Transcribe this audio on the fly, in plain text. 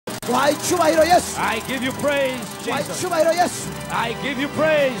I give you praise, Jesus. I give you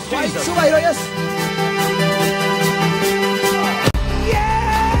praise, Jesus.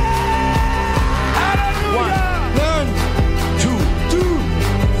 Hallelujah. 1, 2,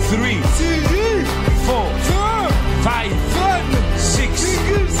 3, 4, 5, 6,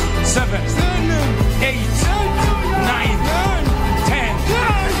 7, 8, 9, 10.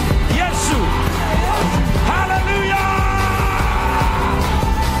 Yes, hallelujah.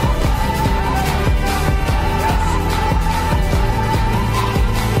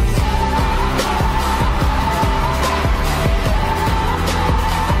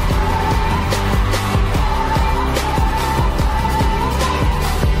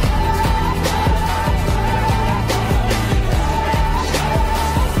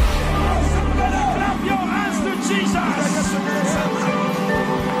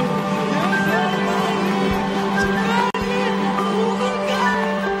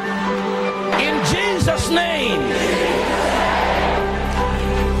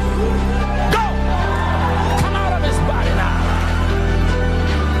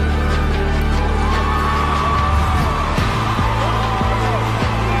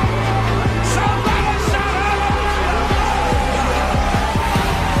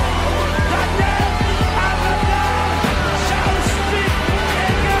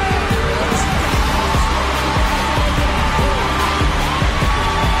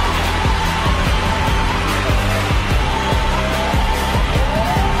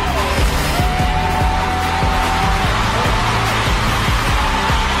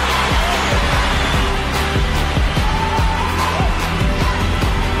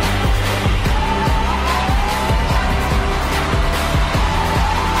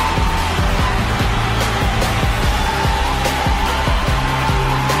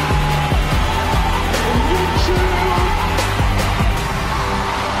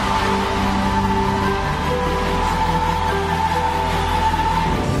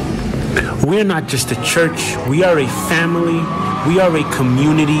 We're not just a church, we are a family, we are a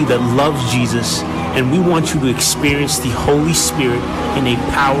community that loves Jesus, and we want you to experience the Holy Spirit in a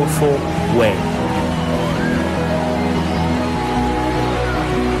powerful way.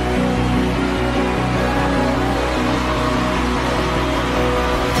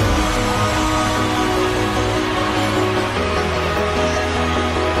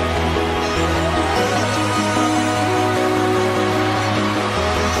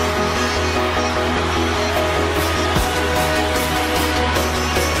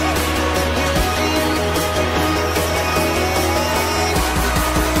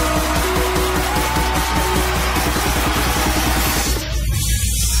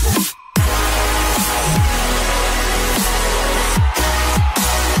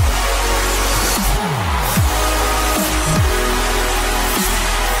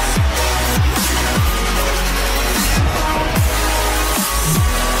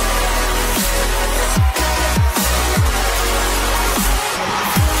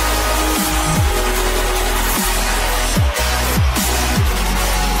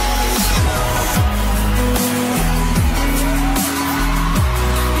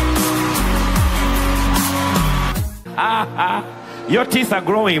 Your teeth are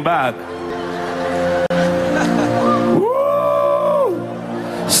growing back. Woo!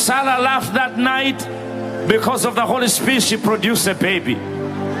 Sarah laughed that night because of the Holy Spirit. She produced a baby.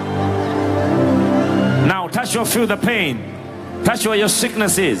 Now touch or feel the pain. Touch where your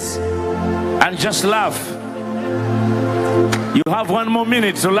sickness is and just laugh. You have 1 more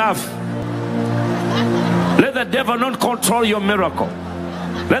minute to laugh. Let the devil not control your miracle.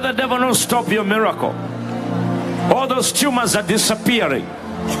 Let the devil not stop your miracle. All those tumors are disappearing.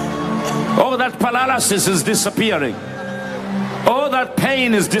 All that paralysis is disappearing. All that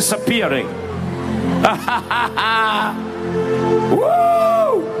pain is disappearing.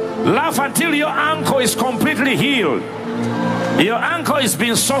 Woo! Laugh until your ankle is completely healed. Your ankle is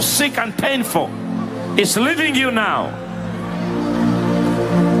being so sick and painful. It's leaving you now.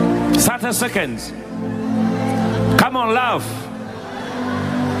 30 seconds. Come on, laugh.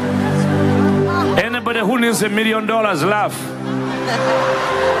 Anybody who needs $1 million, laugh.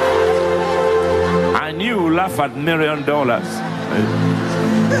 I knew you laugh at $1 million.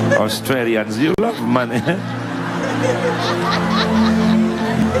 Australians, you love money.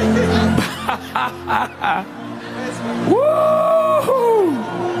 Woo!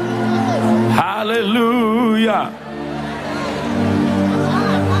 Hallelujah.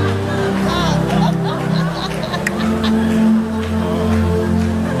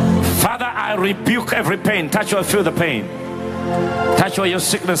 Father, I rebuke every pain. Touch or feel the pain. Touch where your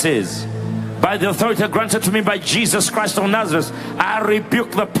sickness is. By the authority granted to me by Jesus Christ of Nazareth, I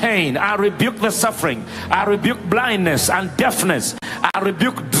rebuke the pain, I rebuke the suffering, I rebuke blindness and deafness, I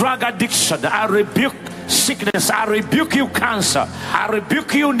rebuke drug addiction, I rebuke sickness, I rebuke you cancer, I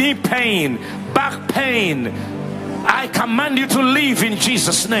rebuke you knee pain, back pain. I command you to leave in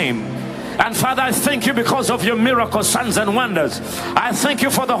Jesus' name. And Father, I thank you because of your miracles, signs and wonders. I thank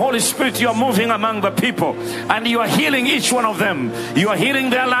you for the Holy Spirit. You are moving among the people and you are healing each one of them. You are healing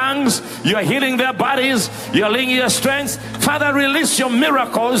their lungs, you are healing their bodies, you are healing their strength. Father, release your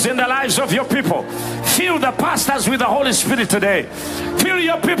miracles in the lives of your people. Fill the pastors with the Holy Spirit today. Fill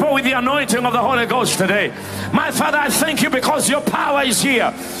your people with the anointing of the Holy Ghost today. My Father, I thank you because your power is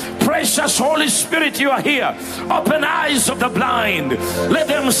here. Precious Holy Spirit, you are here. Open eyes of the blind. Let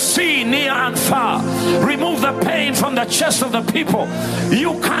them see near and far. Remove the pain from the chest of the people.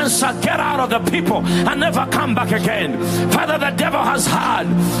 You cancer, get out of the people and never come back again. Father, the devil has had.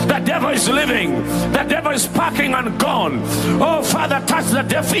 The devil is living. The devil is packing and gone. Oh Father, touch the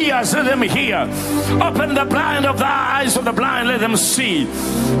deaf ears, let them hear. Open the blind of the eyes of the blind, let them see.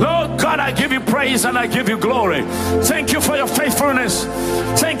 Lord God, I give you praise and I give you glory. Thank you for your faithfulness.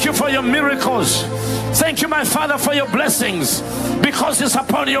 Thank you for your miracles. Thank you, my Father, for your blessings, because it's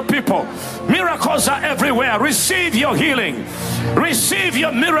upon your people. Miracles are everywhere. Receive your healing. Receive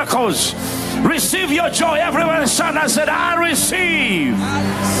your miracles. Receive your joy everywhere. Son, I said, I receive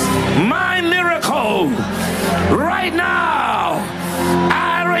my miracle right now.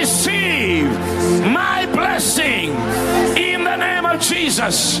 I receive my blessing in the name of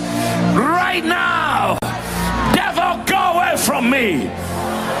Jesus right now. Devil, go away from me.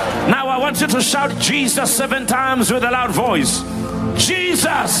 Now I want you to shout Jesus 7 times with a loud voice.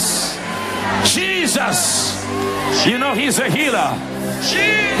 Jesus, Jesus. You know he's a healer,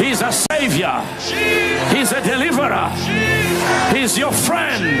 he's a savior, he's a deliverer, he's your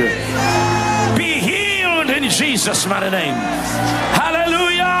friend. Be healed in Jesus' mighty name.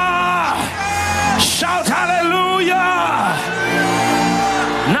 Hallelujah. Shout hallelujah.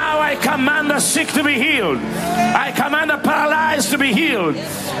 Now I command the sick to be healed. I command the paralyzed to be healed.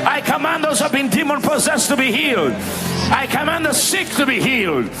 I command those who have been demon possessed to be healed. I command the sick to be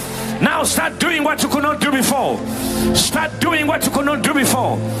healed. Now start doing what you could not do before. Start doing what you could not do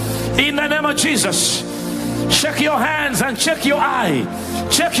before. In the name of Jesus. Check your hands and check your eye.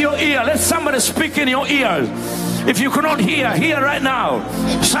 Check your ear. Let somebody speak in your ear. If you could not hear, hear right now.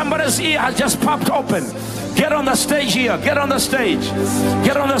 Somebody's ear has just popped open. Get on the stage here. Get on the stage.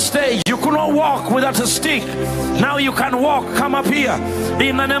 Get on the stage. You could not walk without a stick. Now you can walk. Come up here.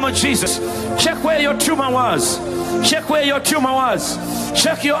 In the name of Jesus. Check where your tumor was. Check where your tumor was.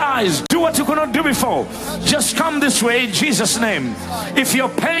 Check your eyes. Do what you could not do before. Just come this way in Jesus' name. If your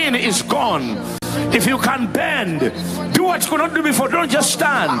pain is gone, if you can bend, do what you could not do before. Don't just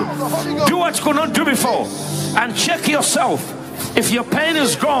stand. Do what you could not do before. And check yourself. If your pain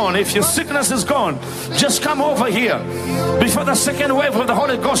is gone, if your sickness is gone, just come over here before the second wave of the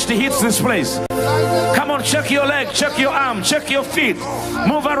Holy Ghost hits this place. Come on, check your leg, check your arm, check your feet.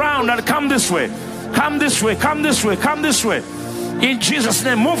 Move around and come this way. Come this way, come this way, come this way. In Jesus'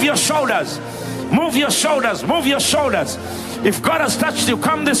 name, move your shoulders. Move your shoulders, move your shoulders. If God has touched you,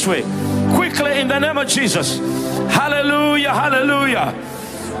 come this way. Quickly in the name of Jesus. Hallelujah, hallelujah.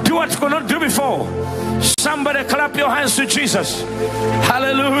 Do what you could not do before. Somebody clap your hands to Jesus.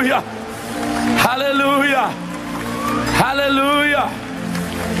 Hallelujah. Hallelujah. Hallelujah.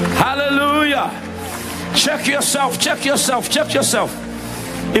 Hallelujah. Check yourself, check yourself, check yourself.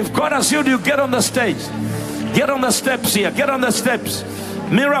 If God has healed you, get on the stage. Get on the steps here. Get on the steps.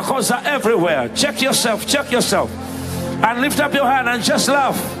 Miracles are everywhere. Check yourself, check yourself. And lift up your hand and just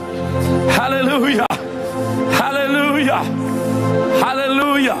laugh. Hallelujah. Hallelujah.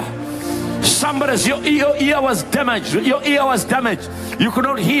 Hallelujah. Somebody's, your ear was damaged. Your ear was damaged. You could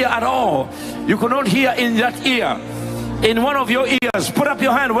not hear at all. You could not hear in that ear. In one of your ears. Put up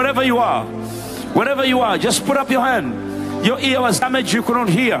your hand wherever you are. Wherever you are, just put up your hand. Your ear was damaged. You could not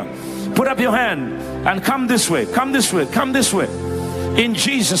hear. Put up your hand and come this way. Come this way. Come this way. In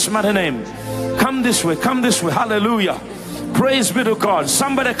Jesus' mighty name. Come this way. Come this way. Hallelujah. Praise be to God.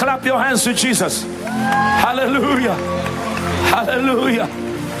 Somebody clap your hands to Jesus. Hallelujah. Hallelujah.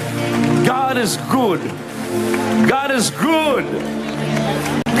 God is good. God is good.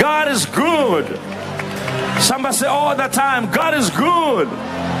 God is good. Somebody say all the time, God is good.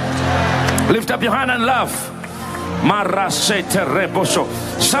 Lift up your hand and laugh.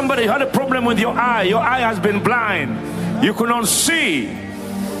 Somebody had a problem with your eye. Your eye has been blind. You could not see.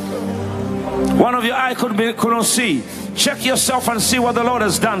 One of your eye could not see. Check yourself and see what the Lord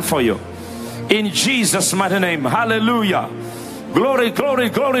has done for you. In Jesus' mighty name. Hallelujah. Glory, glory,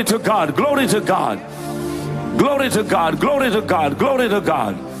 glory to God. Glory to God. Glory to God. Glory to God. Glory to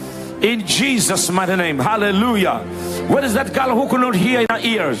God. In Jesus' mighty name. Hallelujah. Where is that girl who could not hear in her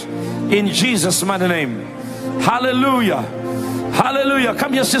ears? In Jesus' mighty name. Hallelujah. Hallelujah.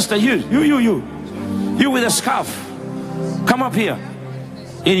 Come here, sister. You with a scarf. Come up here.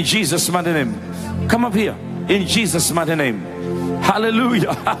 In Jesus' mighty name. Come up here. In Jesus' mighty name.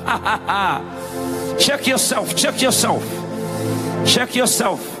 Hallelujah. Check yourself. Check yourself. Check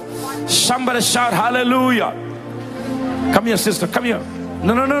yourself. Somebody shout hallelujah. Come here, sister. Come here.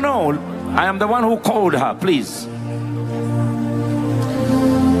 No, no, no, no. I am the one who called her. Please.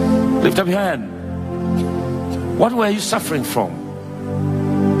 Lift up your hand. What were you suffering from?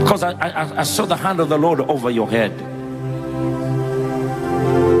 Because I saw the hand of the Lord over your head.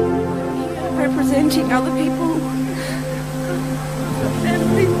 Representing other people.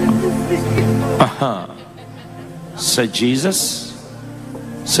 Say Jesus.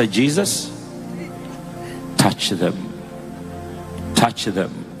 Say Jesus. Touch them. Touch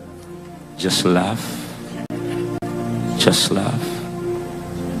them. Just laugh. Just laugh.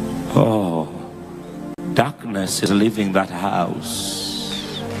 Oh, darkness is leaving that house.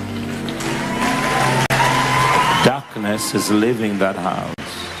 Darkness is leaving that house.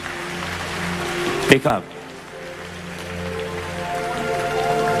 Pick up.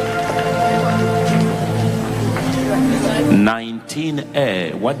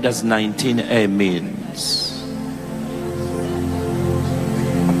 "19A." What does 19A means?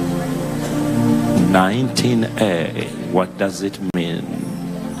 19A. What does it mean?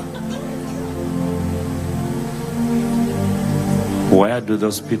 Where do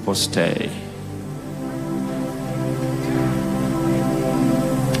those people stay?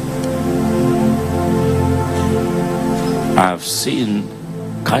 I've seen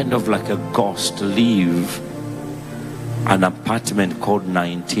kind of like a ghost leave an apartment called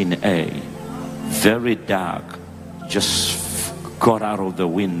 19A. Very dark. Just got out of the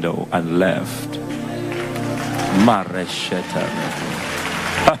window and left. Maresheta.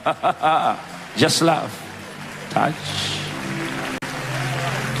 Just laugh. Touch.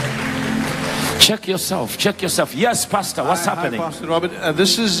 Check yourself. Check yourself. Yes, Pastor. What's happening? Hi, Pastor Robert.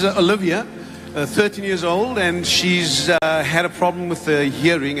 This is Olivia, 13 years old, and she's had a problem with the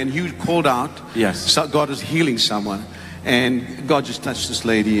hearing, and you called out. Yes. So God is healing someone, and God just touched this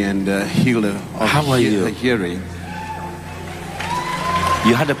lady and healed her of How are you? her hearing.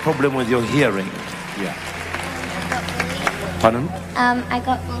 You had a problem with your hearing. Yeah. Pardon? I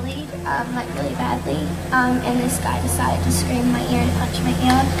got bullied, like really badly, and this guy decided to scream in my ear and punch my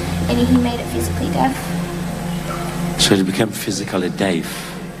ear, and he made it physically deaf. So you became physically deaf.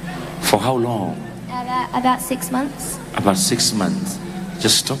 For how long? About 6 months. About 6 months.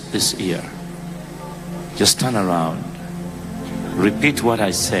 Just stop this ear. Just turn around. Repeat what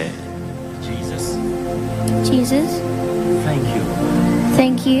I say. Jesus. Jesus, Thank you.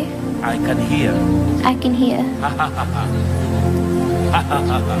 thank you. I can hear. I can hear.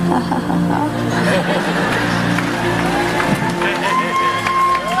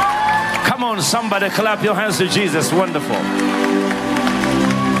 Come on, somebody clap your hands to Jesus. Wonderful.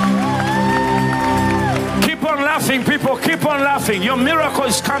 Keep on laughing, people. Keep on laughing. Your miracle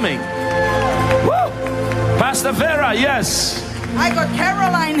is coming. Woo! Pastor Vera, yes. I got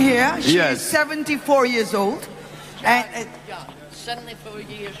Caroline here. She's Yes. 74 years old. And 74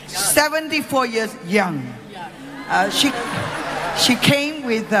 years. 74 years young. She came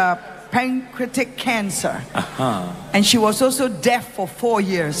with pancreatic cancer. And she was also deaf for 4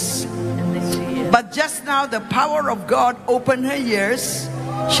 years. But just now the power of God opened her ears.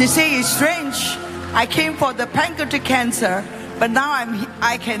 She said, "It's strange. I came for the pancreatic cancer, but now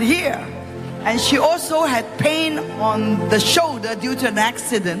I can hear." And she also had pain on the shoulder due to an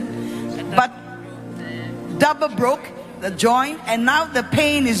accident, but double broke the joint, and now the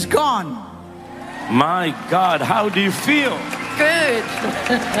pain is gone. My God, how do you feel? Good.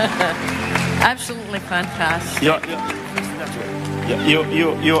 Absolutely fantastic.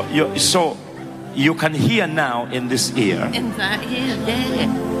 So you can hear now in this ear. In that ear, yeah.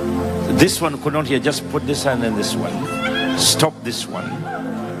 This one could not hear. Just put this hand in this one. Stop this one.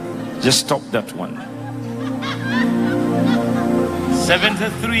 Just stop that one.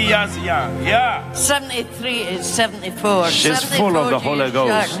 73 years young. Yeah. 73 is 74. She's full of the 74 Holy years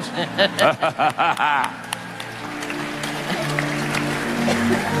Ghost. young.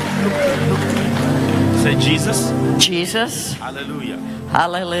 Say Jesus. Jesus. Hallelujah.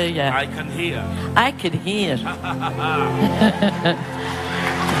 Hallelujah. I can hear. I can hear.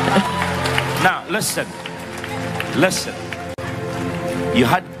 Now listen. Listen. You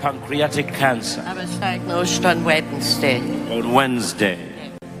had pancreatic cancer. I was diagnosed on Wednesday. On Wednesday.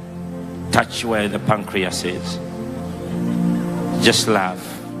 Touch where the pancreas is. Just laugh.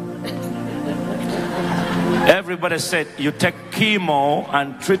 Everybody said you take chemo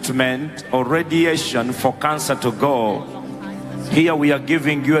and treatment or radiation for cancer to go. Here we are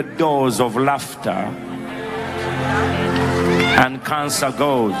giving you a dose of laughter, and cancer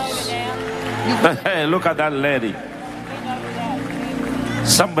goes. Hey, look at that lady.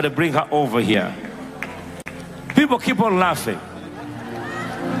 Somebody bring her over here. People keep on laughing.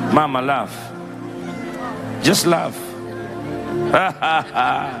 Mama, laugh. Just laugh.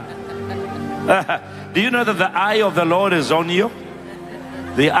 Do you know that the eye of the Lord is on you?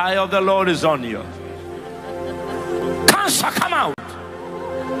 The eye of the Lord is on you. Cancer, come out.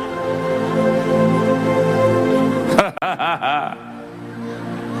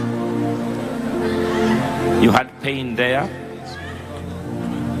 You had pain there.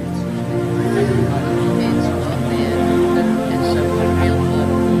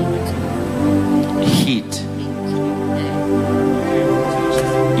 Heat.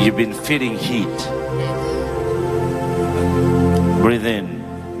 You've been feeling heat. Breathe in,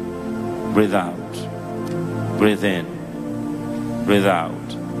 breathe out, breathe in, breathe out,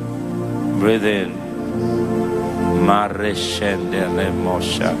 breathe in. Mareshendele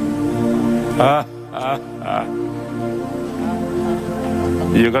Mosha.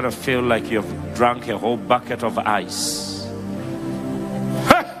 You're gonna feel like you've drunk a whole bucket of ice.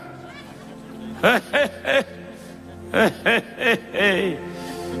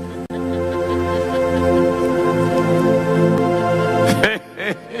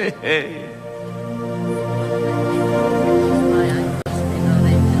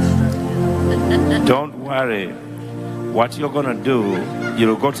 Don't worry. What you're gonna do,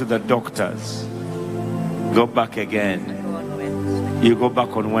 you'll go to the doctors. Go back again. You go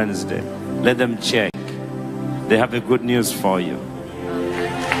back on Wednesday. Let them check. They have a good news for you.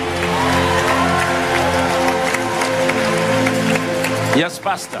 Yes,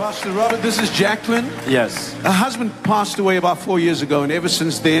 Pastor. Pastor Robert, this is Jacqueline. Yes. Her husband passed away about 4 years ago, and ever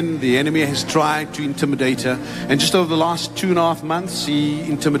since then, the enemy has tried to intimidate her. And just over the last 2.5 months, he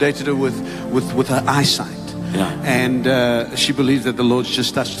intimidated her with her eyesight. Yeah. And she believes that the Lord's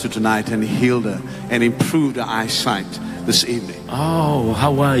just touched her tonight and healed her and improved her eyesight this evening. Oh,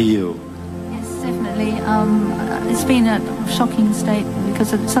 how are you? Yes, definitely. It's been a shocking state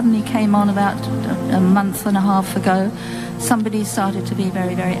because it suddenly came on about a month and a half ago. Somebody started to be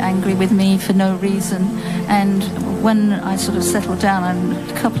very, very angry with me for no reason. And when I sort of settled down, and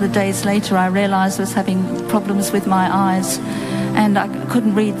a couple of days later, I realized I was having problems with my eyes. And I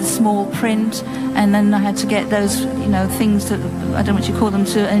couldn't read the small print. And then I had to get those, things that, I don't know what you call them,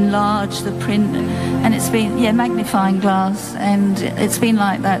 to enlarge the print. And it's been, magnifying glass. And it's been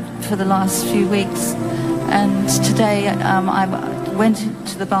like that for the last few weeks. And today I went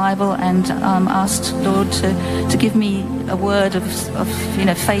into the Bible and asked Lord to give me a word of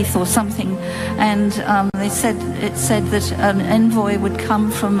faith or something, and it said that an envoy would come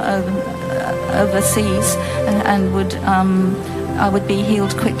from overseas and I would be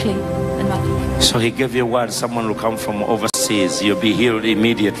healed quickly. So he gave you a word, someone will come from overseas, you'll be healed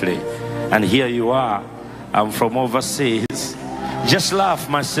immediately. And here you are, I'm from overseas. Just laugh,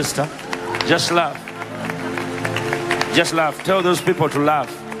 my sister. Just laugh. Just laugh. Tell those people to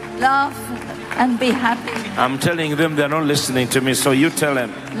laugh. Laugh and be happy. I'm telling them they're not listening to me, so you tell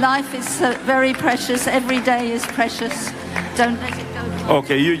them. Life is very precious. Every day is precious. Don't let it go.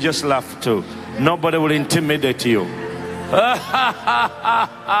 Okay, you just laugh too. Nobody will intimidate you.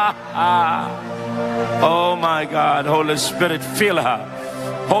 Oh my God. Holy Spirit, feel her.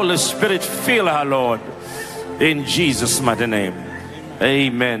 Holy Spirit, feel her, Lord. In Jesus' mighty name.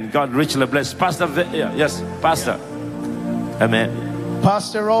 Amen. God richly bless. Pastor, yes, Pastor. Amen.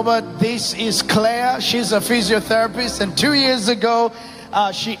 Pastor Robert, this is Claire. She's a physiotherapist, and 2 years ago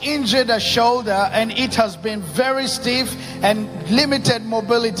she injured her shoulder, and it has been very stiff and limited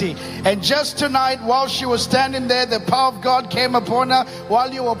mobility. And just tonight, while she was standing there, the power of God came upon her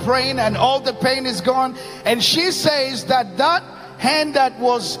while you were praying, and all the pain is gone. And she says that hand that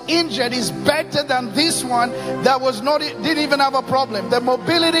was injured is better than this one that didn't even have a problem. The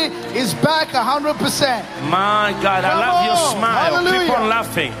mobility is back 100%. My God, I love your smile. Hallelujah. Keep on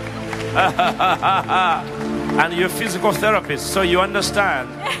laughing. And you're a physical therapist, so you understand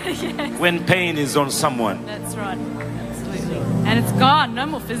Yes. when pain is on someone. That's right. Absolutely. And it's gone. No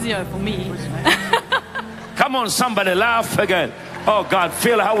more physio for me. Come on, somebody laugh again. Oh God,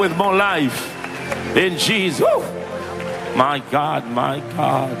 fill her with more life. In Jesus. Woo. My God, my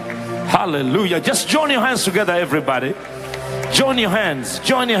God. Hallelujah. Just join your hands together, everybody. Join your hands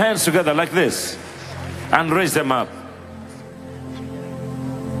together like this and raise them up.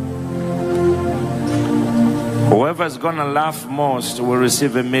 Whoever's gonna laugh most will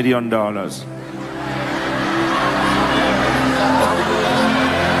receive $1 million.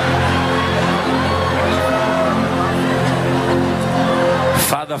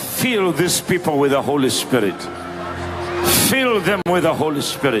 Father, fill these people with the Holy Spirit. Fill them with the Holy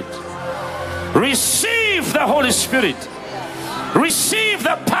Spirit. Receive the Holy Spirit. Receive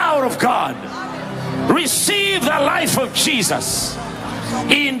the power of God. Receive the life of Jesus.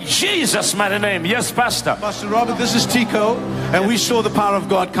 In Jesus' mighty name. Yes, Pastor. Pastor Robert, this is Tico, and we saw the power of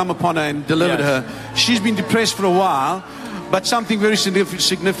God come upon her and delivered her. She's been depressed for a while, but something very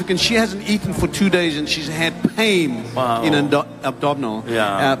significant. She hasn't eaten for 2 days, and she's had pain in her abdominal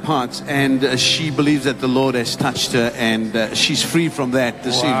parts, and she believes that the Lord has touched her, and she's free from that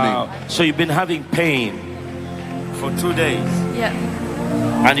this evening. So you've been having pain for 2 days? Yeah.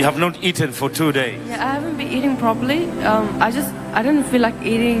 And you have not eaten for 2 days? Yeah, I haven't been eating properly. I didn't feel like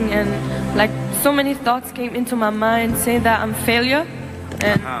eating, and like so many thoughts came into my mind saying that I'm failure,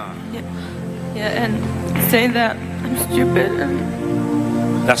 and and saying that I'm stupid.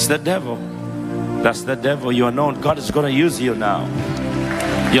 And that's the devil. That's the devil. You are not. God is going to use you now.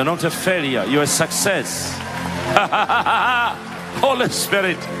 You're not a failure. You're a success. Holy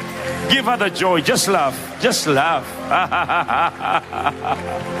Spirit, give her the joy. Just laugh. Just laugh.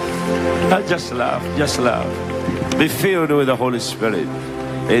 Just laugh. Just laugh. Be filled with the Holy Spirit.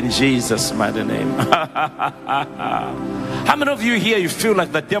 In Jesus' mighty name. How many of you here, you feel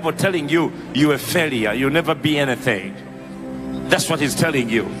like the devil telling you, you're a failure, you'll never be anything? That's what he's telling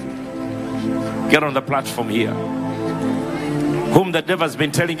you. Get on the platform here. Whom the devil has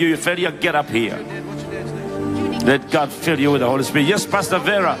been telling you, you're a failure, get up here. Let God fill you with the Holy Spirit. Yes, Pastor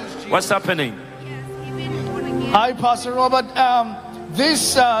Vera, what's happening? Hi, Pastor Robert.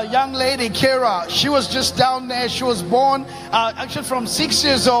 This young lady, Kira, she was just down there. She was born actually from 6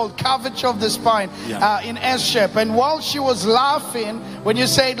 years old, curvature of the spine in S-shape. And while she was laughing, when you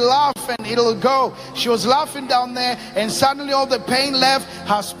say laugh and it'll go, she was laughing down there, and suddenly all the pain left,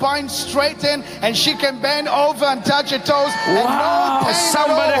 her spine straightened, and she can bend over and touch her toes. And no pain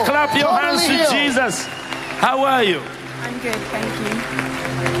somebody at all. Clap your hands to Jesus. How are you? I'm good, thank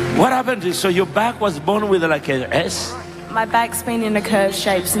you. What happened to you? So your back was born with like an S? My back's been in a curved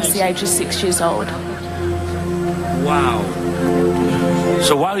shape since the age of 6 years old. Wow.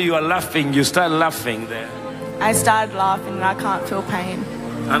 So while you are laughing, you start laughing there. I started laughing and I can't feel pain.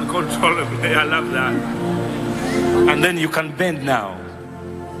 Uncontrollably, I love that. And then you can bend now.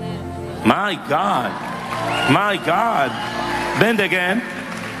 My God. My God. Bend again.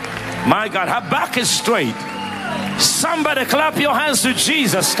 My God, her back is straight. Somebody clap your hands to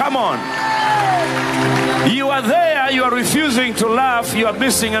Jesus. Come on. You are there, you are refusing to laugh, you are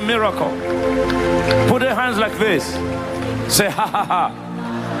missing a miracle. Put your hands like this. Say ha ha ha.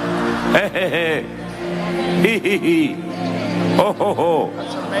 Hey hey hey. Hee hee hee. Oh ho ho.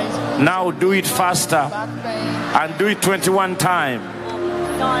 Now do it faster. And do it 21 times.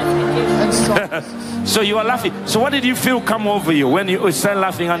 So you are laughing. So what did you feel come over you when you start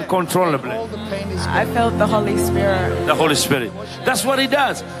laughing uncontrollably? I felt the Holy Spirit. The Holy Spirit. That's what he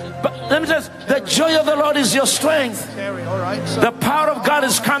does. But let me tell you, the joy of the Lord is your strength. The power of God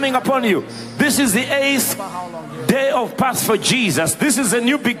is coming upon you. This is the 8th day of Path for Jesus. This is a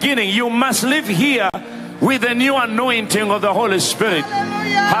new beginning. You must live here with a new anointing of the Holy Spirit.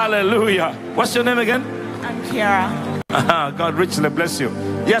 Hallelujah. What's your name again? I'm Kira. God richly bless you.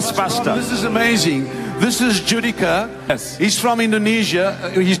 Yes, Pastor. This is amazing. This is Judika. Yes. He's from Indonesia.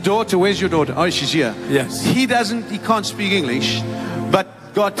 His daughter, where's your daughter? Oh, she's here. Yes. He can't speak English, but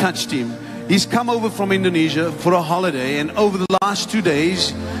God touched him. He's come over from Indonesia for a holiday, and over the last 2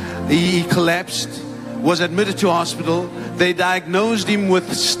 days, he collapsed, was admitted to hospital. They diagnosed him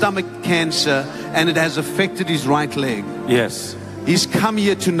with stomach cancer, and it has affected his right leg. Yes. He's come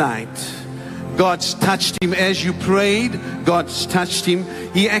here tonight. God's touched him as you prayed. God's touched him.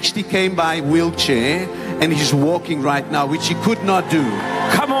 He actually came by wheelchair, and he's walking right now, which he could not do.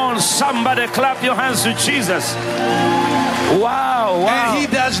 Come on, somebody clap your hands to Jesus. Wow, wow. And he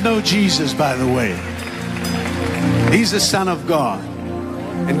does know Jesus, by the way. He's the Son of God.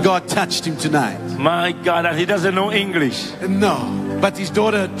 And God touched him tonight. My God, and he doesn't know English. No, but his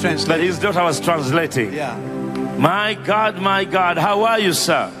daughter translated. But his daughter was translating. Yeah. My God, how are you,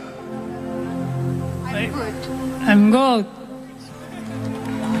 sir? I'm good.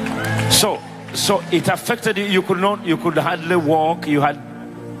 So it affected you. You could hardly walk. You had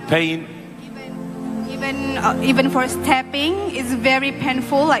pain. even for stepping, it's very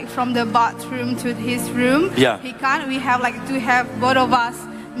painful. Like from the bathroom to his room, Yeah. he can't. We have to have both of us,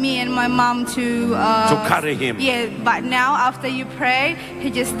 me and my mom, to carry him. Yeah, but now after you pray, he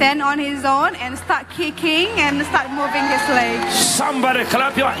just stand on his own and start kicking and start moving his legs. Somebody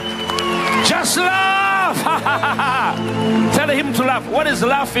clap your just laugh. Tell him to laugh. What is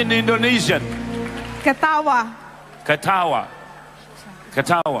laugh in Indonesian? Ketawa. Ketawa.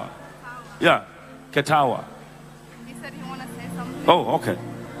 Ketawa. Yeah, ketawa. He said he want to say something. Oh, okay.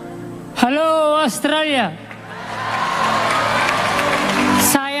 Halo Australia.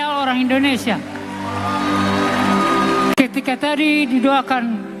 Saya orang Indonesia. Ketika tadi didoakan,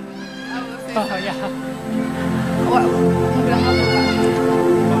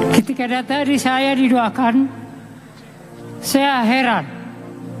 ketika tadi saya didoakan, saya heran.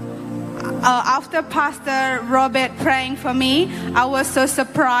 After Pastor Robert praying for me, I was so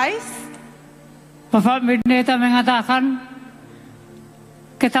surprised. Bapak Pendeta mengatakan,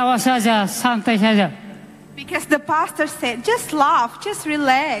 ketawa saja, santai saja. Because the pastor said, just laugh, just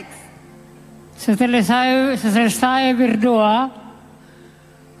relax. Setelah saya berdoa,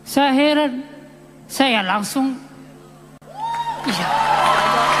 saya heran, saya langsung,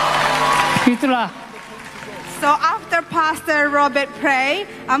 itulah. So after Pastor Robert pray,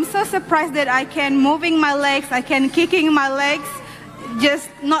 I'm so surprised that I can moving my legs, I can kicking my legs, just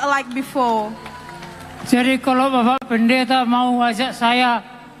not like before. Jadi kalau Bapak Pendeta mau ajak saya,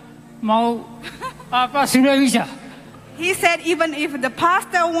 mau apa sudah bisa. He said even if the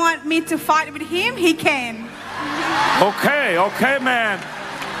pastor want me to fight with him, he can. Okay, man.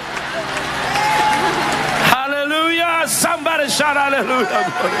 Hallelujah. Somebody shout hallelujah.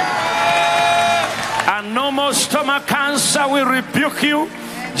 And no more stomach cancer. We rebuke you.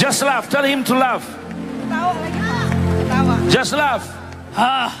 Just laugh. Tell him to laugh. Just laugh.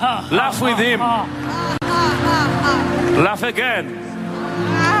 Laugh with him. Laugh again.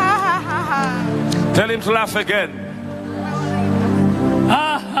 Tell him to laugh again.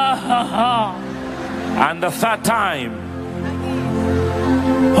 And the third time.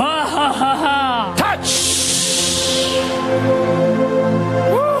 Touch.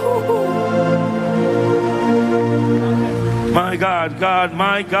 My God,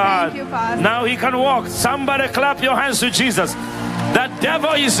 my God. Thank you, Pastor. Now he can walk. Somebody clap your hands to Jesus. The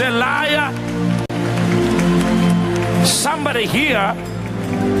devil is a liar. Somebody here,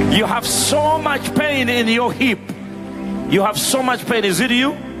 you have so much pain in your hip. You have so much pain. Is it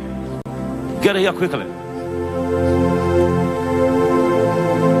you? Get here quickly.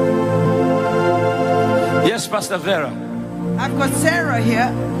 Yes, Pastor Vera. I've got Sarah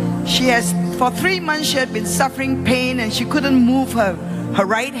here. She has, for 3 months, she had been suffering pain and she couldn't move her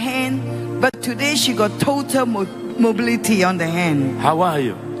right hand. But today she got total mobility on the hand. How are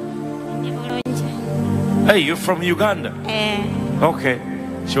you? Hey, you're from Uganda? Okay.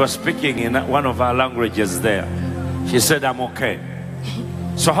 She was speaking in one of our languages there. She said, I'm okay.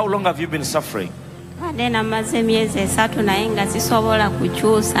 So how long have you been suffering? No,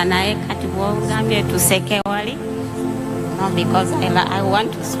 because I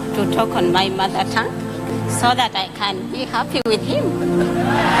want to talk on my mother tongue so that I can be happy with him.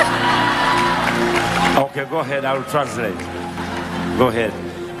 Okay, go ahead. I will translate. Go ahead.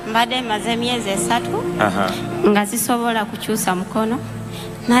 Mbadde maze myezi 3 nga sisobola kukyusa mukono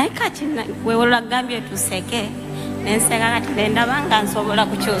naye kati we olagambye tuseke nenseka kati ndaba nga nsobola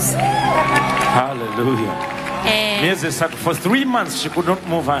kukyusa. Hallelujah. For 3 months she could not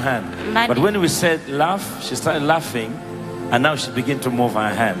move her hand, but when we said laugh, she started laughing, and now she began to move her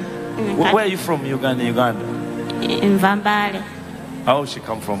hand. Where are you from? Uganda? In Mbale. Oh, she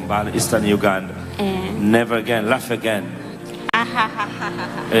come from Mbale, Eastern Uganda. Never again. Laugh again.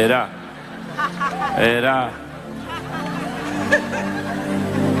 Era.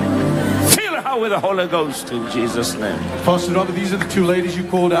 Fill her with the Holy Ghost in Jesus' name. Pastor Robert, these are the 2 ladies you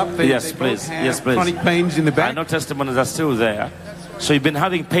called up. Yes, please. Yes, please. Chronic pains in the back. I know testimonies are still there. So you've been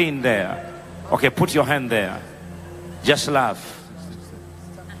having pain there. Okay, put your hand there. Just laugh.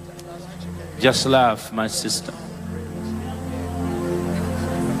 Just laugh, my sister.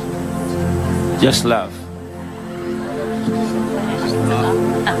 Just laugh.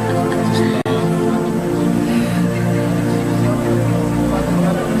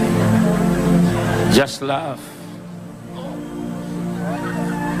 Just laugh.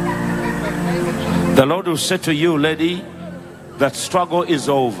 The Lord will say to you, lady, that struggle is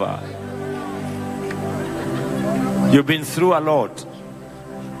over. You've been through a lot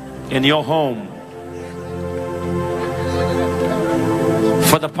in your home.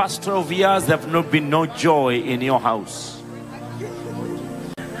 For the past 12 years, there have not been no joy in your house.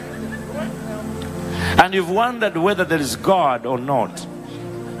 And you've wondered whether there is God or not.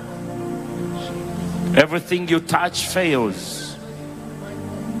 Everything you touch fails.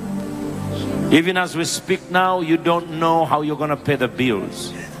 Even as we speak now, you don't know how you're going to pay the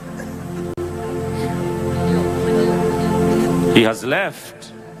bills. He has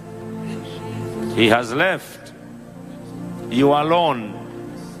left. He has left. You are alone.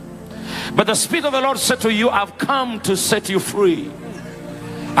 But the Spirit of the Lord said to you, I've come to set you free.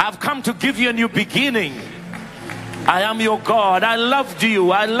 I've come to give you a new beginning. I am your God. I loved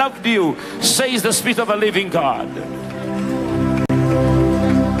you. I loved you, says the Spirit of the living God.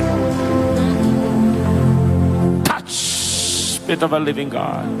 Touch, Spirit of the living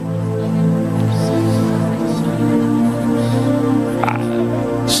God.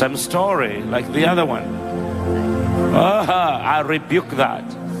 Same story like the other one. I rebuke that.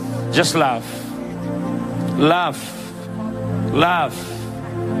 Just laugh. Laugh. Laugh.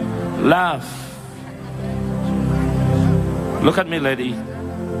 Laugh. Look at me, lady.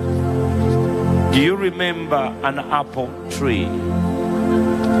 Do you remember an apple tree?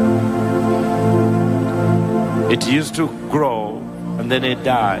 It used to grow and then it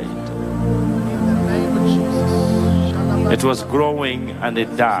died. It was growing and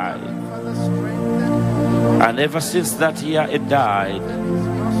it died. And ever since that year it died,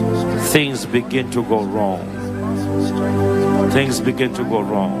 things begin to go wrong. Things begin to go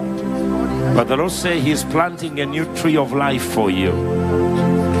wrong. But the Lord says He's planting a new tree of life for you.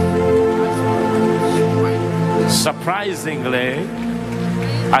 Surprisingly,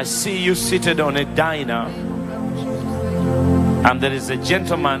 I see you seated on a diner, and there is a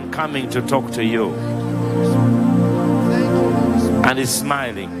gentleman coming to talk to you, and he's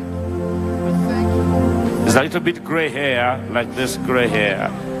smiling. There's a little bit gray hair, like this gray hair.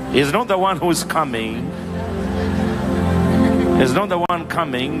 He's not the one who's coming. He's not the one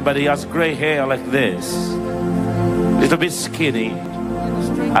coming, but he has gray hair like this. Little bit skinny.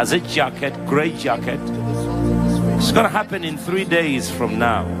 Has a jacket, gray jacket. It's going to happen in 3 days from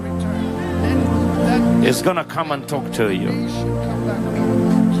now. He's going to come and talk to you.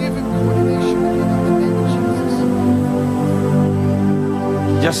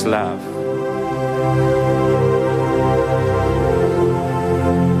 Just laugh.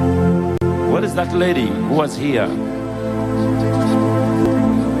 What is that lady who was here?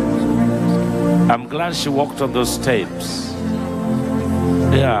 I'm glad she walked on those tapes.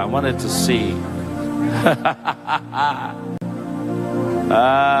 Yeah, I wanted to see.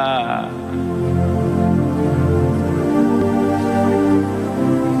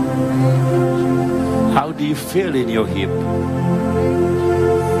 How do you feel in your hip?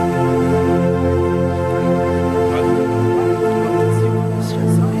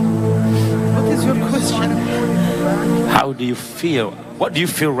 What is your question? How do you feel? What do you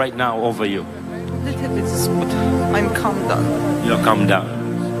feel right now over you? Little bit is good. I'm calmed down. You're calmed down.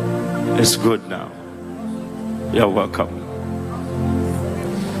 It's good now. You're welcome.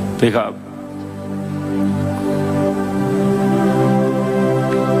 Pick up.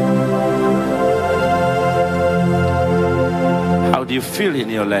 How do you feel in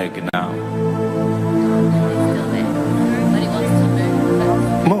your leg now?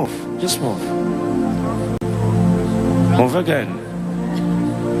 Move. Just move. Move again.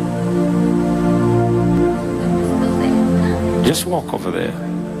 Just walk over there.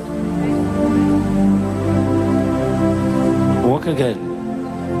 Walk again.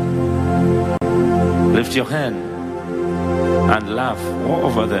 Lift your hand and laugh. Walk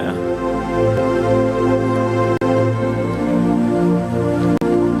over there.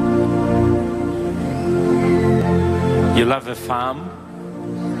 You love a farm?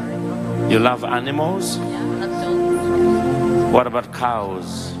 You love animals? What about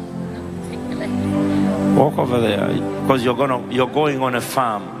cows? Walk over there, because you're going on a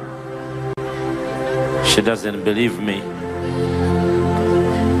farm. She doesn't believe me.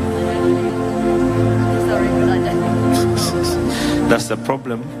 That's the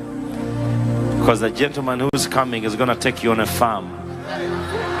problem, because the gentleman who's coming is going to take you on a farm.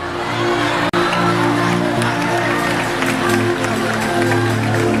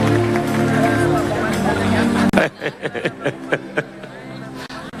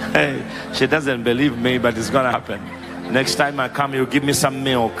 Hey, she doesn't believe me, but it's gonna happen. Next time I come, you give me some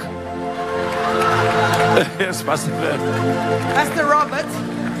milk. Yes, Pastor Ben. Pastor Robert,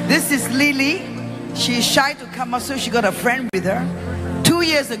 this is Lily. She's shy to come out, so she got a friend with her. 2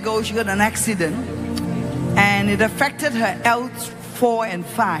 years ago, she got an accident, and it affected her L4 and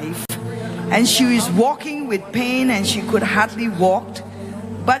 5. And she was walking with pain, and she could hardly walk.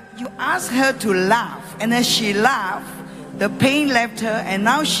 But you asked her to laugh, and as she laughed, the pain left her, and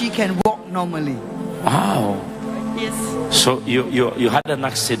now she can walk normally. Wow. Yes. So you had an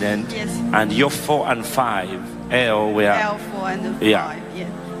accident. Yes. And your 4 and 5 L were L4 and 5. Yeah.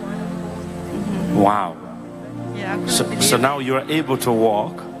 Wow. Yeah. I So now you are able to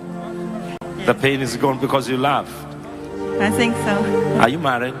walk. The pain is gone because you laughed. I think so. Are you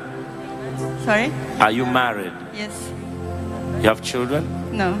married? Sorry? Are you married? Yes. You have children?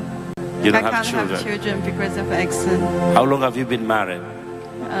 No. You don't I have can't children? have children because of accident. How long have you been married?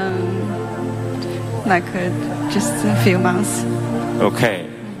 Like just a few months. Okay.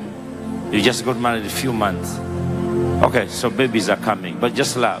 You just got married a few months. Okay, so babies are coming, but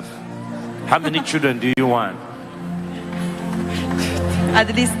just laugh. How many children do you want?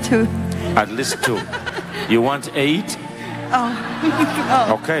 At least 2. At least 2. You want 8?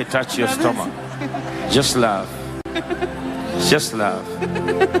 Oh. Okay, touch your stomach. Just laugh. Just laugh.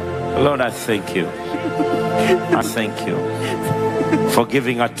 Lord, I thank you. I thank you for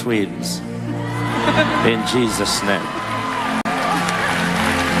giving her twins. In Jesus' name.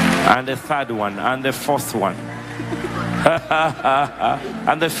 And the 3rd one, and the 4th one.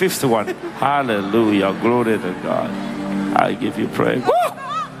 And the 5th one. Hallelujah. Glory to God. I give you praise.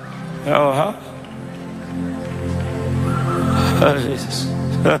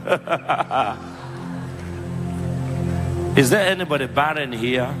 Is there anybody barren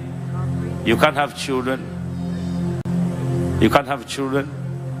here? You can't have children? You can't have children?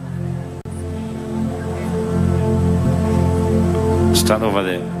 Stand over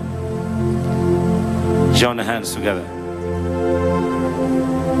there. Join the hands together.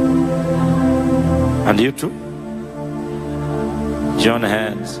 And you too? Join the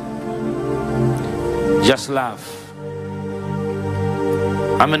hands. Just laugh.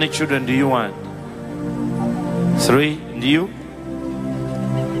 How many children do you want? 3? Do you?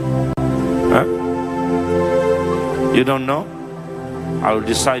 Huh? You don't know? I will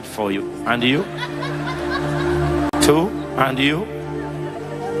decide for you. And you? 2? And you?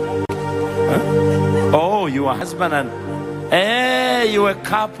 Huh? Oh, you are husband and... Hey, you are a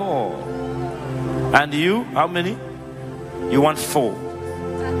couple. And you? How many? You want 4.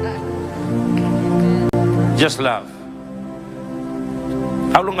 Just laugh.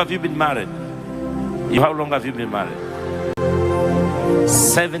 How long have you been married? How long have you been married?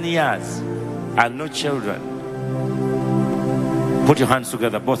 7 years and no children. Put your hands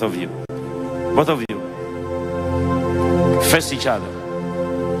together, both of you. Both of you. Face each other.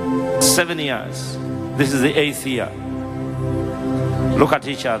 7 years. This is the 8th year. Look at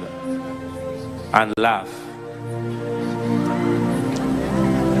each other and laugh.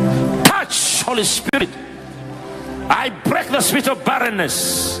 Touch, Holy Spirit. I break the spirit of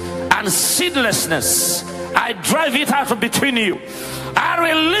barrenness and seedlessness. I drive it out from between you. I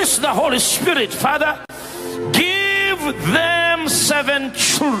release the Holy Spirit. Father, give them 7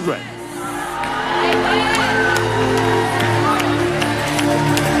 children.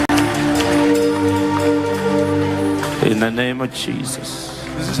 In the name of Jesus.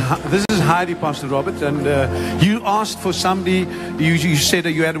 This is Heidi, Pastor Robert, and you asked for somebody. You said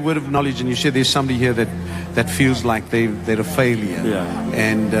that you had a word of knowledge, and you said there's somebody here that feels like they're a failure. Yeah.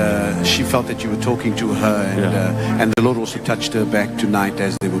 And she felt that you were talking to her, and the Lord also touched her back tonight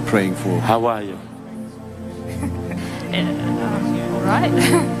as they were praying for her. How are you? All right.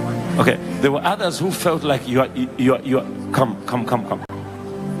 Okay. There were others who felt like you are. Come.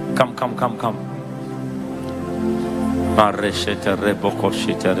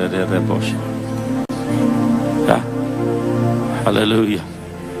 Hallelujah.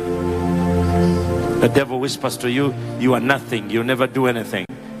 The devil whispers to you, you are nothing, you never do anything.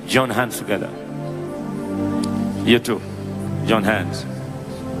 Join hands together. You too. Join hands.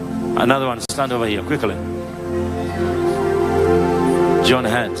 Another one, stand over here quickly. Join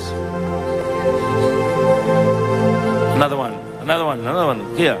hands. Another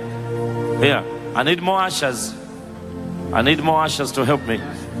one. Here. I need more ushers. I need more ushers to help me.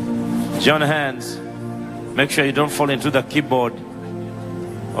 Join hands. Make sure you don't fall into the keyboard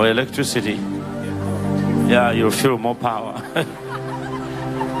or electricity. Yeah, you'll feel more power.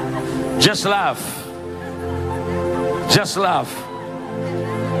 Just laugh. Just laugh.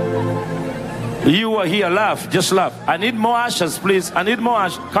 You are here, laugh. Just laugh. I need more ushers, please. I need more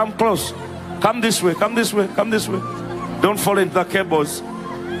ushers. Come close. Come this way. Come this way. Come this way. Don't fall into the cables.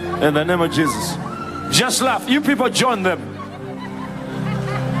 In the name of Jesus. Just laugh. You people join them.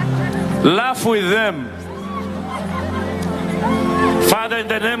 Laugh with them. Father, in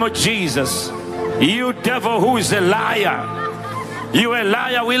the name of Jesus, you devil who is a liar, you a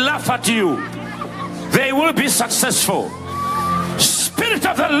liar, we laugh at you. They will be successful. Spirit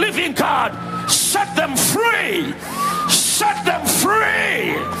of the living God, set them free. Set them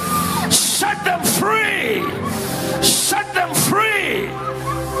free. Set Set them free. Set them free.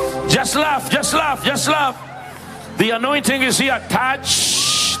 Just laugh, just laugh, just laugh. The anointing is here.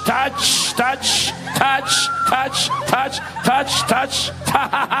 Touch, touch, touch, touch, touch, touch, touch, touch.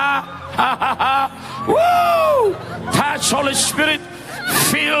 Woo! Touch, Holy Spirit.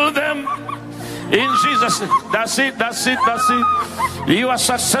 Feel them in Jesus. That's it, that's it, that's it. You are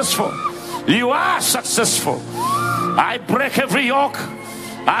successful. You are successful. I break every yoke.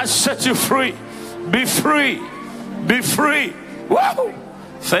 I set you free. Be free. Be free. Woo!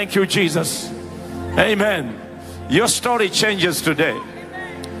 Thank you, Jesus. Amen. Your story changes today.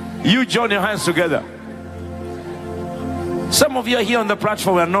 You join your hands together. Some of you are here on the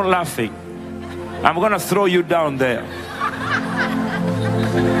platform and not laughing. I'm going to throw you down there.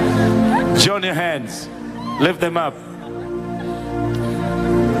 Join your hands. Lift them up.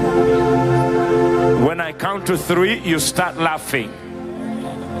 When I count to 3, you start laughing.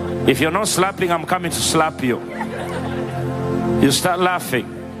 If you're not slapping, I'm coming to slap you. You start laughing.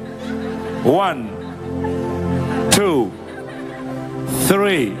 1, 2,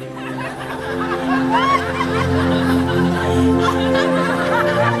 3.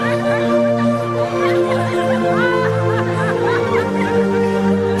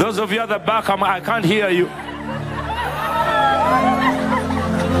 Those of you at the back, I can't hear you.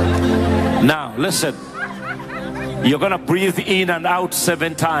 Now, listen. You're going to breathe in and out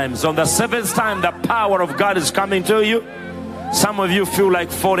 7 times. On the 7th time, the power of God is coming to you. Some of you feel like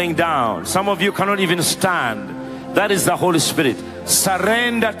falling down. Some of you cannot even stand. That is the Holy Spirit.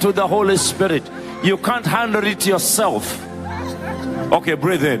 Surrender to the Holy Spirit. You can't handle it yourself. Okay,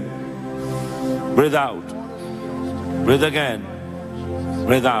 breathe in. Breathe out. Breathe again.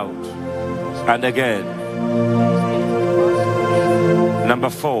 Breathe out. And again. Number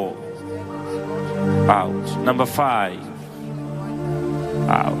 4. Out. Number 5.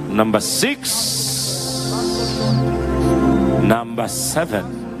 Out. Number 6. Number 7.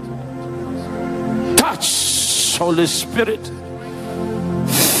 Touch, Holy Spirit.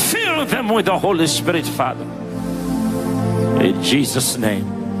 Fill them with the Holy Spirit, Father. In Jesus' name.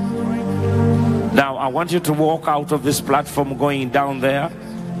 Now, I want you to walk out of this platform going down there.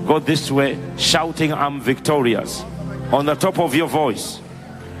 Go this way, shouting, I'm victorious. On the top of your voice.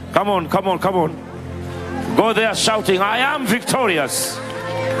 Come on, come on, come on. Go there shouting, I am victorious.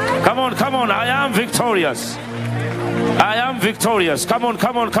 Come on, come on, I am victorious. I am victorious. Come on,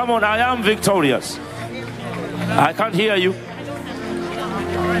 come on, come on, I am victorious. I can't hear you.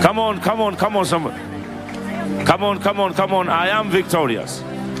 Come on, come on, come on, someone. Come on, come on, come on, I am victorious.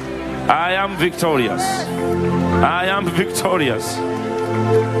 I am victorious. I am victorious.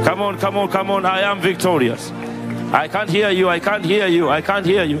 Come on, come on, come on, I am victorious. I can't hear you, I can't hear you, I can't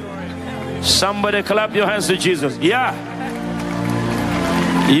hear you. Somebody clap your hands to Jesus. Yeah.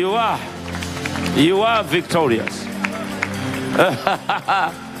 You are. You are victorious.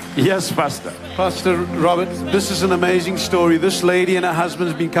 Yes, Pastor. Pastor Robert, this is an amazing story. This lady and her husband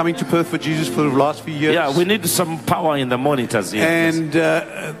has been coming to Perth for Jesus for the last few years. Yeah, we need some power in the monitors here. And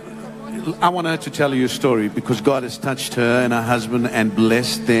I want her to tell you a story because God has touched her and her husband and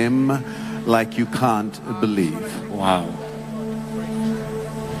blessed them like you can't believe. Wow.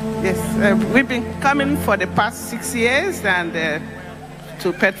 Yes, we've been coming for the past 6 years and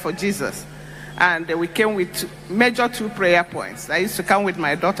to Pet for Jesus. And we came with major 2 prayer points. I used to come with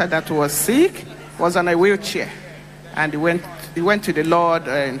my daughter that was sick, was on a wheelchair. And he went to the Lord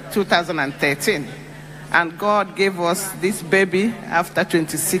in 2013. And God gave us this baby after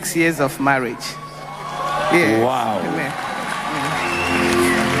 26 years of marriage. Yes. Wow. Amen.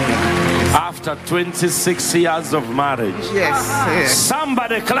 After 26 years of marriage. Yes, yes.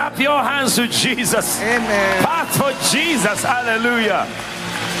 Somebody clap your hands to Jesus. Amen. Path for Jesus. Hallelujah.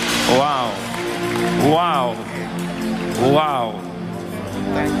 Wow. Wow. Wow.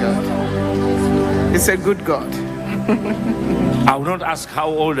 Thank God. It's a good God. I will not ask how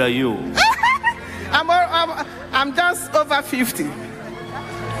old are you. I'm just over 50.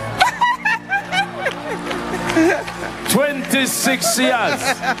 26 years.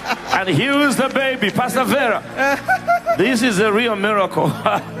 And here's the baby, Pastor Vera. This is a real miracle.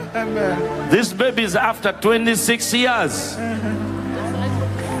 This baby is after 26 years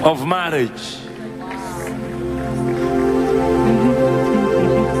of marriage.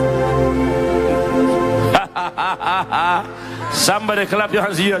 Somebody clap your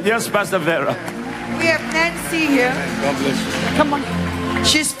hands here. Yes, Pastor Vera. We have Nancy here. God bless you. Come on.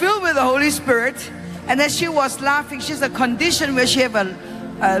 She's filled with the Holy Spirit. And as she was laughing, she's a condition where she have a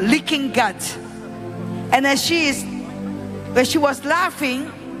leaking gut. And when she was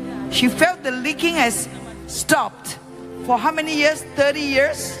laughing, she felt the leaking has stopped. For how many years? 30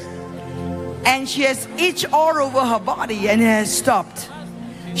 years? And she has itch all over her body and it has stopped.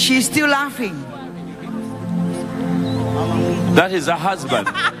 She's still laughing. That is a husband.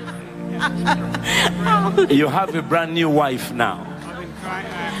 You have a brand new wife now.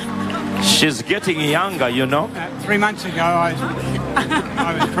 She's getting younger, you know. 3 months ago, I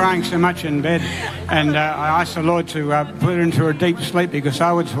was crying so much in bed, and I asked the Lord to put her into a deep sleep, because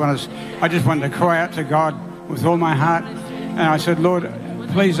I just wanted to cry out to God with all my heart. And I said, Lord,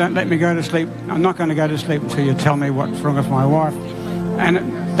 please don't let me go to sleep. I'm not going to go to sleep until you tell me what's wrong with my wife. And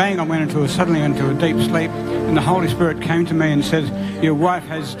bang, I went suddenly into a deep sleep, and the Holy Spirit came to me and said, your wife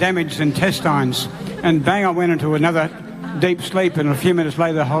has damaged intestines. And bang, I went into another deep sleep, and a few minutes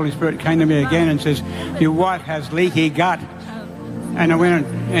later the Holy Spirit came to me again and says, your wife has leaky gut. And I went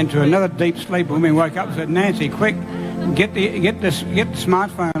into another deep sleep. When we woke up, I said, Nancy, quick, get the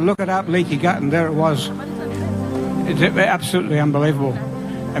smartphone and look it up, leaky gut, and there it was. It's absolutely unbelievable.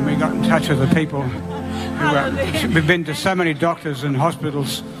 And we got in touch with the people we've been to so many doctors and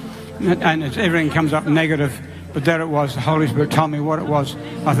hospitals, and everything comes up negative, but there it was. The Holy Spirit told me what it was.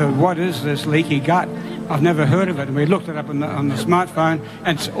 I thought, what is this leaky gut? I've never heard of it. And we looked it up on the smartphone,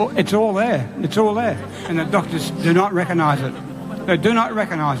 and it's all there. It's all there. And the doctors do not recognize it. They do not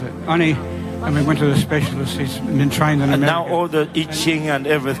recognize it. And we went to the specialist. He's been trained in America. And now all the itching and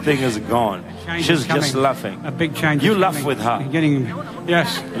everything is gone. She's just laughing. A big change. You laugh with her.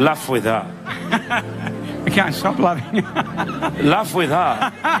 Yes. Laugh with her. I can't stop laughing. Laugh with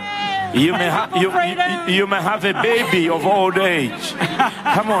her. You may have a baby of old age.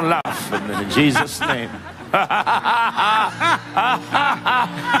 Come on, laugh in Jesus' name.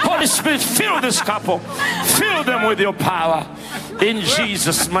 Holy Spirit, fill this couple. Fill them with your power. In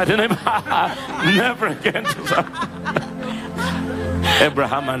Jesus' mighty name. Never again.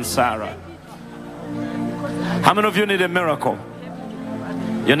 Abraham and Sarah. How many of you need a miracle?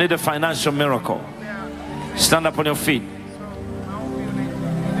 You need a financial miracle. Stand up on your feet.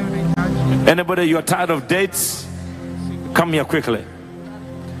 Anybody, you're tired of dates? Come here quickly.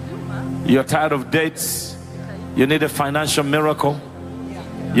 You're tired of dates? You need a financial miracle?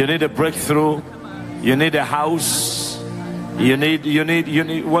 You need a breakthrough? You need a house? You need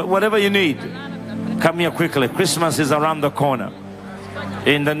whatever you need. Come here quickly. Christmas is around the corner.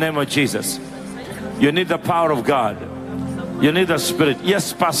 In the name of Jesus. You need the power of God. You need the Spirit.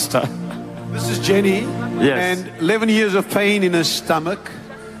 Yes, Pastor. This is Jenny. Yes. And 11 years of pain in her stomach.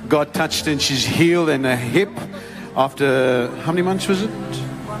 God touched and she's healed. And her hip, after how many months was it?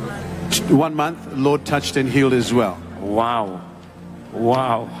 1 month. Lord touched and healed as well. Wow.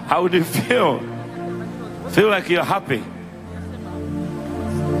 Wow. How do you feel? Feel like you're happy?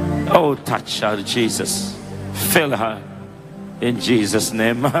 Oh, touch her, Jesus. Fill her in Jesus'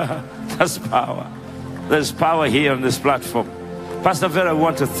 name. That's power. There's power here on this platform. Pastor Vera, I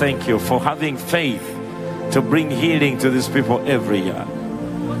want to thank you for having faith to bring healing to these people every year.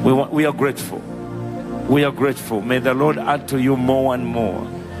 We are grateful. We are grateful. May the Lord add to you more and more.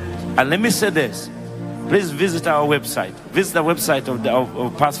 And let me say this. Please visit our website. Visit the website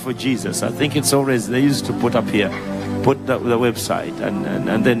of Path for Jesus. I think it's always, they used to put up here. Put the website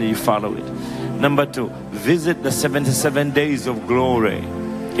and then you follow it. Number 2, visit the 77 Days of Glory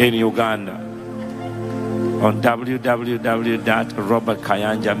in Uganda on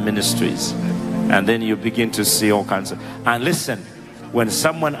www.Kayanja Ministries. And then you begin to see all kinds of... And listen, when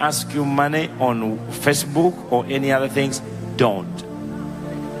someone asks you money on Facebook or any other things, don't.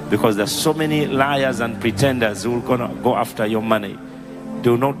 Because there's so many liars and pretenders who are going to go after your money.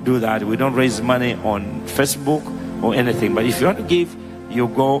 Do not do that. We don't raise money on Facebook or anything. But if you want to give, you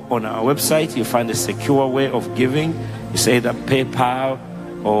go on our website, you find a secure way of giving. You say that PayPal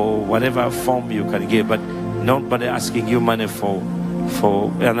or whatever form you can give, but nobody asking you money for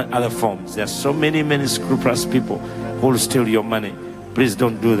other forms. There are so many scrupulous people who will steal your money. Please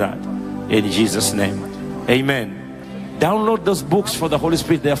don't do that in Jesus' name. Amen. Download those books for the Holy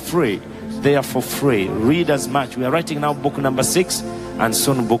Spirit. They are free. They are for free. Read as much. We are writing now book number 6 and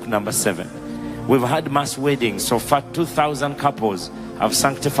soon book number 7. We've had mass weddings. So far 2,000 couples have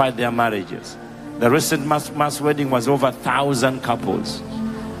sanctified their marriages. The recent mass wedding was over 1,000 couples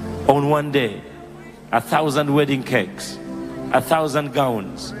on one day. 1,000 wedding cakes, 1,000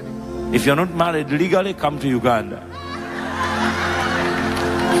 gowns. If you're not married legally, come to Uganda.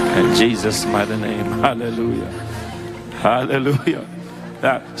 In Jesus' mighty name. Hallelujah. Hallelujah.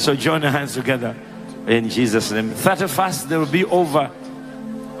 So join your hands together in Jesus' name. 31st, there will be over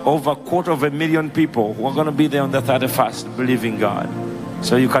 250,000 people who are going to be there on the 31st, believing God.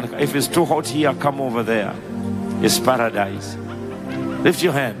 So you can, if it's too hot here, come over there. It's paradise. Lift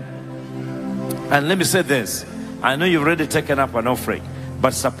your hand. And let me say this. I know you've already taken up an offering,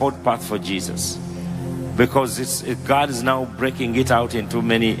 but support Path for Jesus. Because God is now breaking it out into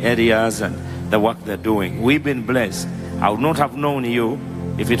many areas and the work they're doing. We've been blessed. I would not have known you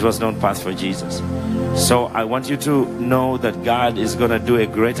if it was not Path for Jesus. So I want you to know that God is going to do a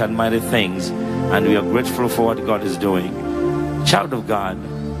great and mighty things, and we are grateful for what God is doing. Child of God,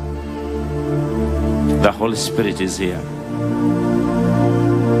 the Holy Spirit is here.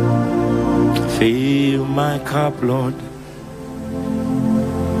 Fill my cup, Lord.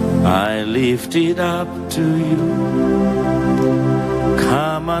 I lift it up to you.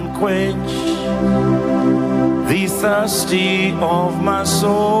 Come and quench the thirsty of my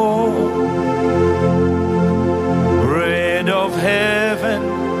soul. Bread of heaven,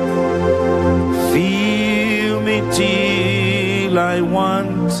 fill me till I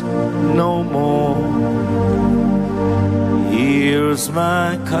want no more. Here's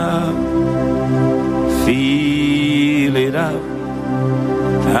my cup, fill it up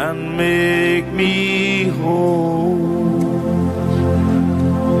and make me whole.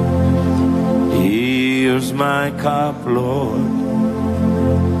 Here's my cup, Lord.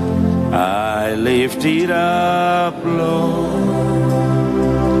 I lift it up, Lord.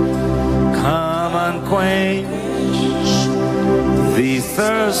 Come and quench the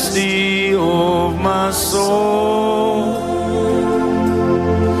thirsty of my soul.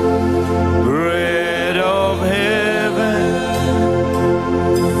 Bread of heaven,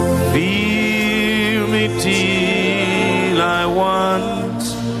 fill me till I want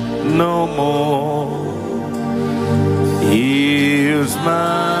no more. Here's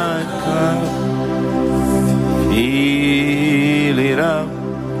my cup, fill it up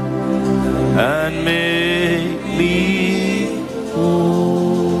and make me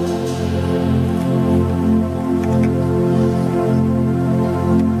whole.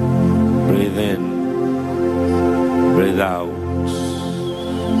 Breathe in, breathe out.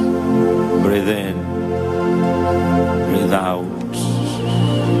 Breathe in, breathe out.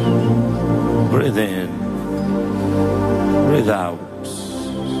 Breathe in, breathe out.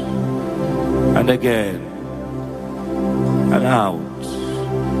 And again, and out.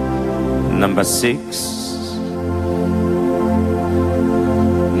 Number 6.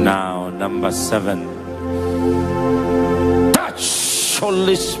 Now, number 7. Touch,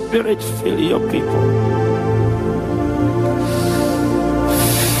 Holy Spirit, fill your people.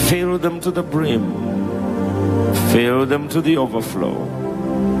 Fill them to the brim. Fill them to the overflow.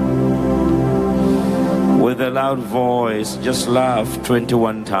 With a loud voice, just laugh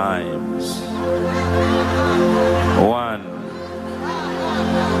 21 times. 1,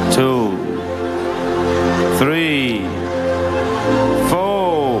 2, 3,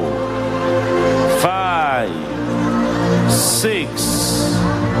 4, 5, 6,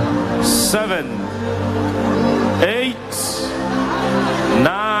 7, 8,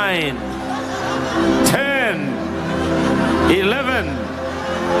 9, 10, 11,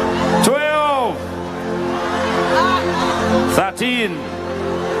 12, 13,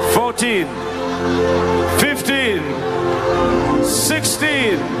 14, 15,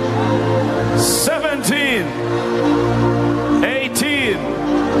 16, 17, 18,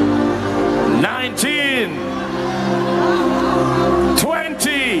 19,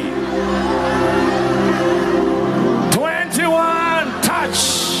 20, 21. Touch.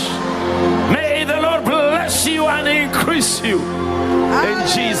 May the Lord bless you and increase you. In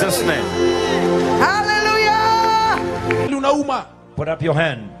Jesus' name. Hallelujah. Put up your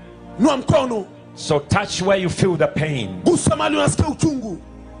hand. So touch where you feel the pain.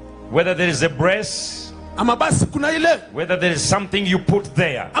 Whether there is a breast, whether there is something you put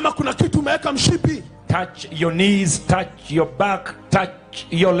there. Touch your knees, touch your back, touch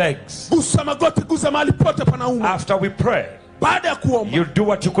your legs. After we pray, you do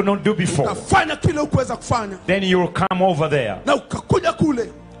what you could not do before. Then you will come over there.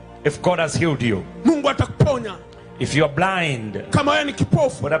 If God has healed you, if you are blind,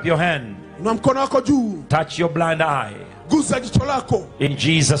 put up your hand. Touch your blind eye. In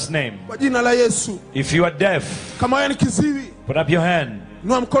Jesus' name. If you are deaf, put up your hand.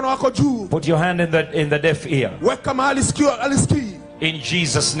 Put your hand in the deaf ear. In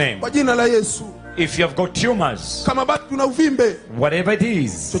Jesus' name. If you have got tumors, whatever it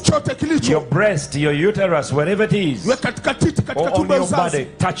is, your breast, your uterus, whatever it is, or on your body,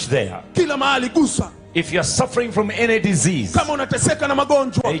 touch there. If you're suffering from any disease, HIV,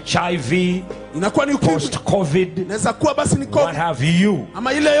 post-COVID, what have you,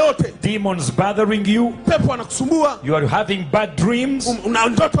 demons bothering you, you are having bad dreams,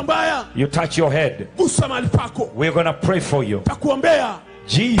 you touch your head. We're going to pray for you.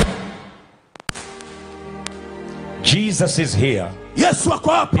 Jesus is here.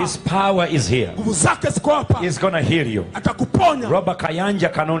 His power is here. He's going to heal you. Robert Kayanja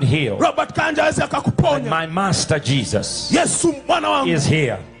cannot heal. And my master Jesus is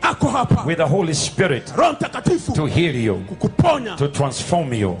here with the Holy Spirit to heal you, to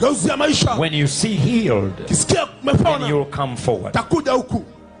transform you. When you see healed, then you'll come forward.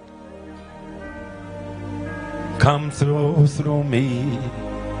 Come through me,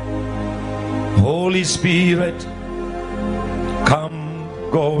 Holy Spirit. Come,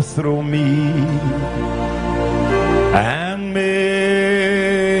 go through me and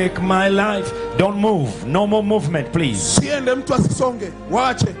make my life. Don't move. No more movement, please.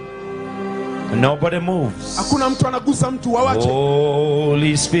 Nobody moves.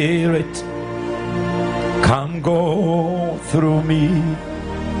 Holy Spirit, come, go through me.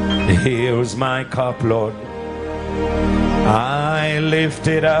 Here's my cup, Lord. I lift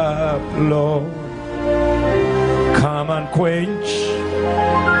it up, Lord. Come and quench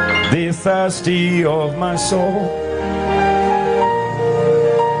the thirsty of my soul.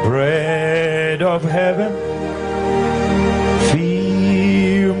 Bread of heaven,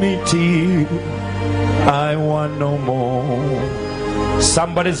 fill me till I want no more.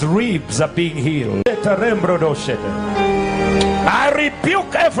 Somebody's ribs are being healed. I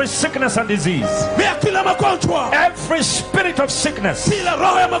rebuke every sickness and disease. Every spirit of sickness.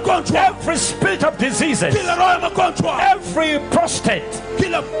 Every spirit of diseases. Every prostate.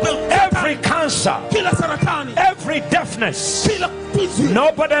 Every cancer. Every deafness.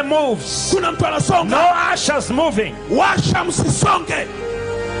 Nobody moves. No ashes moving.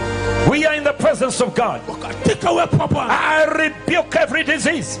 We are in the presence of God. I rebuke every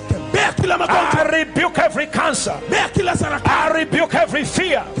disease. I rebuke every cancer. I rebuke every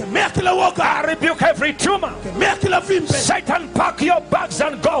fear. I rebuke every tumor. Satan, pack your bags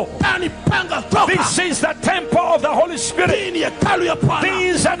and go. This is the temple of the Holy Spirit.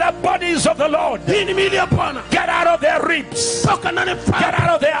 These are the bodies of the Lord. Get out of their ribs. Get out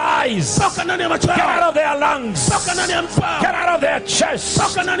of their eyes. Get out of their lungs. Get out of their chests.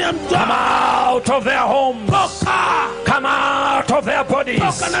 Come out of their homes. Come out of their bodies.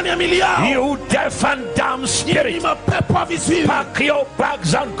 You deaf and dumb spirit, pack your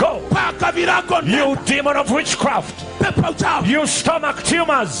bags and go. You demon of witchcraft, you stomach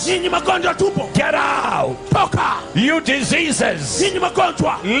tumors, get out. You diseases,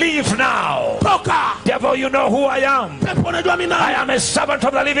 leave now. Devil, you know who I am. I am a servant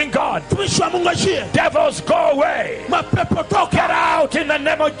of the living God. Devils, go away. Get out in the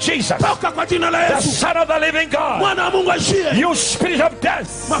name of Jesus, the Son of the living God. You spirit of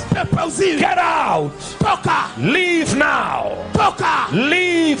death, get out. Leave now.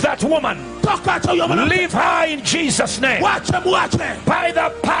 Leave that woman. Leave her in Jesus' name. By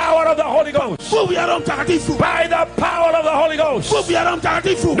the power of the Holy Ghost. By the power of the Holy Ghost.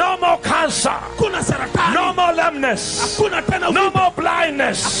 No more cancer. No more lameness. No more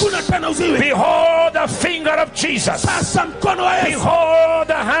blindness. Behold the finger of Jesus. Behold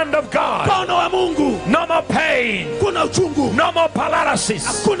the hand of God. No more pain. No more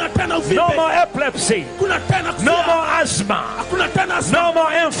paralysis. No more epilepsy. No more asthma. No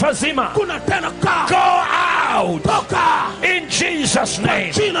more emphysema. Go out in Jesus'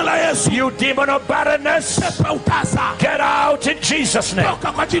 name. You demon of barrenness, get out in Jesus' name.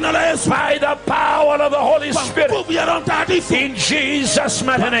 By the power of the Holy Spirit, in Jesus'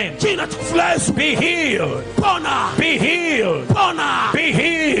 mighty name. Be healed. Be healed. Be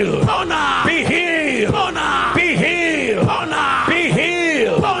healed. Be healed. Be healed. Be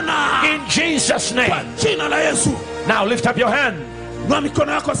healed. In Jesus' name. Now lift up your hand.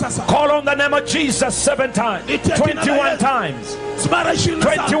 Call on the name of Jesus 7 times. 21 times.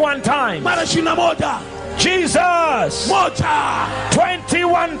 21 times. Jesus.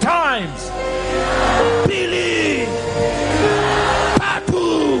 21 times. Billy.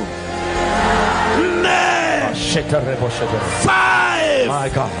 Patu. 5. My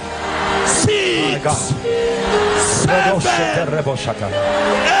God. 6. My God. 7.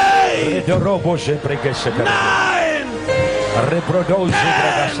 8. 9.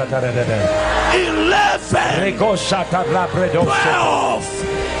 11. 12.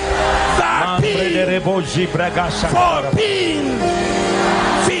 13. 14.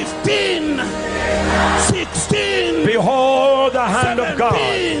 15. 16. Behold the hand 17, of God.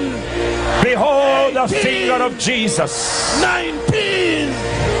 Behold 18, the finger of Jesus. 19.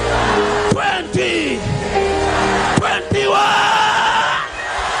 20. 21.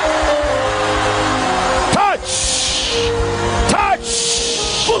 Touch, touch,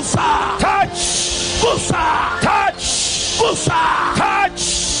 touch, touch, touch,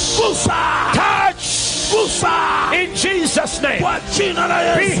 touch, In Jesus' name.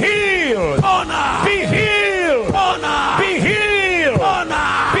 Be healed. Be healed. Be healed.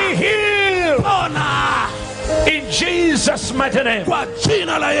 Be healed. In Jesus' mighty name.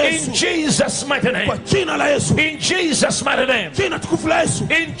 In Jesus' mighty name. In Jesus' mighty name.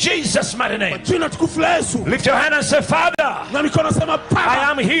 In Jesus' mighty name. Lift your hand and say, Father, I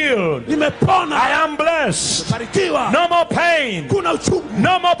am healed. I am blessed. No more pain.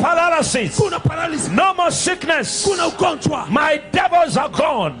 No more paralysis. No more sickness. My devils are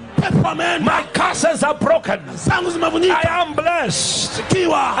gone. My curses are broken. I am blessed.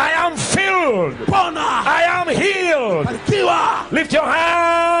 I am filled. I am healed. Lift your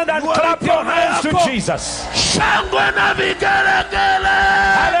hand and clap your hands to Jesus.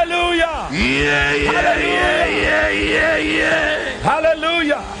 Hallelujah.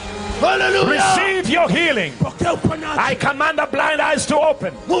 Hallelujah. Receive your healing. I command the blind eyes to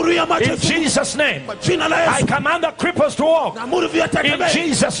open in Jesus' name. I command the cripples to walk in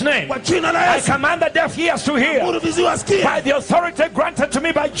Jesus' name. I command the deaf ears to hear by the authority granted to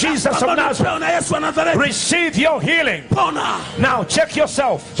me by Jesus of Nazareth. Receive your healing. Now check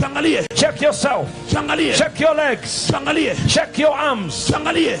yourself. Check yourself. Check your legs. Check your arms.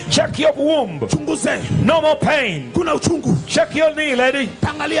 Check your womb. No more pain. Check your knee, lady,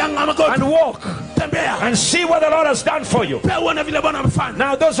 and walk and see what the Lord has done for you.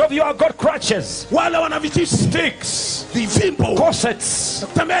 Now those of you who have got crutches, sticks, corsets,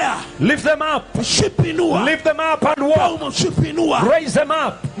 lift them up. Lift them up and walk. Raise them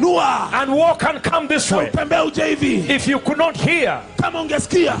up and walk and come this way. If you could not hear,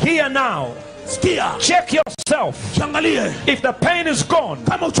 hear now. Check yourself. If the pain is gone,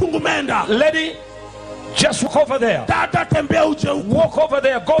 lady, just walk over there. Walk over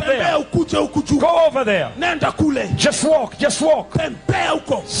there. Go there. Go over there. Just walk. Just walk.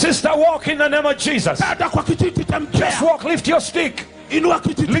 Sister, walk in the name of Jesus. Just walk. Lift your stick.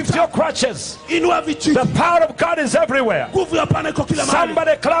 Lift your crutches. The power of God is everywhere.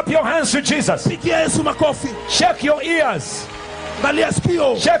 Somebody clap your hands to Jesus. Check your ears.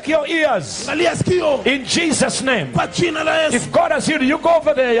 Check your ears in Jesus' name. If God has healed you, go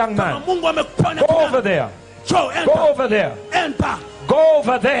over there, young man. Go over there. Go over there. Go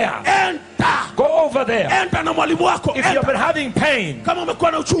over there. Go over there. If you've been having pain,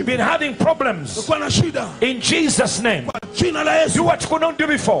 you've been having problems, in Jesus' name, do what you could not do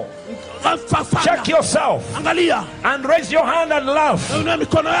before. Check yourself and raise your hand and laugh.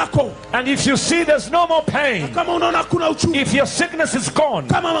 And if you see there's no more pain, if your sickness is gone,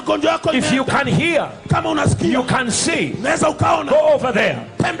 if you can hear, you can see, go over there.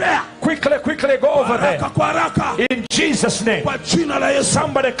 Quickly go over there. In Jesus' name.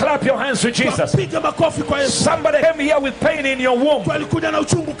 Somebody clap your hands to Jesus. Somebody came here with pain in your womb,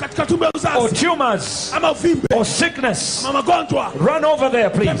 or tumors, or sickness. Run over there,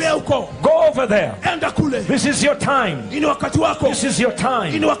 please. Go over there. This is your time. This is your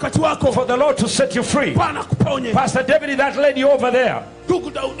time for the Lord to set you free. Pastor David, that lady over there,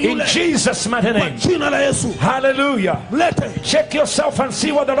 in Jesus' mighty name. Hallelujah. Check yourself and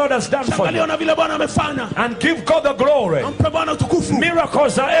see what the Lord has done for you, and give God the glory.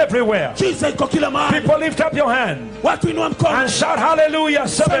 Miracles are everywhere. People, lift up your hand and shout hallelujah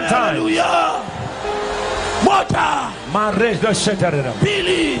 7 times.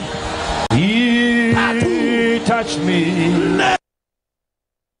 Billy, he touched me.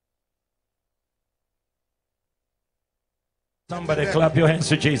 Somebody clap your hands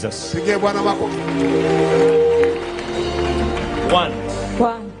to Jesus. 1,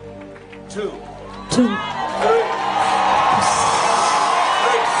 2, 3,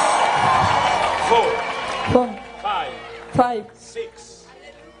 4, 5, 6,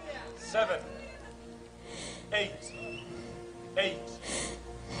 7, 8,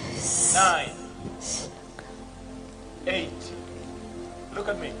 9, 8. Look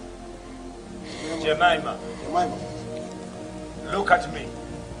at me. Jemima. Look at me.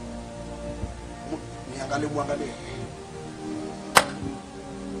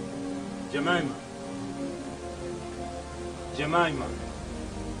 Jemima.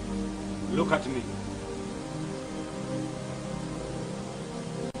 Look at me.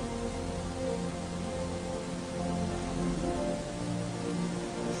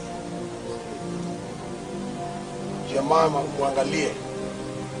 Jemima, muangalie.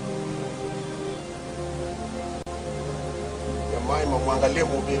 Jemima, muangalie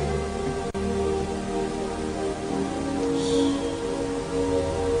mhubiri.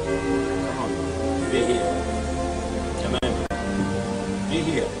 Come on. Be here. Jemima. Be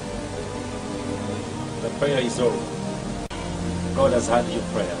here. The prayer is over. God has heard your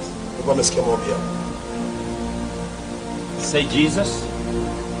prayers. Say Jesus.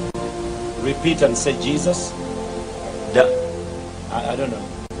 Repeat and say Jesus. I don't know.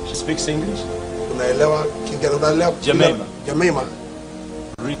 She speaks English. Jemima.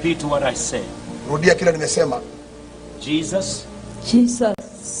 Repeat what I said. Rudia kile nimesema. Jesus.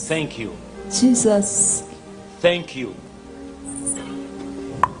 Jesus. Thank you. Jesus. Thank you.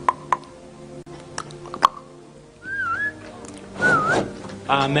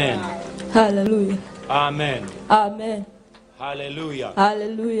 Amen. Hallelujah. Amen. Amen. Hallelujah.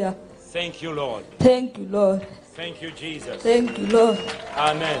 Hallelujah. Thank you, Lord. Thank you, Lord. Thank you, Jesus. Thank you, Lord.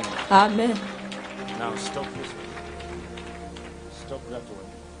 Amen. Amen. Now stop this one. Stop that one.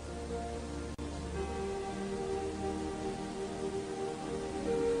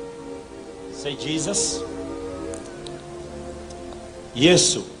 Say Jesus.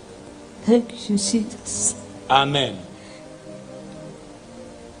 Yesu. Thank you, Jesus. Amen.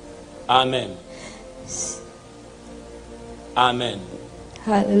 Amen. Amen.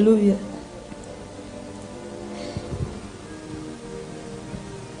 Hallelujah.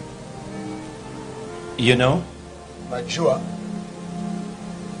 You know, Najua.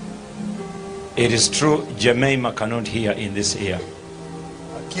 It is true Jemima cannot hear in this ear.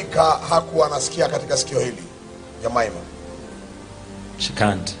 Hakika hakuwa anasikia katika sikio hili. Jemima. She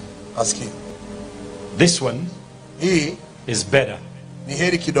can't. Asikii. This one hii is better. Ni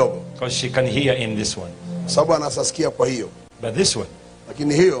heri kidogo. Because she can hear in this one. Sababu anasasikia kwa hiyo. But this one,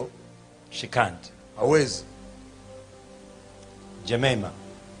 lakini hiyo she can't. Hawezi. Jemima.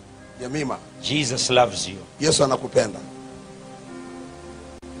 Jemima. Jesus loves you. Yesu anakupenda.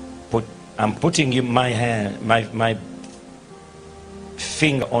 I'm putting my hand, my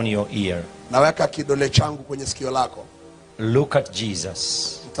finger on your ear. Naweka kidole changu kwenye sikio lako. Look at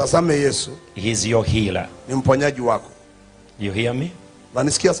Jesus. Mtazame Yesu. He is your healer. Ni mponyaji wako. You hear me?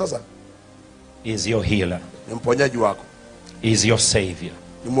 Unanisikia sasa? He is your healer. Ni mponyaji wako. He is your savior.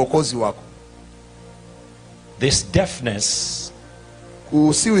 Ni mwokozi wako. This deafness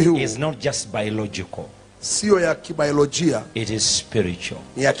is not just biological. Sio ya kibiolojia. It is spiritual.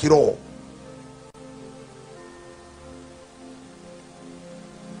 Ni ya kiroho.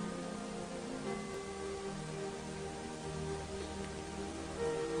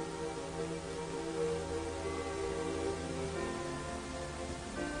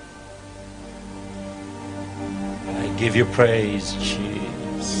 Give you praise,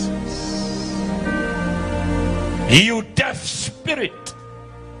 Jesus. You deaf spirit,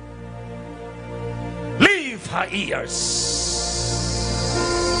 leave her ears.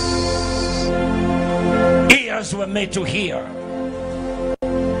 Ears were made to hear.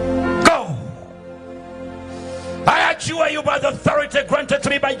 Go. I adjure you by the authority granted to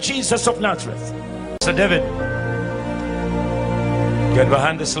me by Jesus of Nazareth. Sir David, get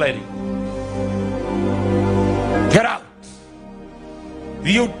behind this lady. Get out.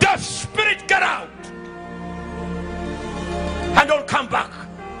 You deaf spirit, get out. And don't come back.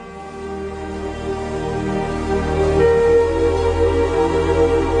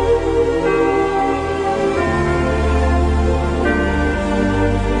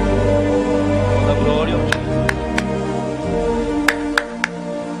 For the glory of Jesus.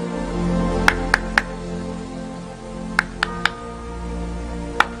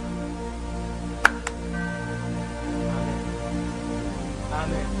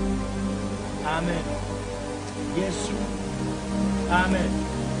 Amen. Yes. Amen.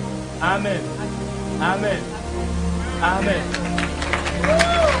 Amen. Amen. Amen.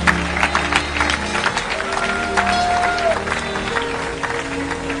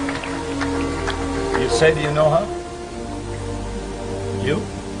 You said you know her? You?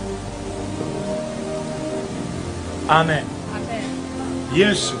 Amen. Amen.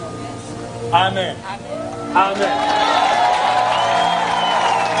 Yes. Amen. Amen.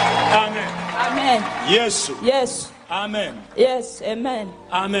 Amen. Yes. Yes. Amen. Yes. Amen.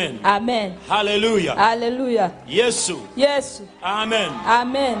 Amen. Amen. Hallelujah. Hallelujah. Yes. Yes. Amen.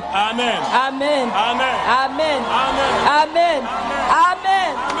 Amen. Amen. Amen. Amen. Amen. Amen.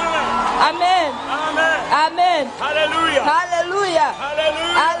 Amen. Amen. Amen. Amen. Hallelujah. Hallelujah.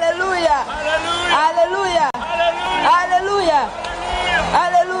 Hallelujah. Hallelujah. Hallelujah.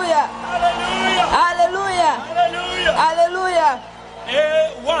 Hallelujah. Hallelujah. Hallelujah.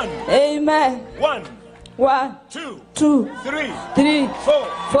 One. Amen. One. 1, 2, 2, 3, 3, 4,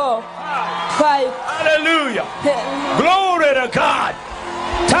 4, 5. Hallelujah. Glory to God.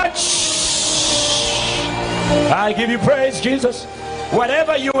 Touch. I give you praise, Jesus.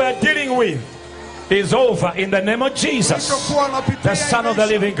 Whatever you are dealing with is over in the name of Jesus, the Son of the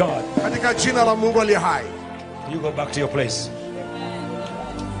living God. You go back to your place.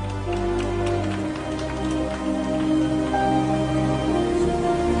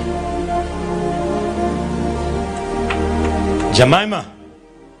 Jemima.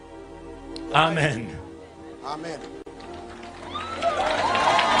 Amen. Amen.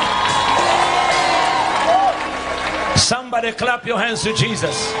 Somebody clap your hands to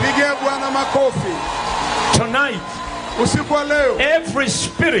Jesus. Pigie Bwana makofi. Tonight, usiku wa leo, every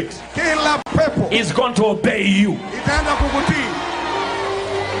spirit kila pepo is going to obey you. itaenda kukutii.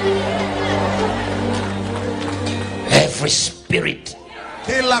 Every spirit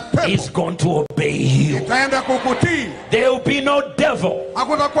kila pepo is going to obey you. itaenda kukutii. There will be no devil.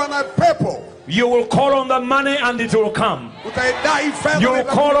 Hakutakuwa na pepo. You will call on the money and it will come. Utaidai fedha. You will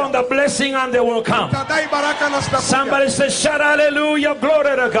call on the blessing and they will come. Utadai baraka na zitakuja. Somebody say, shout hallelujah,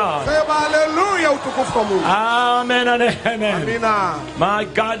 glory to God. Sema hallelujah, utukufu kwa Mungu. Amen and amen. Amina. My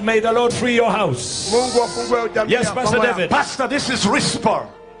God, may the Lord free your house. Mungu afungue jamii. Yes, Pastor David. Pastor, this is Rispa.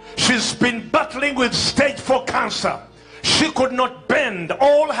 She's been battling with stage 4 cancer. She could not bend.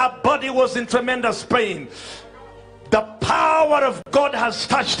 All her body was in tremendous pain. The power of God has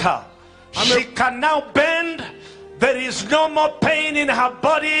touched her. She can now bend. There is no more pain in her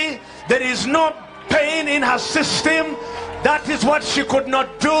body. There is no pain in her system. That is what she could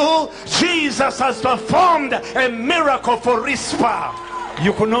not do. Jesus has performed a miracle for Rispa.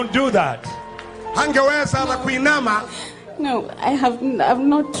 You could not do that. Hangeweza na kuinama. No, I've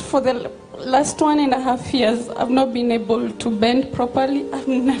not, for the last 1.5 years, I've not been able to bend properly. I've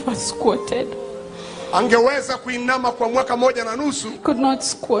never squatted. Angeweza kuinama kwa mwaka 1.5. Could not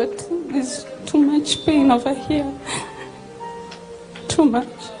squat. There's too much pain over here. Too much.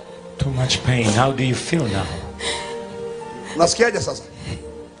 Too much pain. How do you feel now? Unasikiaje sasa?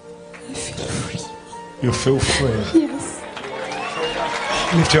 I feel free. You feel free? Yes.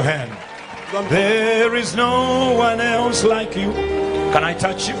 Lift your hand. There is no one else like you. Can I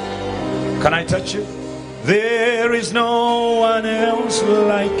touch you? Can I touch you? There is no one else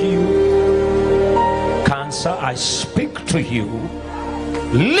like you. Cancer, I speak to you.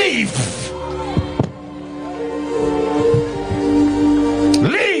 Leave.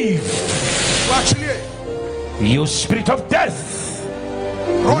 Leave. You spirit of death.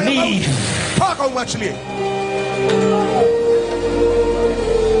 Leave.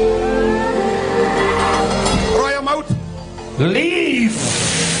 Leave.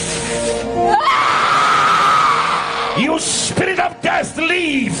 You spirit of death,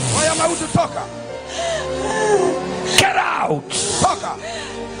 leave. Get out.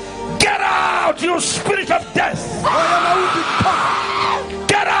 Get out, you spirit of death.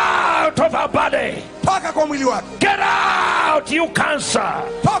 Get out of our body. Get out, you cancer.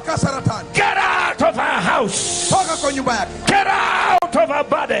 Get out of our house. Get out of our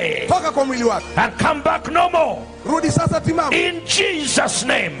body. And come back no more. In Jesus'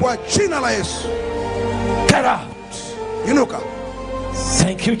 name. Get out.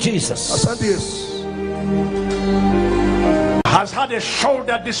 Thank you, Jesus. Has had a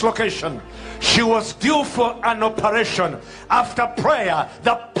shoulder dislocation. She was due for an operation. After prayer,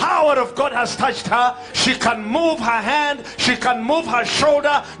 the power of God has touched her. She can move her hand. She can move her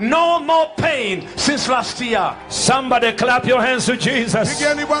shoulder. No more pain since last year. Somebody clap your hands to Jesus.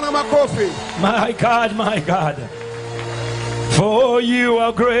 My God, my God. For you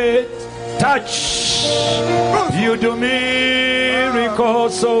are great. Touch. You do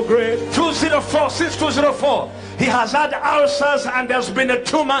miracles so great. 204, since 204. He has had ulcers and there's been a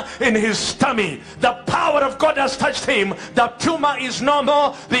tumor in his tummy. The power of God has touched him. The tumor is no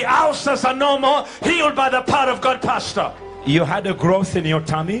more. The ulcers are no more. Healed by the power of God, Pastor. You had a growth in your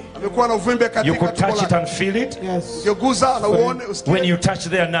tummy. You could touch it and feel it. Yes. When you touch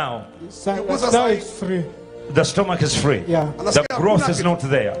there now, Now it's free. the stomach is free. Yeah. The growth is not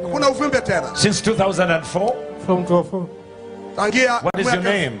there. Since 2004. From 2004. What is your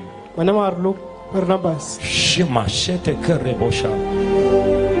name? My name is Luke Barnabas. You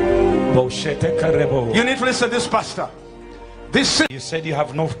need to listen to this, Pastor. This. You said you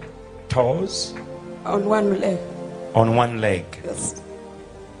have no toes? On one leg. On one leg. Yes.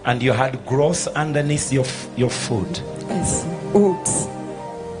 And you had growth underneath your foot. Yes. Woods.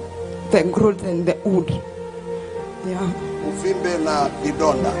 The growth and the wood. Yeah.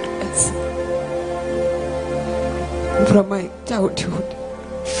 It's from my childhood.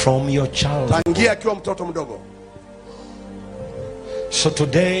 From your childhood. So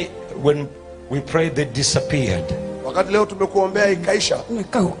today when we prayed, they disappeared.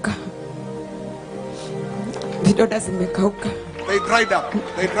 Imekauka. Vidonda zimekauka. They dried up.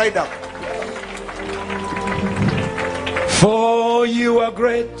 They dried up. For you are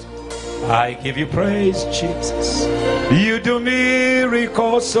great. I give you praise, Jesus. You do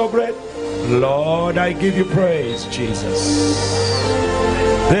miracles so great. Lord, I give you praise, Jesus.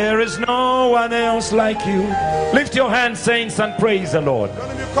 There is no one else like you. Lift your hands, saints, and praise the Lord.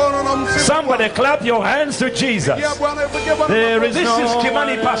 Somebody clap your hands to Jesus. There is no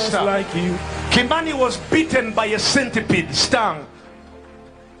Kimani, one Pastor. else like you. Kimani was bitten by a centipede, stung,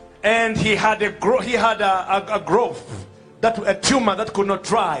 and he had a growth, a tumor that could not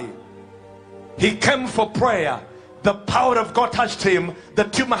dry. He came for prayer. The power of God touched him. The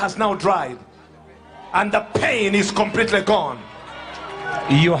tumor has now dried, and the pain is completely gone.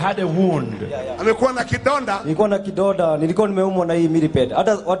 You had a wound. Nilikuwa na kidonda, nilikuwa nimeumwa na hii millipede.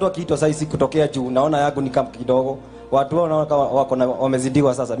 Hata watu wakiitwa sasa hivi kutokea juu, naona yangu ni kama kidogo. Watu wanaona kama wako na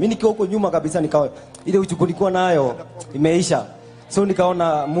wamezidiwa sasa. Mimi nikiwa huko nyuma kabisa nikawa ile uchungu nilikuwa nayo imeisha. So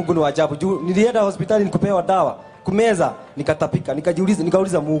nikaona Mungu ni wa ajabu. Juu nilienda hospitali nikupewa dawa, kumeza nikatapika,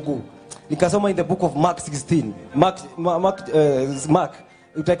 nikauliza Mungu. Nikasoma in the book of Mark 16. Mark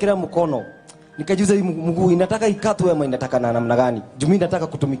utakira mkono. Nikajiuliza hii Mungu inataka ikatwe ama inataka na namna gani? Juu mimi nataka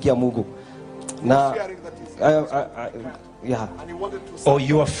kutumikia Mungu. Na yeah. Or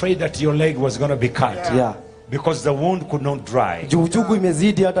you were afraid that your leg was going to be cut? Yeah. Because the wound could not dry. Juu uchungu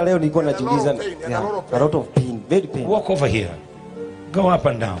imezidi hata leo nilikuwa najiuliza. Yeah. A lot of pain, very pain. Walk over here. Go up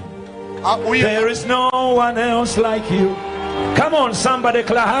and down. There is no one else like you. Come on, somebody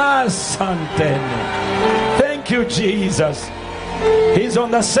clap. Thank you, Jesus. He's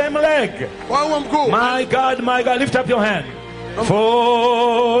on the same leg. My God, my God, lift up your hand.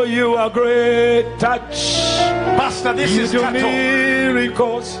 For you are great touch. Pastor, this is Kato.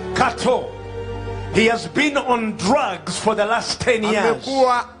 Miracles. Kato. He has been on drugs for the last 10 years.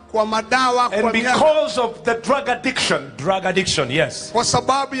 And because of the drug addiction, yes,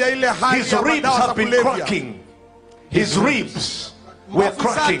 his ribs have been cracking. His ribs were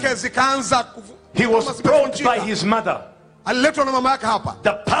cracking. He was brought by his mother.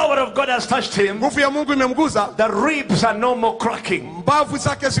 The power of God has touched him. The ribs are no more cracking.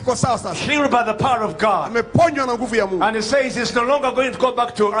 Healed by the power of God. And he says he's no longer going to go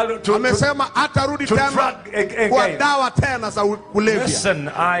back to drug again.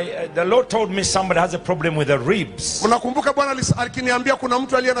 Listen, the Lord told me somebody has a problem with the ribs. But I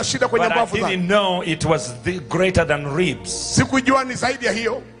didn't know it was greater than ribs.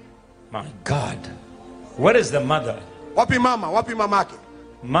 My God. Where is the mother? Wapi mamake?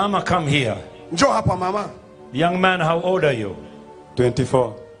 Mama, come here. Njoo hapa mama. Young man, how old are you?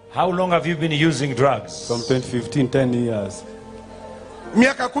 24. How long have you been using drugs? From 2015, 10 years.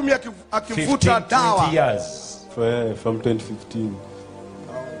 Miaka 10 akivuta dawa. 20 years. From 2015.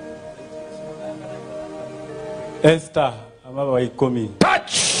 Esther,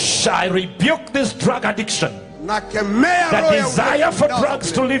 touch! I rebuke this drug addiction. The desire for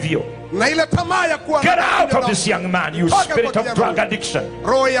drugs to leave you. Get out of this young man, you spirit of drug addiction.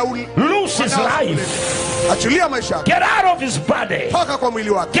 Lose his life. Get out of his body.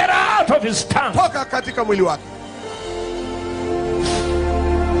 Get out of his tongue.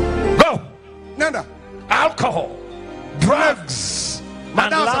 Go. Alcohol, drugs,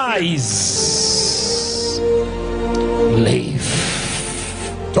 and lies. Leave.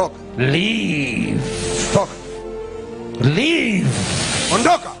 Talk. Leave. Talk. Leave.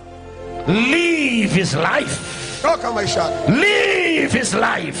 Ondoka. Leave his life. Toka maishani. Leave his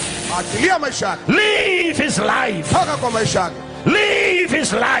life. Achilia maishani. Leave his life. Toka kwa maishani. Leave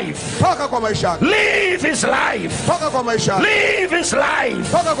his life. Toka kwa maishani. Leave his life. Toka kwa maishani. Leave his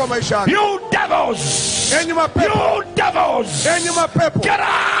life. Toka kwa maishani. You devils. Enyi mapepo. You devils. Enyi mapepo. Get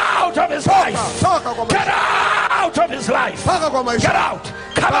out of his life. Toka kwa Get out of his life. Toka kwa maishani. Get out.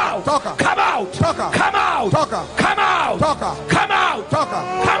 Come out. Toka. Come out. Toka. Come out. Toka. Come out. Toka. Come out. Toka.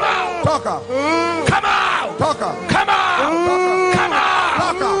 Come out. Toka. Come out. Toka. Come out. Come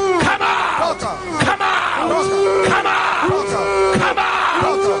out. Toka. Come out. Toka. Come out. Come out. Come out.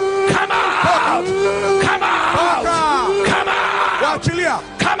 Come out. Come out. Come out. Waachilia.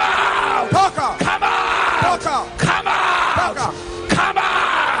 Come out. Toka. Come out. Toka. Come out. Toka. Come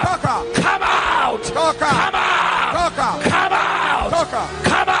out. Toka. Come out. Toka. Come out. Toka. Come out. Toka.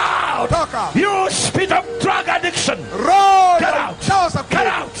 Come out. Toka. You spirit of drug addiction. Roho. Get out. Get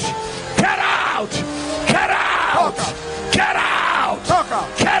out. Get out. Get out. Get out. Toka.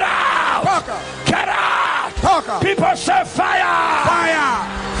 Get out. Toka. Get out. Toka. People say fire. Fire.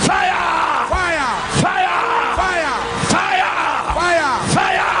 Fire. Fire. Fire. Fire. Fire. Fire.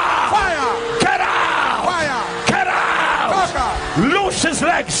 Fire. Fire. Get out. Fire. Get out. Toka. Loose his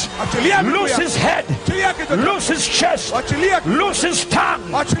legs. Achilia miguu Loose yake. his head. Achilia kichwa. Loose his chest. Achilia. Loose his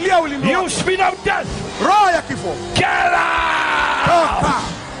tongue. Achilia ulimi You wake. spirit of death. Roho ya kifo. Get out. Toka.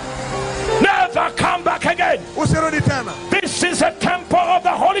 Never come back again. Usirudi tena. This is a temple of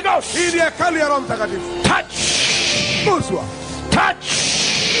the Holy Ghost. Hii ni hekalu ya Roho Mtakatifu. Touch. Guswa. Touch.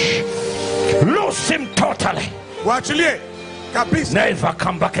 Waachilie kabisa. Never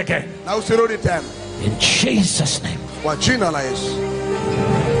come back again. Na usirudi tena. In Jesus' name. Kwa jina la Yesu.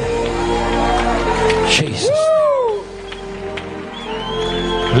 Jesus.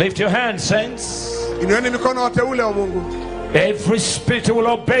 Lift your hands, saints. Inueni mikono wateule wa Mungu. Every spirit will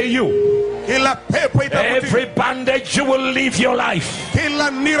obey you. Kila pepo itakutii. Every bandage you will leave your life.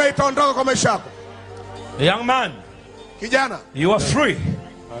 Kila nira itaondoka kwa maisha yako. Young man, kijana, you are free.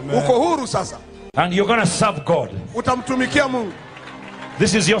 Uko huru sasa. And you're going to serve God. Utamtumikia Mungu.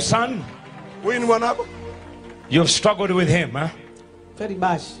 This is your son. Huyu ni mwanako. You've struggled with him, huh? Very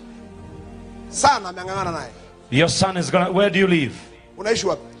much. Sana ameng'ang'ana naye. Your son is going to, where do you live? Unaishi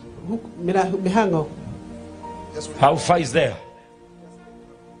wapi? Mihango. How far is there?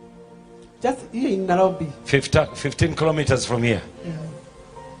 Just here in Nairobi. 15 kilometers from here.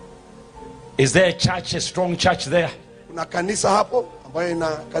 Is there a church, a strong church there? Kuna kanisa hapo ambayo ina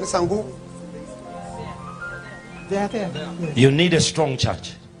kanisa nguvu. There. You need a strong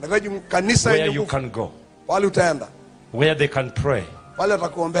church. Nahitaji kanisa Where yenye you nguvu. can go. Pale utaenda. Where they can pray. Pale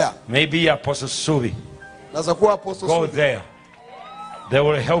atakuombea. Maybe Apostle Subi. Naweza kuwa Apostle Go Subi. there. They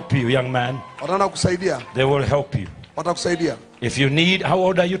will help you, young man. Wataenda kusaidia. They will help you. Watakusaidia. If you need, how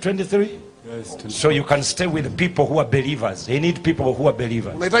old are you? 23? Yes, 23. So you can stay with people who are believers. They need people who are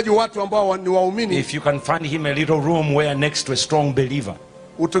believers. Unahitaji watu ambao ni waumini. If you can find him a little room where next to a strong believer,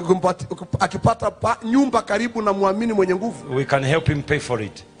 akipata nyumba karibu na muamini mwenye nguvu, we can help him pay for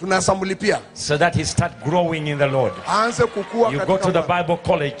it. Tunasamlipia. So that he start growing in the Lord. Aanze kukua. You go to the Bible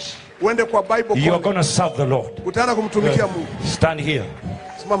college. Uende kwa Bible college. You are going to serve the Lord. Utaenda kumtumikia Mungu. Stand here.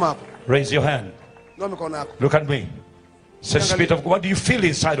 Simama hapo. Raise your hand. Inua mikono yako. Look at me. Say, Spirit of God, what do you feel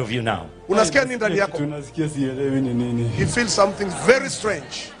inside of you now? Unasikia nini ndani yako? Tunasikia sielewi ni nini. You feel something very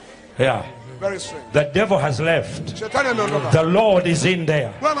strange. Yeah. Very strange. The devil has left. Shetani ameondoka. The Lord is in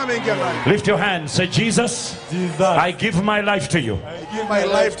there. Bwana ameingia ndani. Lift your hand. Say, Jesus, I give my life to you. I give my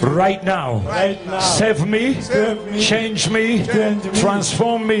life to you. Right now. Right now. Save me. Save me. Change me.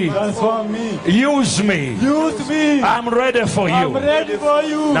 Transform me. Transform me. Use me. Use me. I'm ready for you. I'm ready for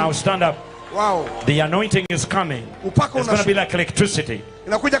you. Now stand up. Wow. The anointing is coming. It's going to be like electricity.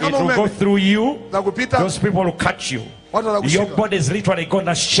 It will go through you. Those people will catch you. Your body is literally going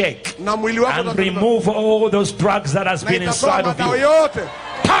to shake and remove all those drugs that has been inside of you.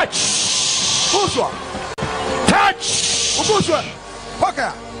 Touch. Touch.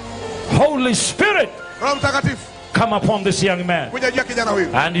 Holy Spirit, come upon this young man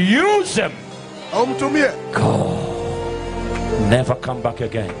and use him. Go. Never come back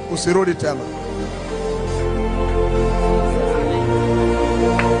again. Usirudi tena.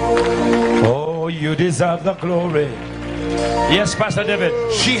 Oh, you deserve the glory. Yes, Pastor David.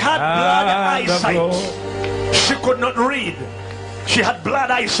 She had blood eyesight. She could not read. She had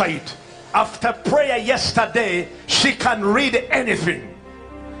blood eyesight. After prayer yesterday, she can read anything.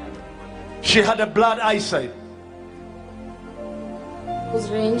 She had a blood eyesight. Was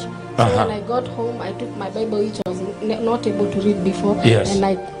range. So when I got home, I took my Bible, which I was not able to read before, Yes. and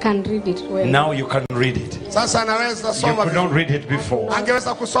I can read it well. Now you can read it. You could not read it before. Are you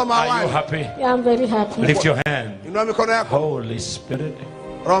happy? Yeah, I'm very happy. Lift your hand. Holy Spirit,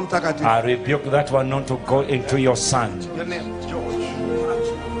 I rebuke that one not to go into your son.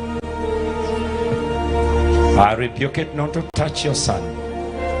 I rebuke it not to touch your son.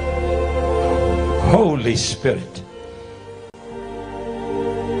 Holy Spirit,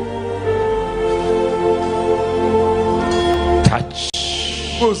 touch.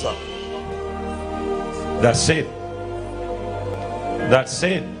 That's it. That's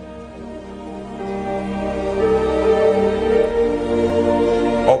it.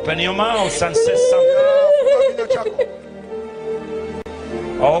 Open your mouth and say something.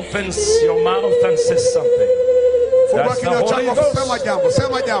 Open your mouth and say something. That's the Holy Ghost.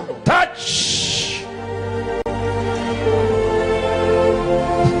 Touch.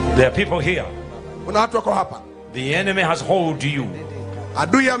 There are people here. The enemy has hold you.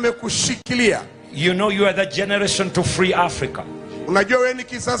 You know you are the generation to free Africa.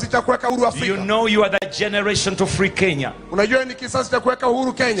 You know you are the generation to free Kenya.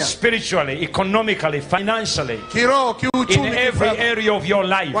 Spiritually, economically, financially, in every area of your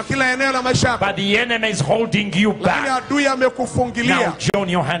life. But the enemy is holding you back. Now join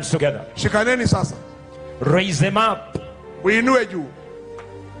your hands together. Raise them up.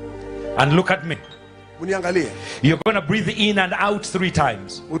 And look at me. You're going to breathe in and out 3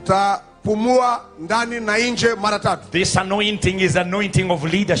 times. pumua ndani na nje mara 3. This anointing is anointing of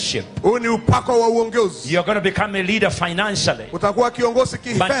leadership. Huu ni upako wa uongozi. You're going to become a leader financially, Utakuwa kiongozi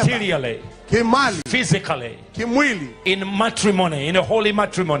kifedha, materially, kimali, physically, kimwili, in matrimony, in a holy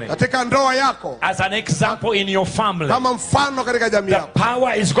matrimony, katika ndoa yako, as an example in your family. kama mfano katika jamii yako. The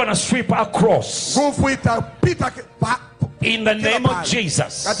power is going to sweep across. Nguvu itapita in the name of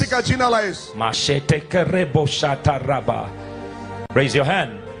Jesus. Katika jina la Yesu. Mashete kerebo shataraba. Raise your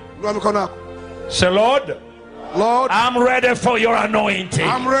hand. Say, Lord, I'm ready for your anointing.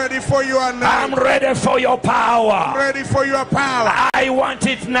 I'm ready for your anointing. I'm ready for your power. I'm ready for your power. I want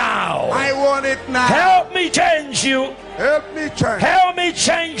it now. I want it now. Help me change you. Help me change. Help me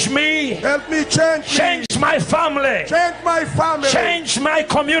change me. Help me change my family. Change my family. Change my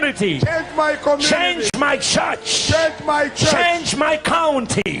community. Change my community. Change my church. Change my church. Change my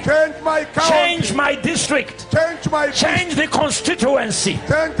county. Change my county. Change my district. Change my Change the constituency.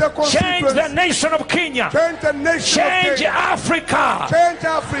 Change the constituency. Change the nation of Kenya. Change the nation Change of Kenya. Africa. Change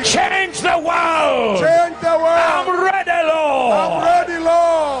Africa. Change the world. Change the world. I'm ready, Lord. I'm ready,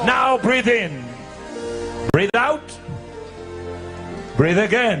 Lord. Now breathe in. Breathe out. Breathe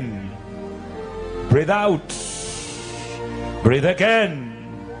again. Breathe out. Breathe again.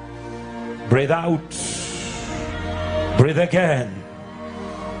 Breathe out. Breathe again.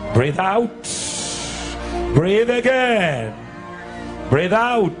 Breathe out. Breathe again. Breathe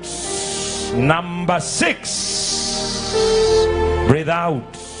out. Number 6. Breathe out.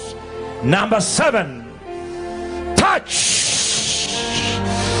 Number 7. Touch.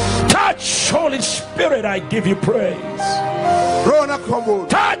 Touch. Holy Spirit, I give you praise.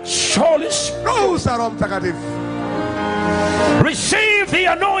 Touch, Holy Spirit. Receive the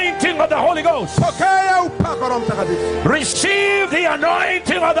anointing of the Holy Ghost. Receive the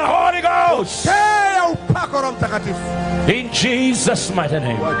anointing of the Holy Ghost. In Jesus' mighty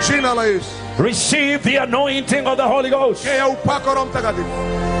name. Receive the anointing of the Holy Ghost.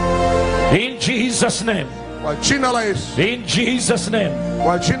 In Jesus' name. In Jesus' name.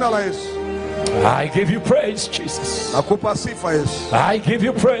 I give you praise, Jesus. I give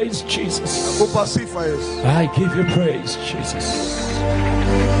you praise, Jesus. I give you praise, Jesus.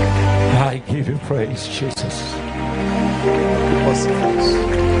 I give you praise, Jesus.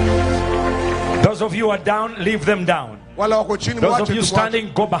 Those of you who are down, leave them down. Those of you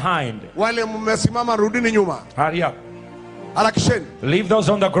standing, go behind. Hurry up. Leave those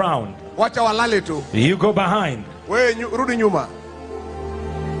on the ground. You go behind.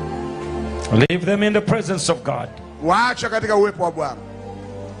 Leave them in the presence of God.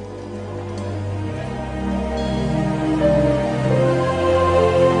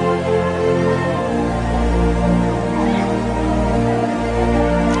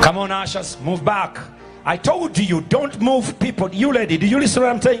 Come on, ushers, move back. I told you, don't move people. You lady, do you listen to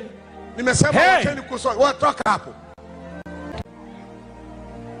what I'm saying? Hey!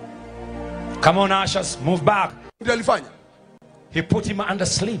 Come on, ushers, move back. He put him under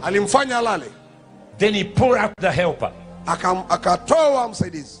sleep. Then he pulled out the helper.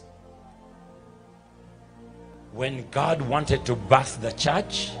 When God wanted to birth the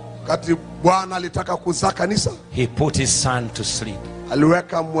church, he put his son to sleep.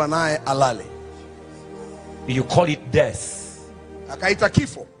 You call it death.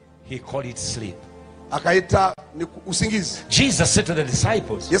 He called it sleep. Jesus said to the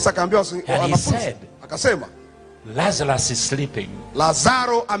disciples, and he said, Lazarus is sleeping.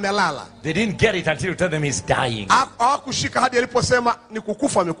 They didn't get it until you tell them he's dying.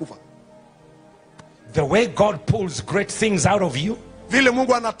 The way God pulls great things out of you,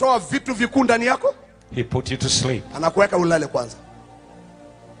 he put you to sleep.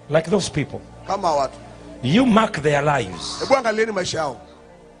 Like those people. You mark their lives.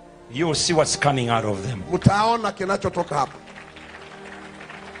 You will see what's coming out of them.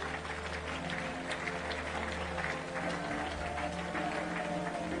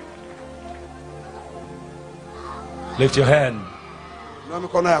 Lift your hand.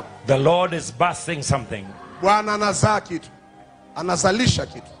 The Lord is birthing something.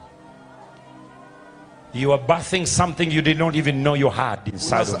 You are birthing something you did not even know you had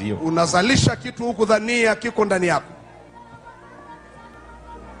inside of you.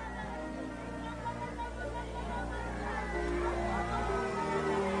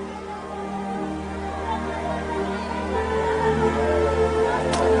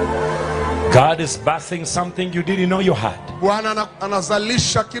 God is birthing something you didn't know you had.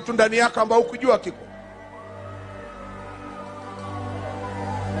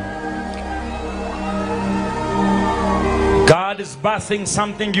 God is birthing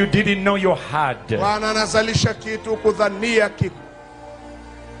something you didn't know you had.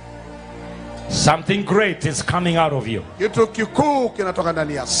 Something great is coming out of you. Kitu kikuu kinatoka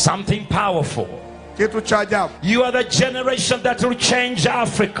ndani yako. Something powerful. Kitu cha ajabu. You are the generation that will change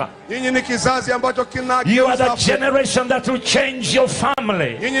Africa. Nyinyi ni kizazi ambacho kinageuza. You are the generation that will change your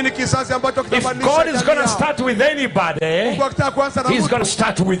family. Nyinyi ni kizazi ambacho kitabadilisha. If God is going to start with anybody, He's going to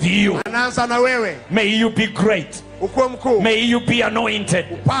start with you. Anaanza na wewe. May you be great. Ukuwe mkuu. May you be anointed.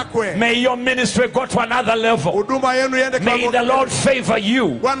 Upakwe. May your ministry go to another level. Huduma yenu iende kwa May the Lord favor you.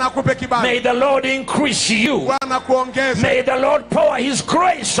 Bwana akupe kibali. May the Lord increase you. Bwana kuongeze. May the Lord pour His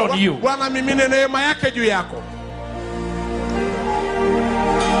grace on you. Bwana mimine neema yake juu yako.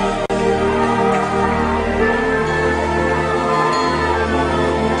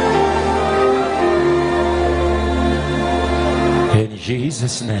 In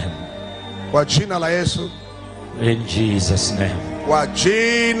Jesus' name. Kwa jina la Yesu. In Jesus' name. Kwa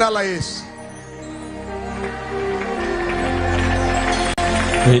jina la Yesu.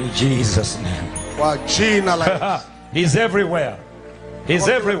 In Jesus' name. Kwa jina la Yesu. He's everywhere. He's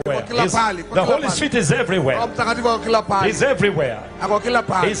everywhere. The Holy Spirit is everywhere. He's everywhere.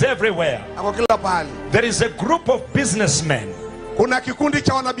 He's everywhere. There is a group of businessmen. Kuna kikundi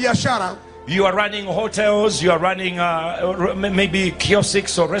cha wanabiashara. You are running hotels, you are running maybe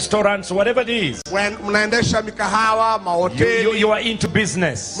kiosks or restaurants, whatever it is. When mnaendesha mikahawa, mahoteli. You are into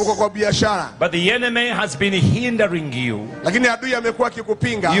business. Muko kwa biashara. But the enemy has been hindering you. Lakini adui amekuwa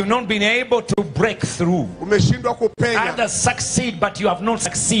akikupinga. You've not been able to break through. Umeshindwa kupenya. Others succeed but you have not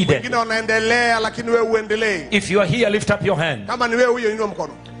succeeded. Wengine wanaendelea lakini wewe uendelee. If you are here, lift up your hand. Kama ni wewe huyo inua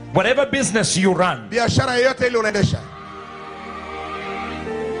mkono. Whatever business you run. Biashara yoyote ile unaendesha.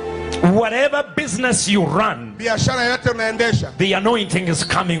 Whatever business you run, biashara yote unaendesha, the anointing is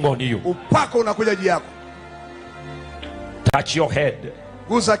coming on you. Upako unakuja juu yako. Touch your head.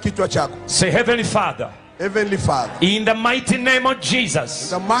 Guza kichwa chako. Say, Heavenly Father. Heavenly Father. In the mighty name of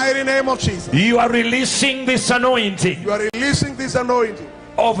Jesus. In the mighty name of Jesus. You are releasing this anointing. You are releasing this anointing.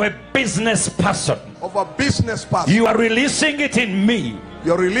 Of a business person. Of a business person. You are releasing it in me.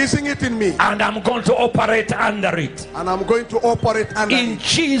 You're releasing it in me. And I'm going to operate under it. And I'm going to operate under in it.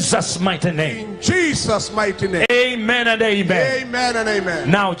 Jesus' mighty name. In Jesus' mighty name. Amen and amen. Amen and amen.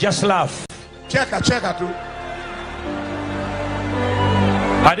 Now just laugh. Cheka tu.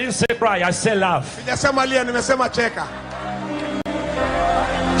 I didn't say cry, I said laugh. Sijasema lia, nimesema cheka.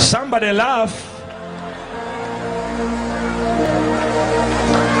 Somebody laugh.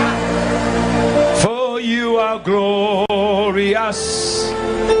 For you are glorious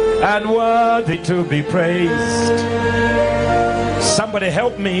and worthy to be praised. Somebody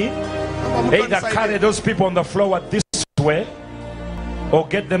help me. Either carry those people on the floor this way or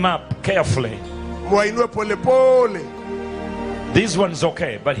get them up carefully. This one's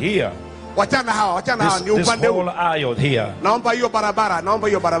okay, but here. This whole aisle here.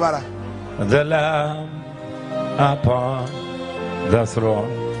 The Lamb upon the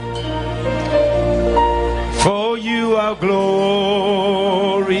throne. For you are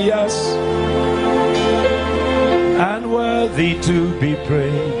glorious and worthy to be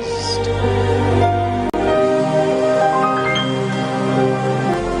praised.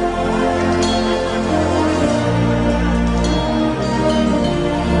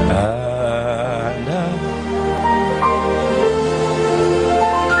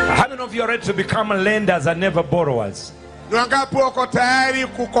 How many of you are ready to become lenders and never borrowers? Put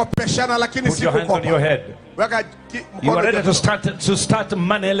your hands on your head. You are ready to start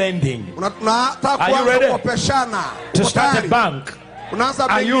money lending. Are you ready to start a bank?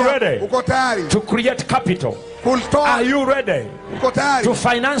 Are you ready to create capital? Are you ready to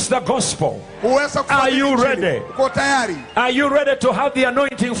finance the gospel? Are you ready? Are you ready to have the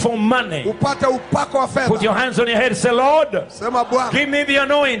anointing for money? Put your hands on your head. Say, Lord, give me the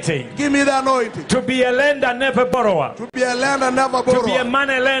anointing. Give me the anointing. To be a lender, never borrower. To be a lender, never borrower. To be a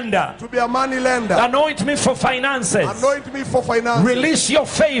money lender. To be a money lender. Anoint me for finances. Anoint me for finances. Release your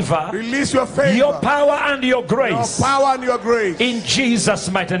favor. Release your favor. Your power and your grace. Your power and your grace. In Jesus'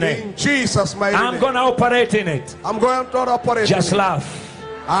 mighty name. In Jesus' mighty name. I'm going to operate in it. I'm going to operate. Just laugh.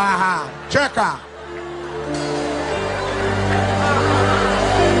 Aha. Cheka.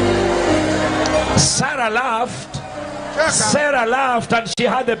 Sarah laughed. Sarah laughed and she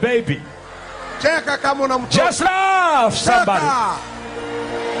had a baby. Just laugh, somebody.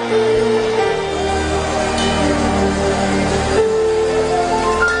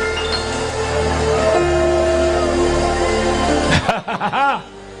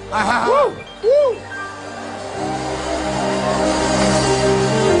 Woo. Woo.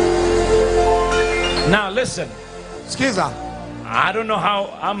 Now listen. Skiza. I don't know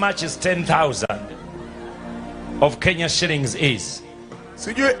how much is 10,000 of Kenya shillings is.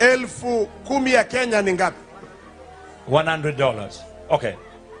 Sijui 10,000 ya Kenya ni ngapi? $100. Okay.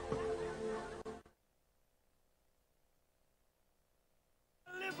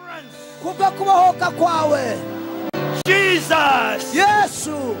 Kubwa kubohoka kwawe. Jesus.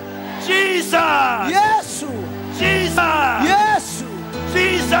 Yesu. Jesus. Yesu. Jesus. Yesu.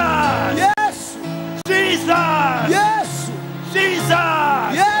 Jesus. Yesu. Jesus. Yesu.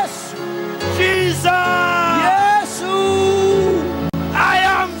 Jesus. Yesu. Jesus. Yesu. I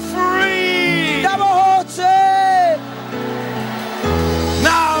am free.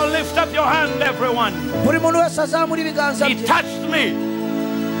 Now lift up your hand, everyone. He touched me.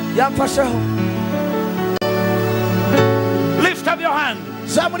 Lift up your hand.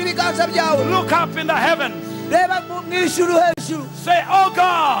 Look up in the heavens. Say, oh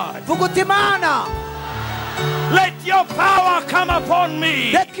God, let your power come upon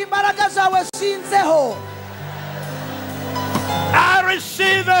me. I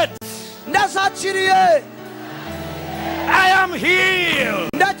receive it. I am healed.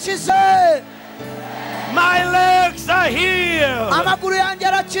 My legs are healed.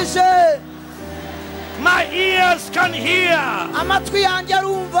 My ears can hear.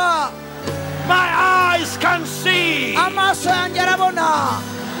 My eyes can see.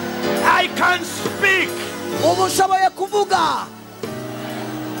 I can speak.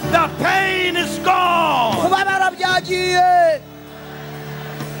 The pain is gone.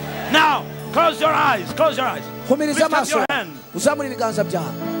 Now, close your eyes. Close your eyes. Lift up your hand.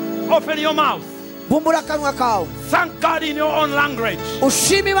 Open your mouth. Thank God in your own language.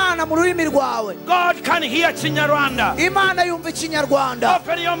 God can hear Chinyarwanda.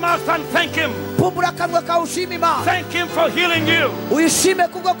 Open your mouth and thank Him. Thank Him for healing you.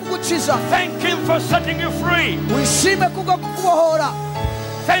 Thank Him for setting you free.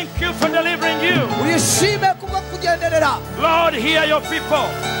 Thank you for delivering you. Lord, hear your people.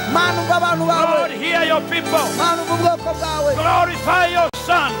 Lord, hear your people. Glorify your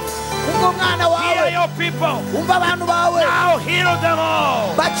Son. Hear your people. Now heal them all.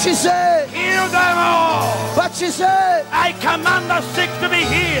 Heal them all. I command the sick to be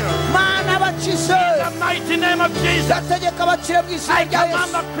healed. In the mighty name of Jesus. I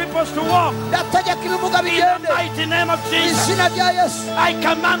command the cripples to walk. In the mighty name of Jesus. I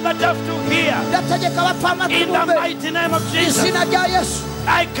command the deaf to hear. In the mighty name of Jesus.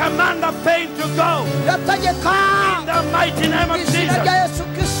 I command the pain to go. In the mighty name of Jesus.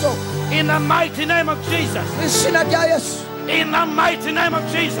 In the mighty name of Jesus. In the mighty name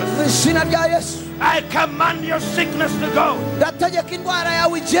of Jesus. I command your sickness to go. The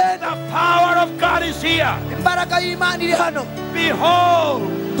power of God is here. Behold,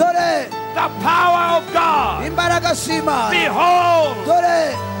 the power of God. Behold,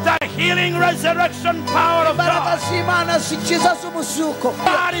 the healing resurrection power of God.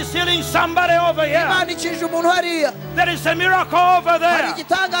 God is healing somebody over here. There is a miracle over there.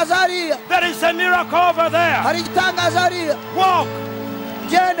 There is a miracle over there. Walk.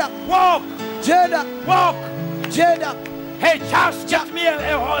 Walk. Walk. Hey, just get me a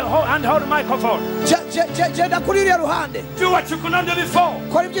handheld microphone. Do what you could not do before.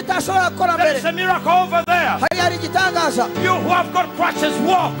 There is a miracle over there. You who have got crutches,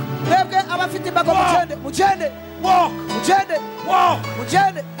 walk. Walk. Walk. Walk.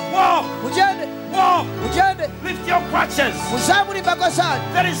 Walk. Walk. Lift your crutches.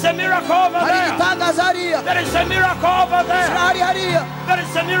 There is a miracle over there. There is a miracle over there. There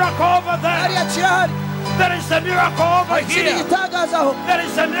is a miracle over there. There is a miracle over here. There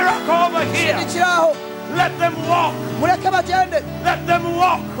is a miracle over here. Let them walk. Let them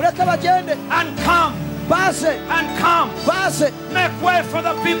walk. And come. And come. Make way for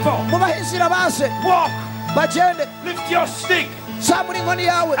the people. Walk. Lift your stick.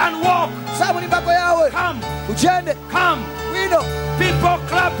 And walk. Come. Come. People,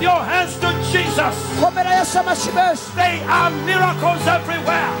 clap your hands to Jesus. There are miracles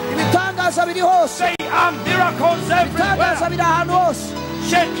everywhere. There are miracles everywhere.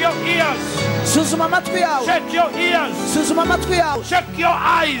 Check your ears. Check your ears. Check your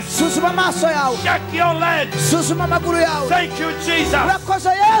eyes. Check your legs. Thank you, Jesus.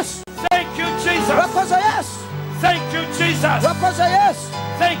 Thank you, Jesus. Thank you, Jesus.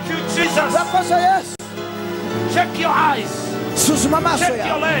 Thank you, Jesus. Check your eyes. Check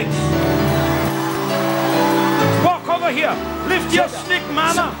your legs. Walk over here. Lift your stick,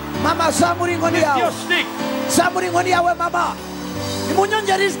 mama. Lift your stick.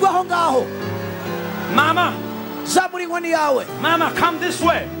 Mama. Mama, come this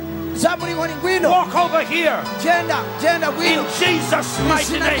way. Walk over here. In Jesus'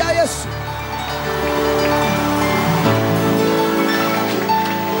 mighty name.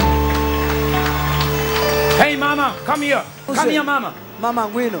 Mama, come here. Come here, Mama. Mama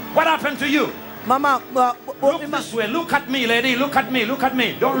ngwino. What happened to you? Mama, look this way. Look at me, lady. Look at me. Look at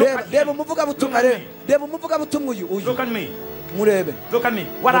me. Don't look at me. Look at me. Look at me.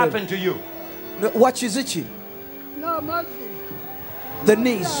 What happened to you? What is it? No, the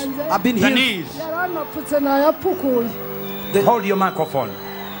knees. I've been healed. The knees. Hold your microphone.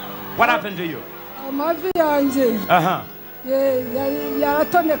 What happened to you? Uh-huh.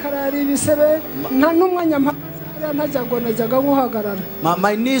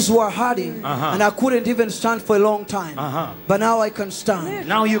 My knees were hurting and I couldn't even stand for a long time. But now I can stand.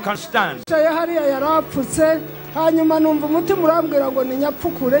 Now you can stand. When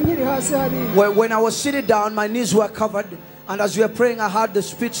I was sitting down, my knees were covered. And as we were praying, I heard the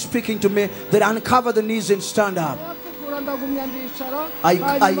Spirit speaking to me that uncover the knees and stand up. I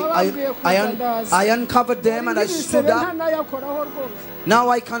uncovered them and I stood up. Now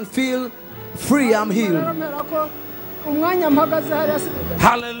I can feel free. I'm healed.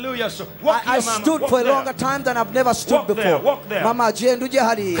 Hallelujah. So I stood for a longer time than I've never stood before. Walk there. Mama,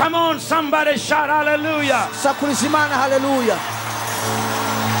 come on, somebody shout hallelujah. Hallelujah.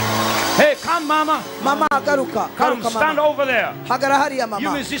 Hey, come, Mama. Mama, come, stand over there. Mama.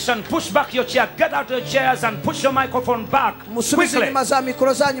 You musician, push back your chair. Get out of your chairs and push your microphone back. Quickly. Mama,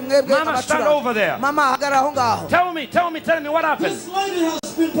 stand over there. Tell me what happened. This lady has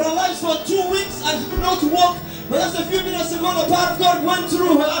been paralyzed for 2 weeks and could not walk. But just a few minutes ago, the power of God went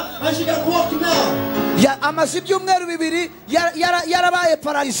through her and she can walk now. Amazibyumweru bibiri yarabaye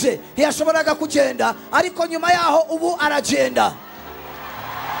paralize ntiyashoboraga kugenda ariko nyuma yaho ubu aragenda.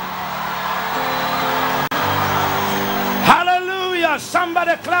 Hallelujah.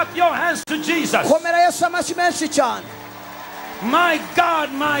 Somebody clap your hands to Jesus. My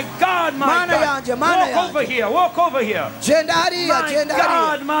God, my God, my God. Walk over here, walk over here. My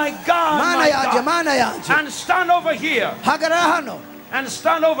God, my God, my God. And stand over here. And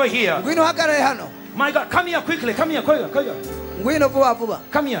stand over here. My God, come here quickly, come here, come here.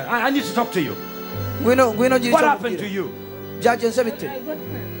 Come here, I need to talk to you. What happened to you?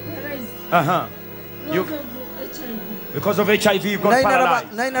 You, because of HIV, you got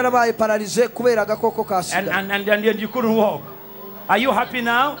paralyzed. And you couldn't walk. Are you happy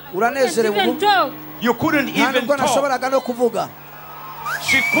now? You couldn't even talk.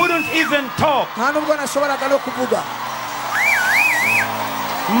 She couldn't even talk.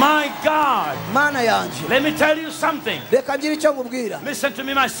 My God. Let me tell you something. Listen to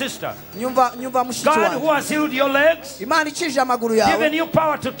me, my sister. God who has healed your legs, given you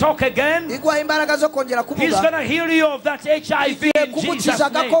power to talk again, He's going to heal you of that HIV in Jesus'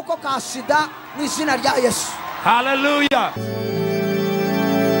 name. Hallelujah.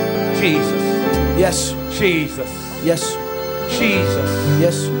 Jesus. Yes. Jesus. Yes. Jesus.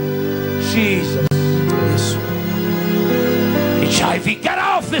 Yes. Jesus. Yes. HIV, get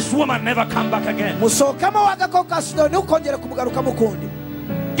off this woman, never come back again. Get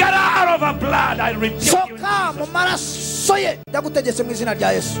out of her blood, I rebuke you.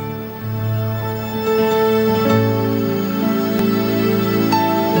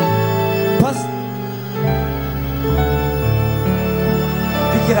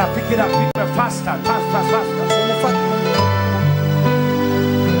 Pick it up, pick it up, faster, faster.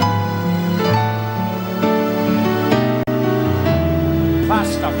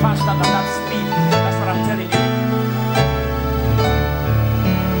 Faster than that speed. That's what I'm telling you.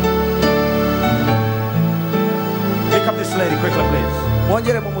 Pick up this lady quickly, please.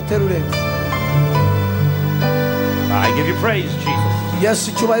 I give you praise, Jesus. Yes,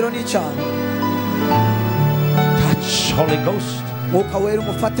 touch, Holy Ghost.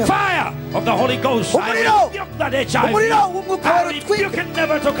 Fire of the Holy Ghost. I rebuke that HIV. I rebuke it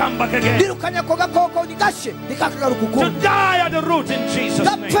never to come back again. To die at the root in Jesus'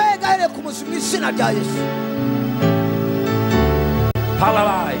 name.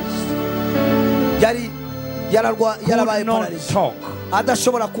 Paralyzed. Could not talk.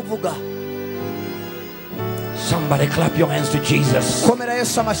 Somebody clap your hands to Jesus.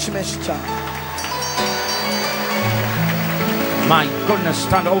 My goodness,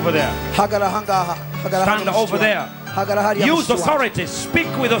 stand over there. Stand over there. Use authority. Speak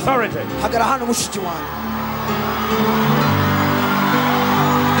with authority.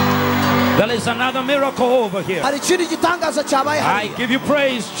 There is another miracle over here. I give you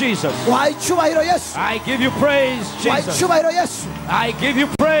praise, Jesus. I give you praise, Jesus. I give you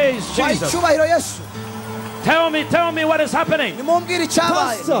praise, Jesus. Tell me what is happening.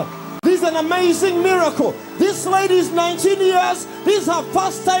 Pastor, This is an amazing miracle. This lady is 19 years. This is her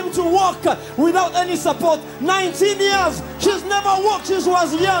first time to walk without any support. 19 years. She's never walked. She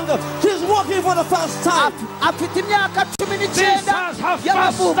was young. She's walking for the first time. This is her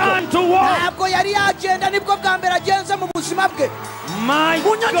first time to walk. My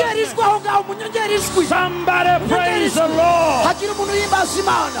goodness. Somebody praise the Lord.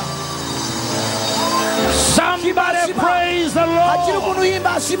 Somebody praise the Lord.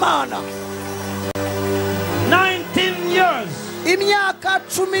 19 years. She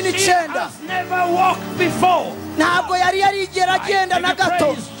has never walked before.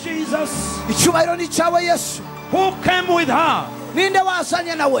 Praise Jesus. Who came with her?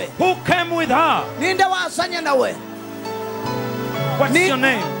 Who came with her? What's your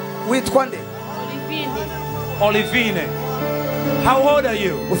name? Olivine. How old are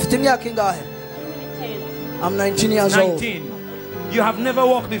you? I'm 19 years old. 19. You have never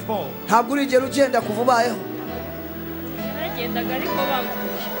walked before.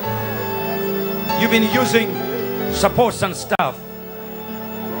 You've been using supports and stuff.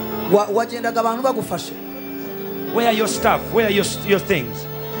 Where are your stuff? Where are your things?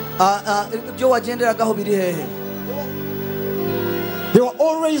 They were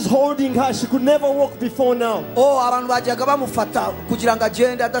always holding her. She could never walk before now.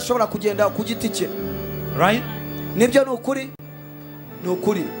 Right?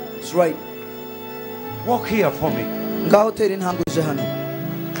 It's right. Walk here for me.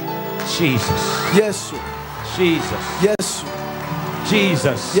 Jesus. Yes. Jesus. Yes.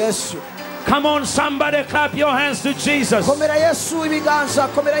 Jesus. Yes. Come on, somebody clap your hands to Jesus.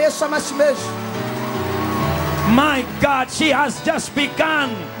 My God, she has just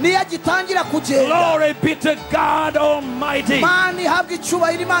begun. Glory be to God Almighty.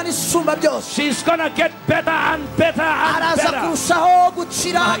 She's gonna get better and better and better.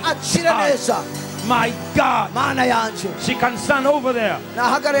 My God. She can stand over there.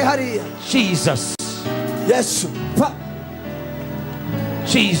 Jesus. Yes.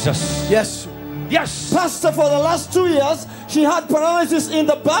 Jesus. Yes. Yes. Pastor, for the last 2 years, she had paralysis in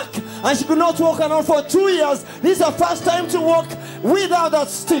the back and she could not walk around for 2 years. This is her first time to walk without that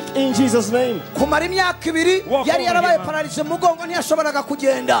stick in Jesus' name.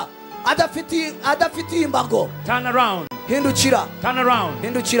 Turn around. Turn around.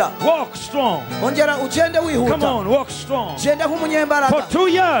 Walk strong. Come on, walk strong. For 2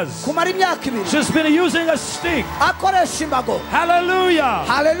 years, she's been using a stick. Hallelujah.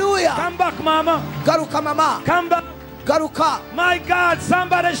 Hallelujah. Come back, mama. Come back. My God,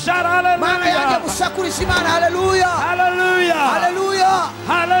 somebody shout hallelujah. Hallelujah. Hallelujah. Hallelujah.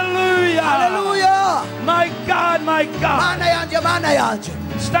 Hallelujah. Hallelujah. My God, my God.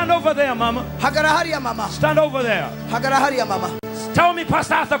 Stand over there, mama. Stand over there. Tell me,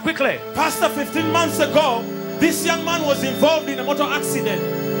 Pastor Arthur, quickly. Pastor, 15 months ago, this young man was involved in a motor accident.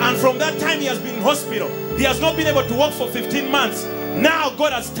 And from that time, he has been in hospital. He has not been able to walk for 15 months. Now,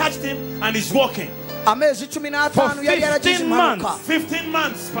 God has touched him and he's walking. For 15 months. 15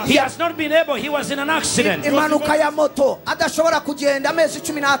 months, Pastor. He has not been able. He was in an accident. That's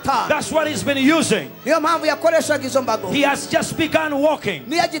what he's been using. He has just begun walking.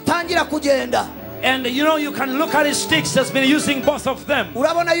 And you know, you can look at his sticks. Has been using both of them.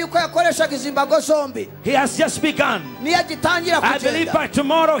 He has just begun. I believe by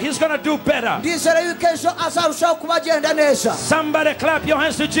tomorrow he's going to do better. Somebody clap your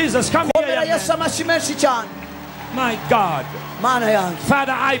hands to Jesus. Come here, young man. My God.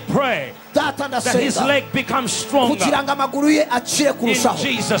 Father, I pray that his leg becomes stronger. In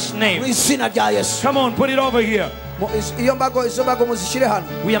Jesus' name. Come on, put it over here.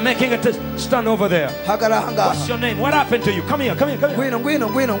 We are making a stand over there. What's your name? What happened to you? Come here, come here, come here.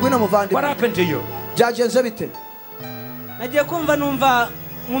 What happened to you? nagiye kumva numva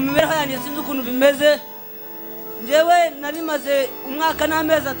mu mibereho yanjye sinzi ukuntu bimeze njyewe narimaze umwaka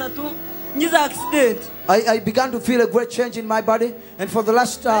n'amezi 3 ngize accident. I began to feel a great change in my body, and for the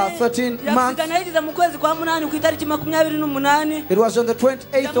last 13 months, it was on the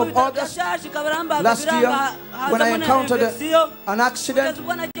 28th of August last year when I encountered an accident.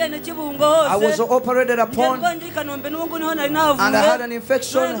 I was operated upon and I had an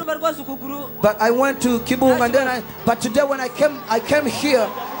infection, but I went to Kibunga, and but today when I came here,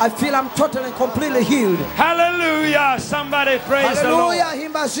 I feel I'm totally and completely healed. Hallelujah! Somebody praise the Lord.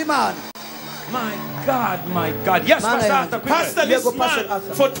 Hallelujah! My God, my God. Yes, Pastor Arthur. Pastor, this man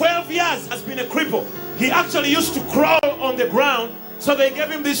for 12 years has been a cripple. He actually used to crawl on the ground, so they gave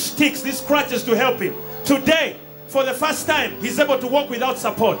him these sticks, these crutches to help him. Today, for the first time, he's able to walk without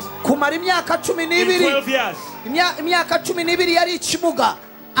support. In 12 years.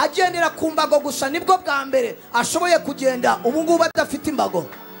 agendera ku mbago gusa nibwo bwa mbere ashoboye kugenda ubu ngubu adafite imbago.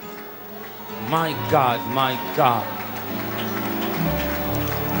 My God, my God.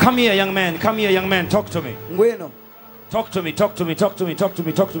 Come here, young man. Come here, young man. Talk to me. Ngwino. Talk to me, talk to me, talk to me, talk to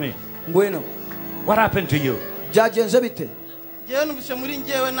me, talk to me. Ngwino. What happened to you? Byagenze bite? Jewe numvishe muri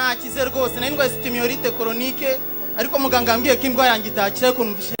njyewe nakize rwose nari ndwaye stimulite chronique ariko muganga ambwiye ko indwara yanjye itakira ko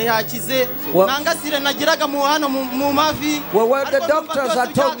numvishe yakize nangasire nagiraga mu hano mu mavi the doctors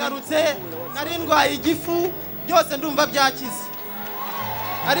are yagarutse nari ndwaye igifu byose ndumva byakize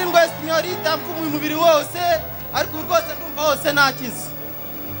ari ndwaye stimulite amfumu umubiri wose ariko rwose ndumva hose nakize.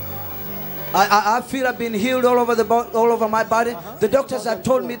 I feel I've been healed all over my body. The doctors have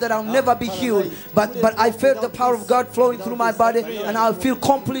told me that I'll never be healed, but I felt the power of God flowing through my body, and I feel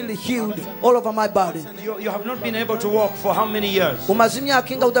completely healed all over my body. You have not been able to walk for how many years?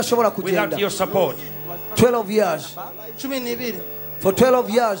 Without your support. 12 years. For 12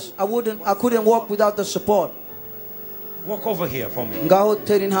 years, I couldn't walk without the support. Walk over here for me. Walk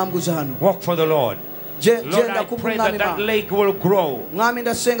for the Lord. Lord, I pray that leg will grow. I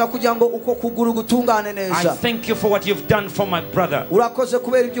thank you for what you've done for my brother.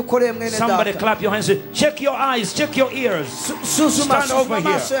 Somebody clap your hands. Check your eyes, check your ears. Stand over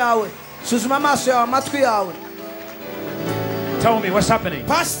here. Tell me what's happening.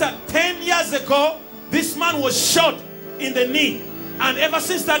 Pastor, 10 years ago, this man was shot in the knee. And ever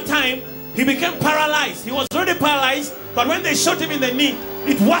since that time, he became paralyzed. He was already paralyzed, but when they shot him in the knee,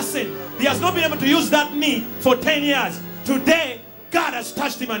 it wasn't. He has not been able to use that knee for 10 years. Today, God has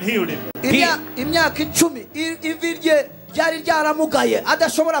touched him and healed him. Imyaka 10 ivi rye ryari ryaramugaye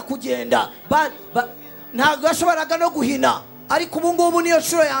adashobora kugenda ntabwo yashoboraga no guhina ariko ubu ngubu niyo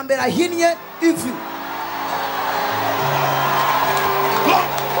nshuro ya mbere ahinnye ivi.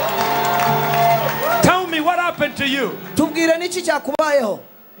 Tell me what happened to you. Tubwire niki cyakubayeho.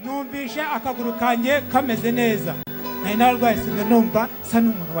 Numvishe akaguru kanje kameze neza nari narwaye numva sa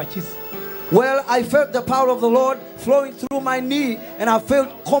n'umuntu wakize. Well, I felt the power of the Lord flowing through my knee, and I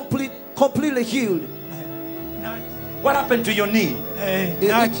felt completely healed. What happened to your knee?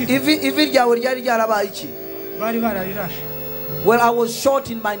 Well, I was shot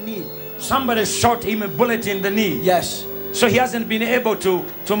in my knee. Somebody shot him a bullet in the knee. Yes. So he hasn't been able to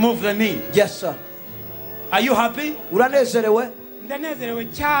move the knee. Yes, sir. Are you happy?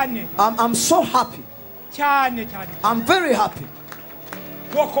 I'm so happy. I'm very happy.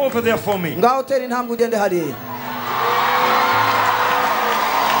 Walk over there for me.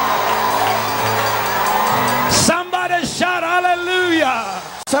 Somebody shout hallelujah.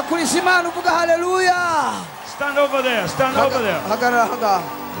 Hallelujah. Stand over there. Stand over there.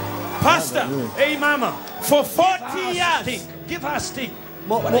 Pastor. Hey mama. For 40 years. Give her a stick.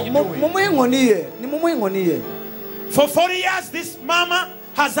 For 40 years, this mama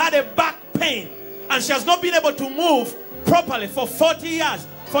has had a back pain. And she has not been able to move properly for 40 years.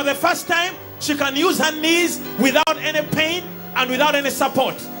 For the first time, she can use her knees without any pain and without any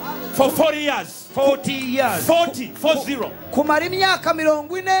support. For 40 years. 40 years. 40. Kumara imyaka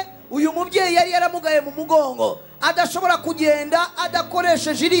 40 uyu mubyeyi yari yaramugaye mu mugongo adashobora kugenda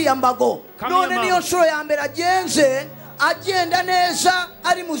adakoresheje iriya mbago. None niyo nshuro ya mbere agenze agenda neza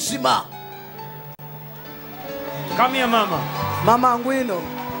ari muzima. Come here mama. Mama ngwino.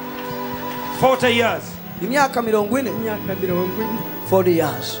 40 years. Imyaka 40. 40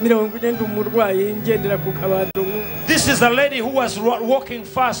 years. This is the lady who was walking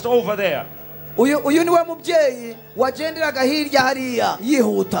fast over there. Uyu niwe mubyeyi wagenderaga hirya hariya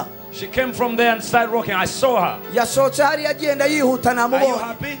yihuta. She came from there and started walking. I saw her. Yasohotse hariya agenda yihuta namubonye. Are you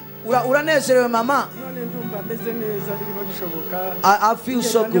happy? Uranezerewe mama? I feel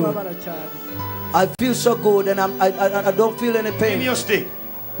so good. I feel so good, and I don't feel any pain. Give me your stick.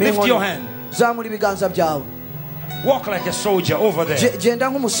 Lift your hand. Zamura ibiganza byawe. Walk like a soldier over there. Genda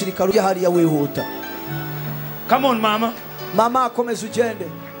nk'umusirikare ujya hariya wihuta. Come on mama. Mama komeza ugende.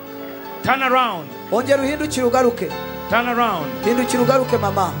 Turn around. Ongera uhindukire ugaruke. Turn around. Hindukire ugaruke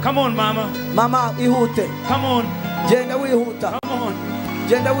mama. Come on mama. Mama ihute. Come on. Genda wihuta. Come on.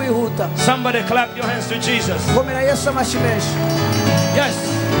 Genda wihuta. Somebody clap your hands to Jesus. Komera Yesu amashyi menshi. Yes.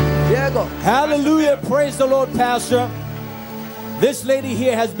 Diego. Hallelujah. Praise the Lord, Pastor. This lady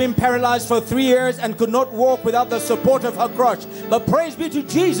here has been paralyzed for 3 years and could not walk without the support of her crutch. But praise be to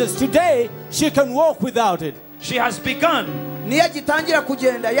Jesus, today she can walk without it. She has begun. Niyo agitangira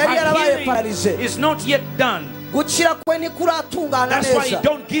kugenda yari yarabaye paralize. Is not yet done. Gukira kwe ntikuratungana neza. That's why you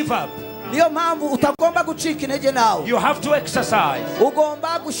don't give up. Niyo mpamvu utagomba gucika intege nawe. You have to exercise.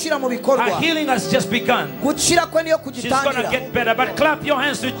 Ugomba gushira mu bikorwa. Her healing has just begun. Gukira kwe niyo She's kugitangira. going to get better, but clap your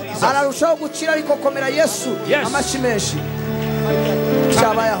hands to Jesus. Ararushaho gukira ariko komera Yesu amashyi menshi.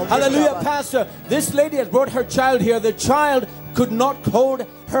 Hallelujah, Pastor. This lady has brought her child here. The child could not hold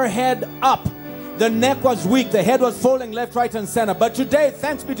her head up. The neck was weak. The head was falling left, right, and center. But today,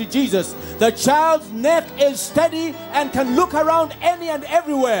 thanks be to Jesus, the child's neck is steady and can look around any and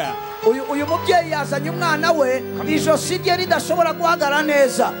everywhere. Uyu mubyeyi yazanye umwana we ijosi rye ridashobora guhagarara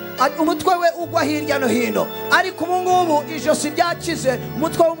neza umutwe we ugwa hirya no hino ariko ubu ngubu ijosi ryakize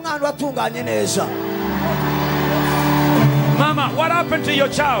umutwe w'umwana watunganye neza. Mama, what happened to your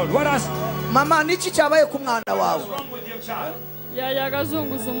child? What has Mama, niki cyabaye ku mwana wawe?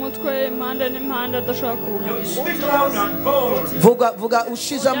 yagazunguza umutwe impande n'impande adashobora vuga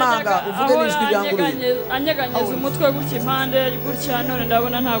ushize amanga uvuge n'ijwi ryanguruye. anyeganyeza umutwe gutya impande gutya none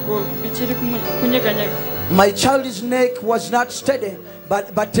ndabona ntabwo bikiri kunyeganyega. My child's neck was not steady,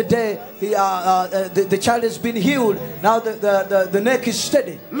 but today the child has been healed. Now the neck is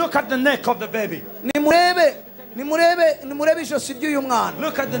steady. Look at the neck of the baby. Nimurebe ijosi ry'uyu mwana.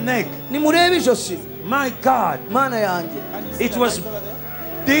 Look at the neck. Nimurebe ijosi. My God. Mana yanjye. It was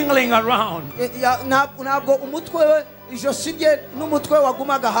dingling around. Ntabwo umutwe we ijosi rye n'umutwe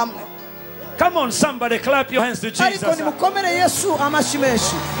wagumaga hamwe. Come on, somebody clap your hands to Jesus. Ariko nimukomere Yesu amashyi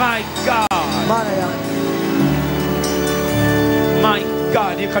menshi. My God. Mana yanjye. My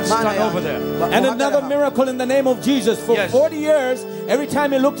God, you can stand over there. And another miracle in the name of Jesus. For 40 years, every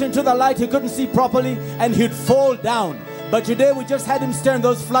time he looked into the light, he couldn't see properly and he'd fall down. But today we just had him stirring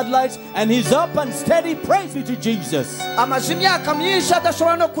those floodlights and he's up and steady. Praise be to Jesus. Amaze imyaka myinshi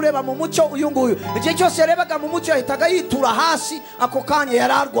adashobora no kureba mu mucyo uyu nguyu. Igihe cyose yarebaga mu mucyo ahitaga yitura hasi ako kanya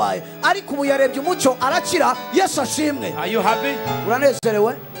yari arwaye. Ariko ubu yarebye umucyo arakira. Yesu ashimwe. Are you happy?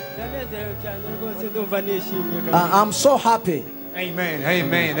 Uranezerewe? I'm so happy. Amen,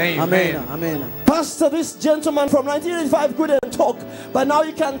 amen, amen. Amen, amen. Pastor, this gentleman from 1985 couldn't talk, but now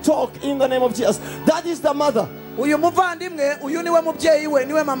you can talk in the name of Jesus. That is the mother. Uyu muvandimwe uyu niwe mubyeyi we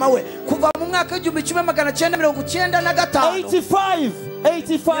niwe mama we kuva mu mwaka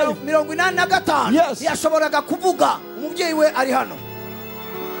w'1995 Yes. yashoboraga kuvuga umubyeyi we ari hano.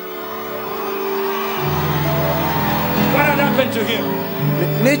 What had happened to him?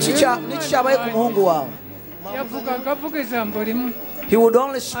 Niki cyabaye ku muhungu wawe? He would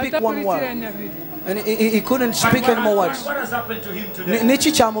only speak one word and he couldn't speak any more words. What has happened to him today?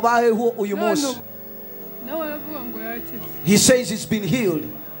 Niki cyamubayeho uyu munsi? He says he's been healed.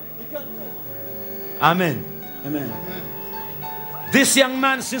 Amen. Amen. This young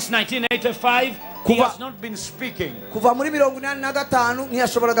man since 1985, he has not been speaking. Kuva muri 1985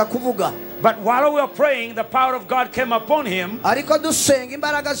 ntiyashoboraga kuvuga. But while we were praying, the power of God came upon him. Ariko dusenga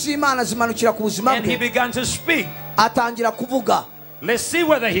imbaraga z'Imana zimanukira ku buzima bwe. And he began to speak. Atangira kuvuga. Let's see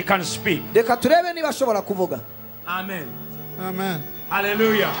whether he can speak. Reka turebe niba ashobora kuvuga. Amen. Amen.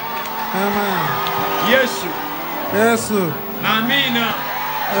 Hallelujah. Amen. Yesu. Yesu. Amina.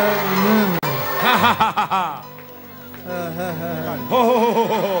 Amen. Ha ha ha ha. Ho ho ho ho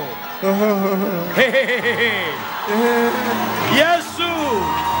ho. Hey hey hey hey. Yesu.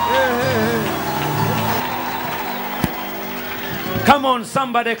 Come on,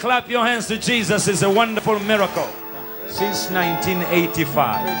 somebody clap your hands to Jesus. It's a wonderful miracle. Since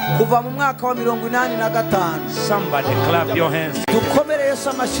 1985. Kuva mu mwaka wa 1985. Somebody clap your hands. Dukomere Yesu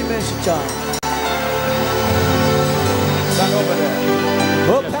amashyi menshi cyane. Stand over there.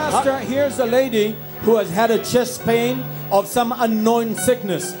 Well, Pastor, here's a lady who has had a chest pain of some unknown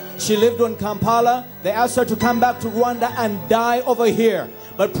sickness. She lived in Kampala. They asked her to come back to Rwanda and die over here.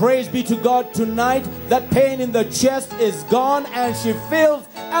 But praise be to God, tonight that pain in the chest is gone and she feels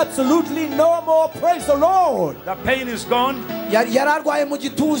absolutely no more. Praise the Lord. The pain is gone. Yararwaye mu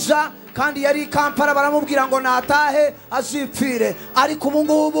gituza kandi yari Kampala baramubwira ngo natahe azipfire ariko ubu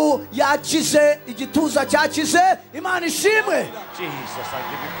ngubu yakize igituza cyakize Imana ishimwe. Jesus, I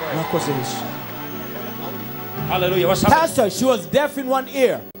give you praise. Nakoze Yesu. Hallelujah. What's happening? Pastor, she was deaf in one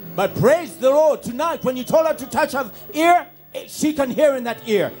ear. But praise the Lord, tonight when you told her to touch her ear, she can hear in that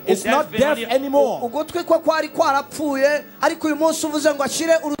ear. It's not deaf anymore. Ugutwi kwe kwari kwarapfuye ariko uyu munsi uvuze ngo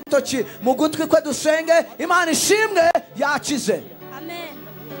ashire urutoki mu gutwi kwe dusenge Imana ishimwe yakize. Amen.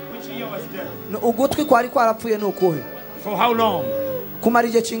 Ugutwi kwari kwarapfuye nukuhe? For how long? Kumara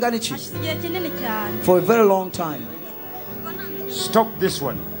igihe kingana iki? kinini cyane. For a very long time. Stop this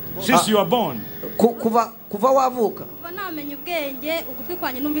one. Since you are born. Kuva wavuka. Namenye ubwenge ugutwi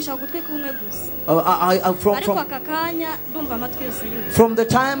kwanye numvisha ugutwi kumwe gusa. From the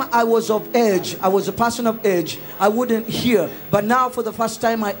time I was of age, I was a person of age, I wouldn't hear. But now for the first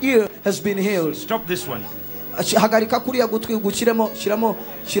time my ear has been healed. Stop this one. Hagarika kuriya gutwi gukiremo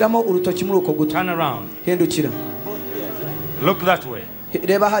shiramo urutoki muri uko gutwi. Turn around. Hindukira. Look that way.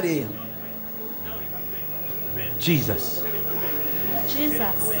 Reba hariya. Jesus.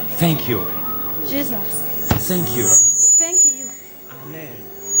 Jesus. Thank you. Jesus. Thank you. Thank you. Amen.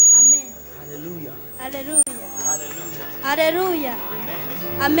 Amen. Hallelujah. Hallelujah. Hallelujah. Hallelujah.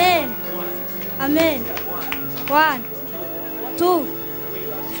 Amen. Amen. 1, 2,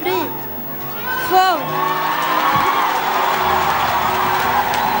 3, 4.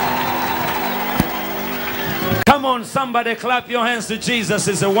 Come on, somebody clap your hands to Jesus.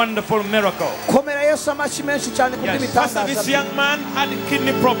 It's a wonderful miracle. Yes. Pastor, this young man had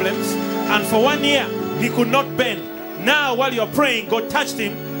kidney problems, and for 1 year he could not bend. Now, while you're praying, God touched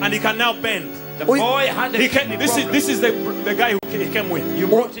him, and he can now bend. The boy had a kidney problem. This is the guy who he came with. You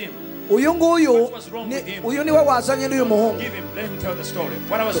brought him. What was wrong with him? Give him. Let him tell the story.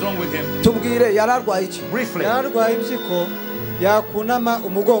 What was wrong with him? Briefly. yararwaye impyiko yakunama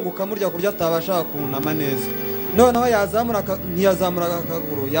umugongo ukamurya kurya atabasha kunama neza noneho ntiyazamuraga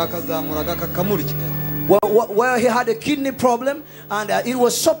akaguru yakazamuraga kakamurya. Where he had a kidney problem and it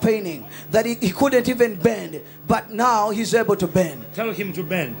was so paining that he couldn't even bend, but now he's able to bend. Tell him to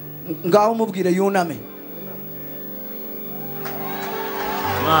bend. Ngaho mubwire yuname.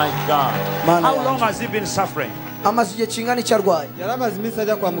 My God. How long has he been suffering? Amaze igihe kingana iki arwaye? Yaramaze iminsi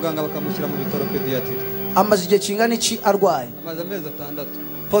ajya kwa muganga bakamushyira mu bitaro pediatri. Amaze igihe kingana iki arwaye? Amaze amezi 6.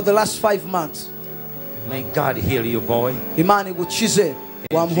 For the last 5 months. May God heal you, boy. Imana igukize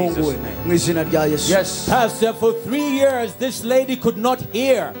wa muhungu we mu izina rya Yesu. Yes, Pastor, for 3 years this lady could not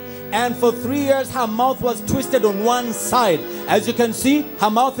hear. And for 3 years her mouth was twisted on one side. As you can see, her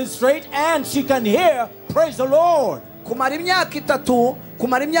mouth is straight and she can hear. Praise the Lord. kumara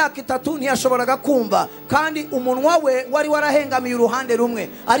imyaka itatu ntiyashoboraga kumva kandi umunwa we wari warahengamiye uruhande rumwe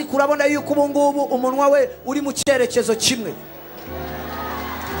ariko urabona yuko ubu ngubu umunwa we uri mu cyerekezo kimwe.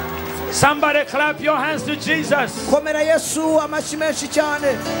 Somebody clap your hands to Jesus. Komera Yesu amashyi menshi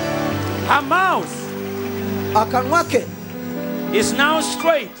cyane. Her mouth akanwa ke is now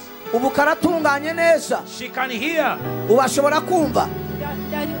straight. Ubu karatunganye neza. She can hear. Ubashobora kumva.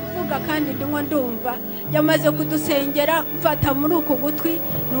 Kandi ndimo ndumva yamaze kudusengera mfata muri uko gutwi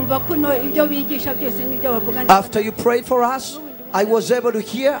numva kuno ibyo bigisha byose nibyo bavuga. After you prayed for us, I was able to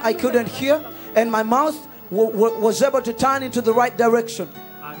hear. I couldn't hear, and my mouth was able to turn into the right direction.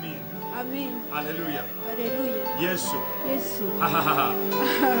 Amen. Amen. Hallelujah. Hallelujah. Yesu. Yesu.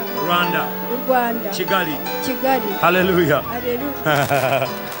 Rwanda. Kigali. Hallelujah. Hallelujah.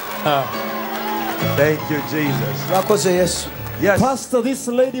 Thank you, Jesus. Rakoze Yesu. Yes. Pastor, this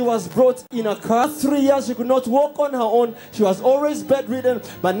lady was brought in a car. 3 years she could not walk on her own. She was always bedridden,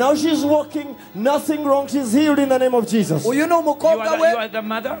 but now she's walking. Nothing wrong. She's healed in the name of Jesus. You are the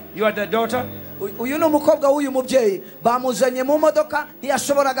mother. You are the daughter. Uyu ni umukobwa w'uyu mubyeyi bamuzanye mu modoka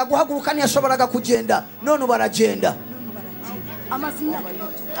ntiyashoboraga guhaguruka ntiyashoboraga kugenda none baragenda.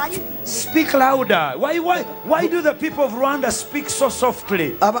 Speak louder. Why do the people of Rwanda speak so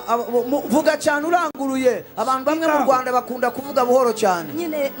softly? Vuga cyane uranguruye. Abantu bamwe mu Rwanda bakunda kuvuga buhoro cyane.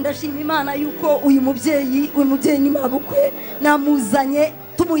 Nyine ndashima Imana yuko uyu mubyeyi ni mabukwe namuzanye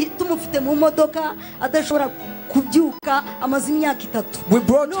tumufite mu modoka adashobora kubyuka amaze imyaka 3. We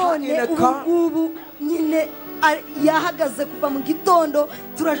brought her in a car. Ubu nyine yahagaze kuva mu gitondo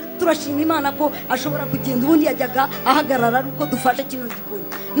turashima Imana ko ashobora kugenda ubundi yajyaga ahagarara uko dufashe kino gikoni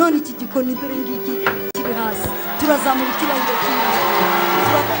none iki gikoni dore ngiki kiri hasi turazamura ikibango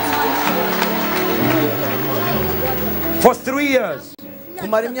For 3 years.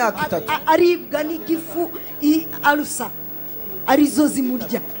 Kumara imyaka 3. Aribwa n'igifu arusa arizo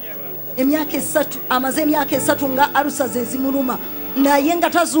zimurya emyaka 3 amaze emyaka 3 nga arusa zezimuruma naye nga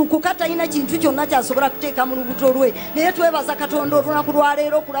tazuukuka talina kintu kyonna kyasobola kuteeka mu lubuto lwe naye twebaza Katonda olunaku lwa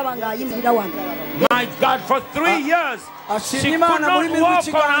leero kulaba ng'ayimirira wano. My God, for 3 years she could not walk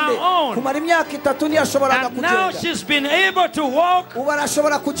on her own. Kumara imyaka 3 ntiyashoboraga kugenda. And now she's been able to walk. Ubu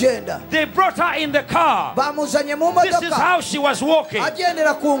arashobora kugenda. They brought her in the car. Bamuzanye mu modoka. This is how she was walking.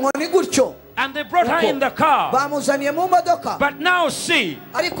 Agendera ku nkoni gutyo. And they brought her in the car. But now see.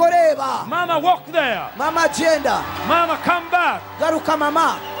 Mama, walk there. Mama, agenda. Mama, come back. Garuka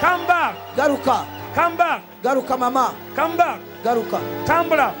mama. Come back. Garuka. Come back. Garuka mama. Come back. Garuka.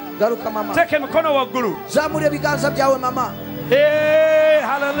 Tambula. Garuka mama. Take him kono wa guru. Zamure biganza byawe mama. Hey,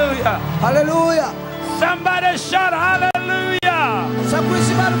 hallelujah. Hallelujah. Somebody shout hallelujah.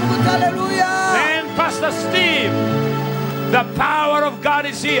 Hallelujah. And Pastor Steve, the power of God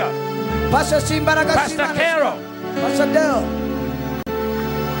is here. Pastor Carol. Pastor Dale.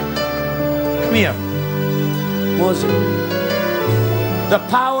 Come here. Moses. The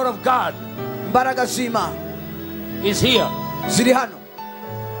power of God is here.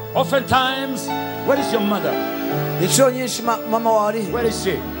 Oftentimes, where is your mother? Where is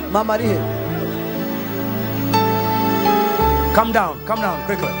she? Mama Come down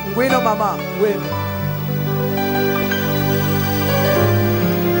quickly. Ngwino mama, ngwino.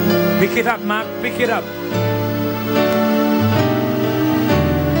 Pick it up, Mark, pick it up.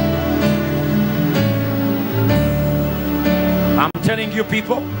 I'm telling you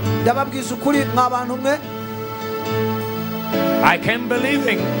people, I came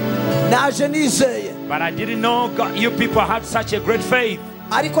believing, but I didn't know God, you people had such a great faith.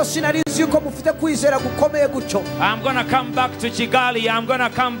 I'm gonna come back to Kigali. I'm gonna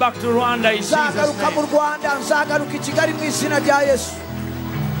come back to Rwanda in Jesus' name.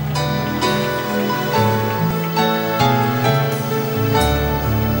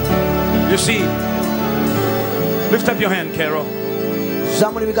 You see, lift up your hand, Carol.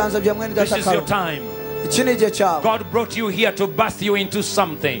 This is your time. God brought you here to birth you into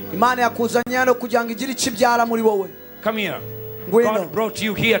something. Come here. God brought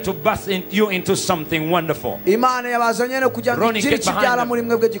you here to birth you into something wonderful. Ronnie, get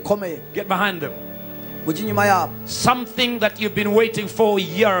behind them. Something that you've been waiting for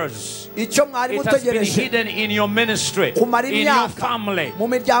years. It has been hidden in your ministry, in your family,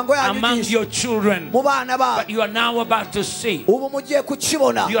 among your children. But you are now about to see.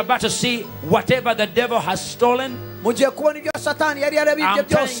 You are about to see whatever the devil has stolen. I'm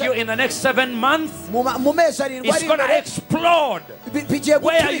telling you, in the next 7 months, it's going to explode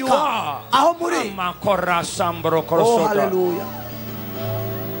where you are. Oh, hallelujah.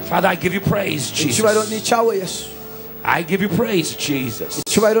 Father, I give you praise, Jesus. I give you praise, Jesus.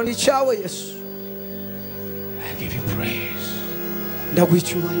 I give you praise.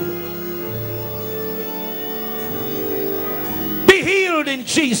 Be healed in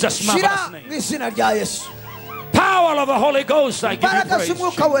Jesus' marvelous name. Power of the Holy Ghost, I give you praise.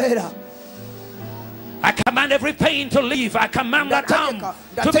 I command every pain to leave. I command that arm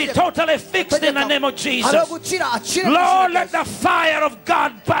to be totally fixed in the name of Jesus. Lord, let the fire of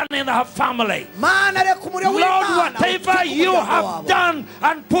God burn in her family. Lord, whatever you have done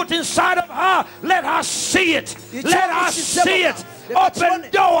and put inside of her, let her see it. Let her see it. Open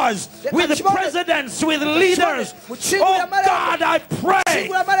doors with presidents, with leaders. Oh God, I pray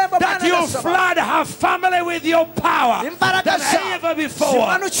that you flood her family with your power than ever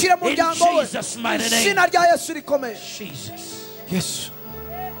before. In Jesus' mighty name. Jesus. Yes.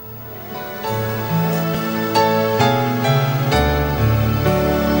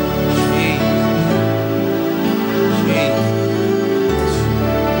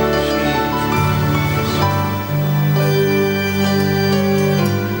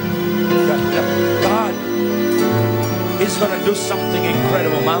 He's going to do something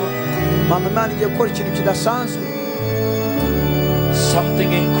incredible, Mama.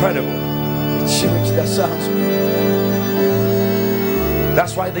 Something incredible.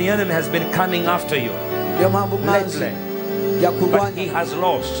 That's why the enemy has been coming after you lately. But he has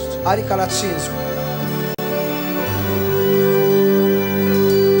lost.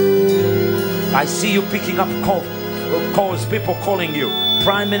 I see you picking up calls, people calling you.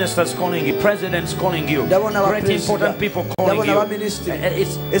 Prime ministers calling you, presidents calling you, great important people calling you.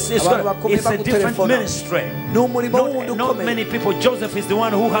 It's a different ministry. Not many people. Joseph is the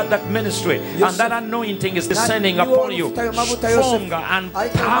one who had that ministry, and that anointing is descending upon you, stronger and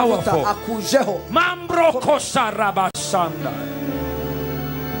powerful.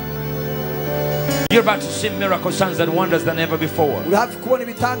 You're about to see miracle signs and wonders than ever before. God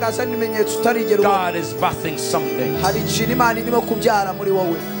is birthing something.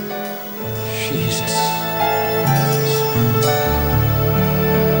 Jesus.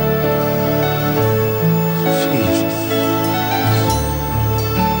 Jesus.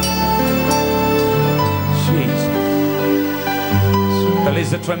 Jesus. There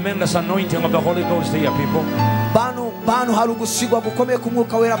is a tremendous anointing of the Holy Ghost here, people.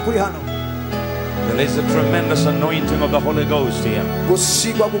 There is a tremendous anointing of the Holy Ghost here.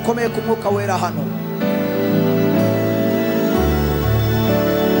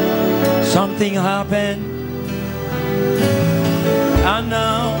 Something happened, and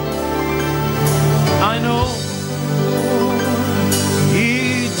now I know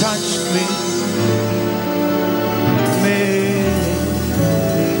He touched me.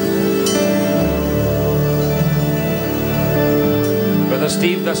 Brother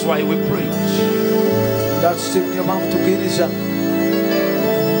Steve, that's why we preach. That's your mouth to be Jesus.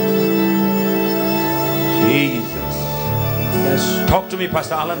 Yes. Talk to me,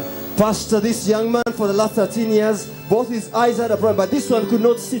 Pastor Alan. Pastor, this young man for the last 13 years, both his eyes had a problem, but this one could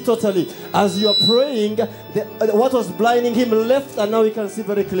not see totally. As you are praying, what was blinding him left, and now he can see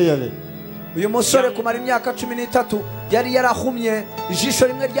very clearly. uyu musore kumara imyaka 13 yari yarahumye ijisho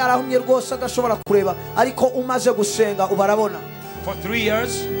rimwe ryarahumye rwose adashobora kureba ariko umaze gusenga ubarabona For 3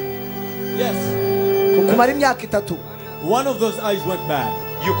 years? Yes. kumara imyaka 3 one of those eyes went bad.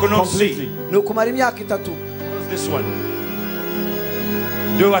 You could not see. no kumara imyaka 3 What's this one?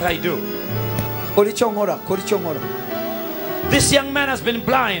 Do what I do. kora icyo nkora This young man has been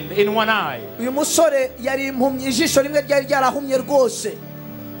blind in one eye. uyu musore yari impumyi ijisho rimwe ryari ryarahumye rwose.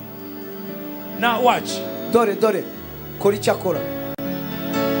 Now watch. Dore kora icyo akora.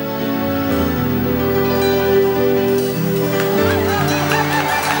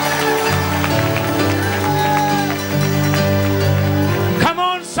 Come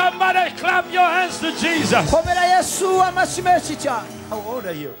on, somebody clap your hands to Jesus. Komera Yesu amashyi menshi cyane. How old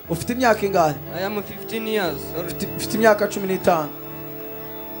are you? Ufite imyaka ingahe? I am 15 years. Ufite imyaka 15.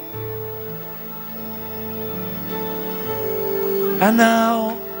 And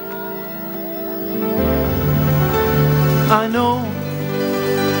now I know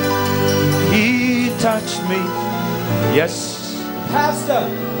He touched me. Yes. Pastor,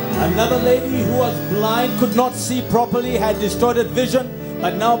 another lady who was blind, could not see properly, had distorted vision,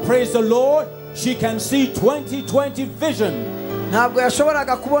 but now praise the Lord, she can see 20/20 vision. Ntabwo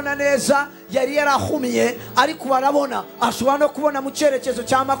yashoboraga kubona neza yari yarahumye ariko barabona ashobora no kubona mu cyerekezo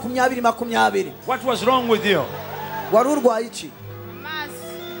cya 20/20. What was wrong with you? Wari urwaye iki?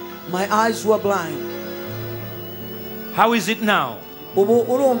 My eyes were blind. How is it now? Ubu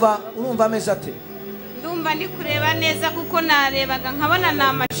urumva ameze ate? Ndumva ndi kureba neza kuko narebaga nkabona na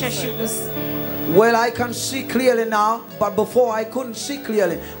amashashi gusa. Well, I can see clearly now, but before I couldn't see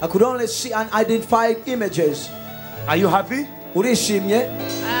clearly. I could only see and identify images. Are you happy? Urishimye?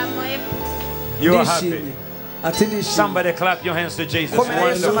 You are happy. Somebody clap your hands to Jesus.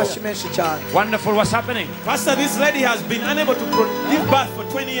 Wonderful. Wonderful. What's happening? Pastor, this lady has been unable to give birth for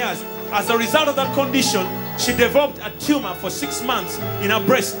 20 years. As a result of that condition, she developed a tumor for 6 months in her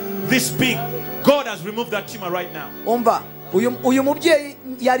breast, this big. God has removed that tumor right now. Umva, uyu mubyeyi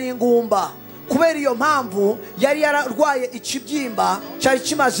yari ingumba. Kubera iyo mpamvu yari yararwaye ikibyimba cyari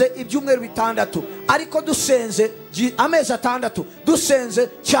kimaze ibyumweru 6 ariko dusenze amezi 6 dusenze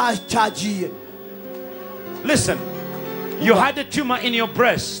cyagiye. Listen, you had a tumor in your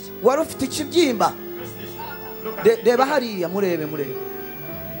breast. Wari ufite ikibyimba. Reba hariya murebe.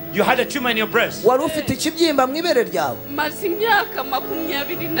 You had a tumor in your breast. Wari ufite ikibyimba mu ibere ryawe. Maze imyaka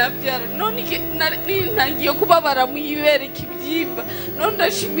 20 nabyara none ntangiye kubabara mu ibere ikibyimba none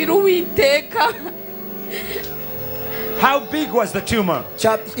ndashimira Uwiteka. How big was the tumor?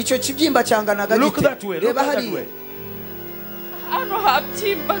 Icyo kibyimba cyanganaga gite? Look that way. Look that way. Hano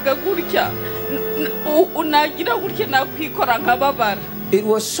habyimbaga gutya unagira gutya nakwikora nkababara. It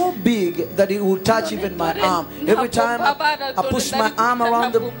was so big that it would touch even my arm. Every time I pushed my arm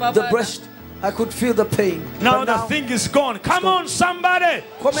around the breast, I could feel the pain. Now the thing is gone. Come on, somebody.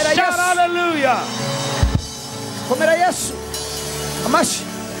 Shout hallelujah.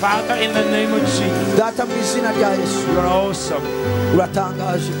 Father, in the name of Jesus. You are awesome.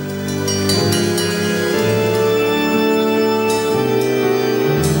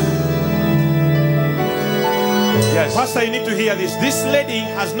 Yes. Pastor, you need to hear this. This lady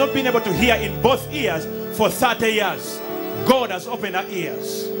has not been able to hear in both ears for 30 years. God has opened her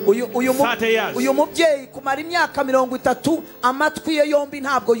ears. 30 years. Uyu mubyeyi kumara imyaka 30 amatwi ye yombi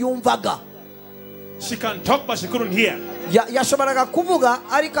ntabwo yumvaga. She can talk but she couldn't hear. Yashoboraga kuvuga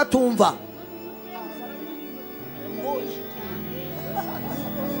ariko atumva.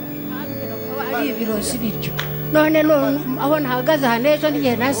 Ari ibirozi bityo. None aho nahagaze hanejo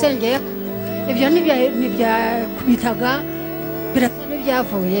n'igihe nasengeye ibyo nibya kubitaga birasa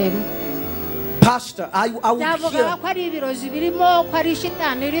n'ibyavuyemo. Pastor, I would hear. Ko ari ibirozi birimo, ko ari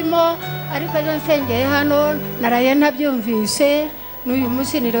shitani irimo, ariko ejo nsengeye hano naraye ntabyumvise, n'uyu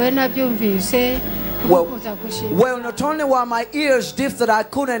munsi niriwe ntabyumvise. Well, not only were my ears deaf that I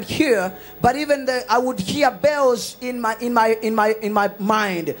couldn't hear, but even I would hear bells in my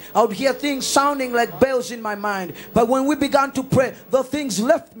mind. I would hear things sounding like bells in my mind. But when we began to pray, the things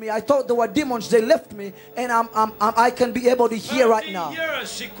left me. I thought they were demons. They left me, and I can be able to hear right now.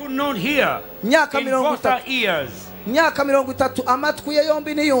 Years she could not hear. In both her ears. Myaka 30 amatwi ye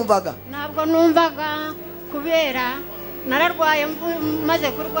yombi niyumvaga. Ntabwo numvaga kubera nararwaye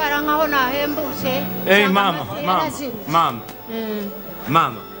maze kurwara nkaho nahembutse. Hey mama.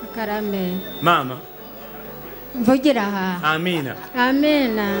 Karame. Mama. Mvugira aha. Amina.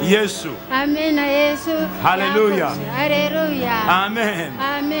 Amina. Yesu. Amina Yesu. Hallelujah. Hallelujah. Amen.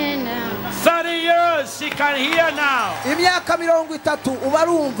 Amen. 30 years she can hear now. Imyaka 30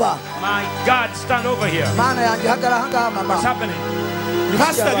 ubarumva. My God, stand over here. Mana yanjye hagara hanga mama. What's happening?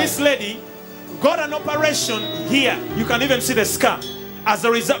 Pastor, this lady got an operation here. You can even see the scar. As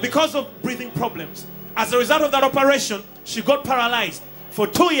a result, because of breathing problems. As a result of that operation, she got paralyzed. For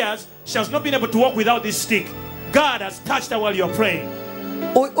 2 years, she has not been able to walk without this stick. God has touched her while you're praying.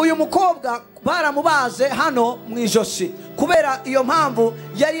 Uyu mukobwa baramubaze hano mwijosi kubera iyo mpamvu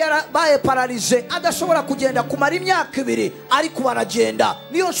yari yarabaye paralize adashobora kugenda kumara imyaka 2 ariko baragenda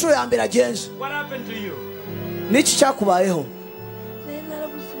niyo nshuro ya mbere agenze. What happened to you? Niki cyakubayeho?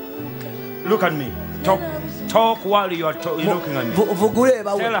 Look at me. Talk while you are looking at me.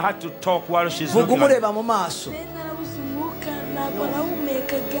 Tell her how to talk while she's looking at me.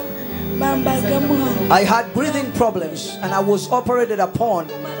 I had breathing problems and I was operated upon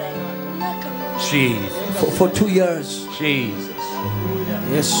for 2 years. Jesus.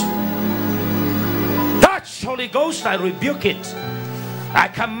 Yes. Touch, Holy Ghost, I rebuke it. I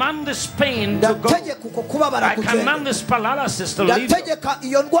command this pain to go. I command this paralysis to leave.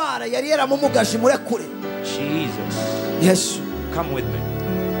 Jesus. Yes. Come with me.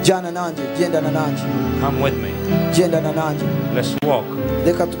 Come with me. Let's walk.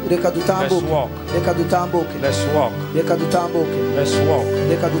 Let's walk. Let's walk. Let's walk.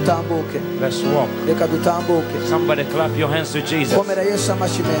 Let's walk. Somebody clap your hands to Jesus.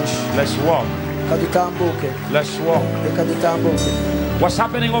 Let's walk. Let's walk. What's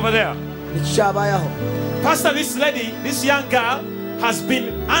happening over there? Pastor, this lady, this young girl, has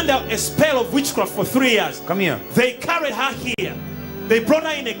been under a spell of witchcraft for 3 years. Come here. They carried her here. They brought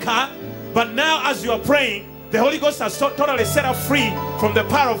her in a car. But now as you are praying, the Holy Ghost has totally set her free from the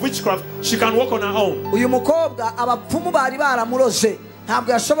power of witchcraft. She can walk on her own. Uyu mukobwa abapfumu bari baramuroze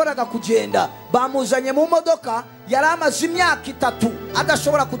ntabwo yashoboraga kugenda bamuzanye mu modoka yari amaze imyaka 3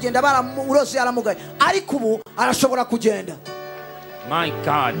 adashobora kugenda baramuroze yaramugaye ariko ubu arashobora kugenda. My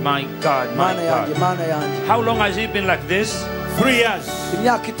God, my God, my God. How long has he been like this? 3 years.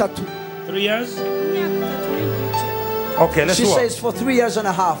 3 years? Okay, let's she walk. She says for 3 years and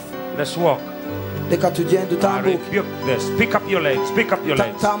a half. Let's walk. I rebuke this. Pick up your legs. Pick up your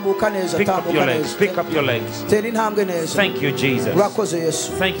legs. Pick up your legs. Pick up your legs. Thank you, Jesus.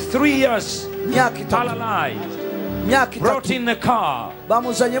 Thank you. 3 years. Paralyzed. Brought in the car.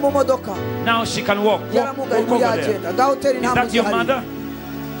 Now she can walk. Walk over there. Is that your mother?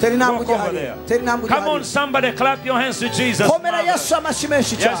 Walk over there. Come on, somebody clap your hands to Jesus.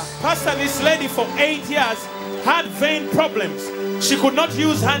 Yes. Pastor, this lady for 8 years had vein problems. She could not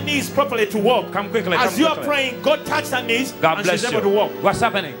use her knees properly to walk. Come quickly. As you are praying, God touched her knees and she's able to walk. What's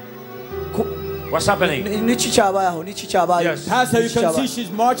happening? What's happening? Yes. Pastor, you can see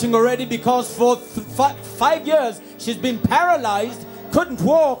she's marching already because for 5 years she's been paralyzed, couldn't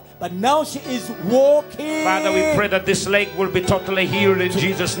walk, but now she is walking. Father, we pray that this leg will be totally healed in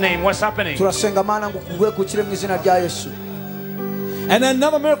Jesus' name. What's happening? And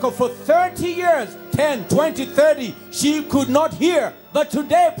another miracle, for 30 years, 10, 20, 30, she could not hear. But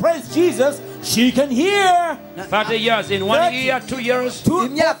today, praise Jesus, she can hear. 30 years, in 1 year, 2 years?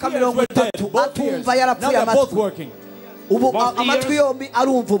 Both years. Now they're both working. Both ears?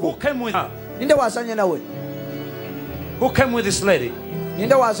 Who came with her? Who came with this lady?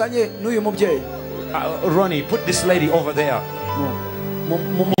 Ronnie, put this lady over there.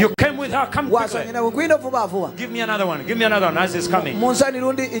 You came with her. Come quickly. Give me another one. Give me another one as it's coming.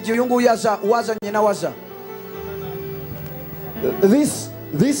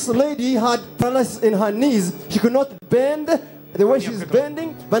 This lady had paralysis in her knees. She could not bend the way she's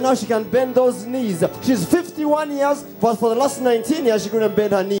bending, but now she can bend those knees. She's 51 years, but for the last 19 years she couldn't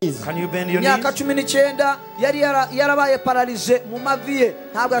bend her knees. Can you bend your knees?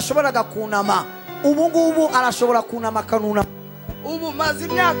 Ubu maze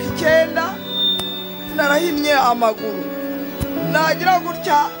imyaka 9 narahimye amaguru nagira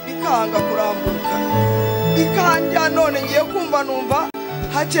gutya bikanga kurambuka bikanja none ngiye kumva numva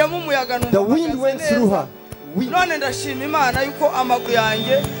haciyemo umuyaga numva. The wind went through her. None ndashima Imana yuko amaguru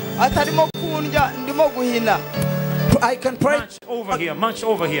yanjye atarimo kundya ndimo guhina. I can pray. March over here. March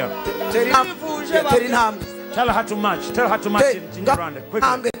over here. Tell her how to march. Tell her to march in Rwanda. Quickly.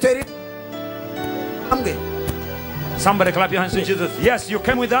 Somebody clap your hands to Jesus. Yes, you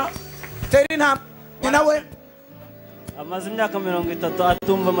came with her. Amaze imyaka 30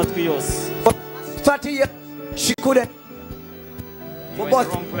 atumva amatwi yose. 30 years she couldn't. You're in the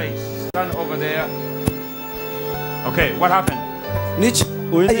wrong place. Stand over there. Okay, what happened?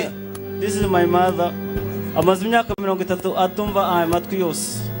 This is my mother. Amaze imyaka 30 atumva amatwi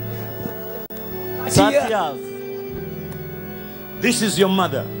yose. 30 years. This is your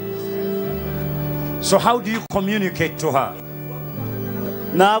mother. So how do you communicate to her?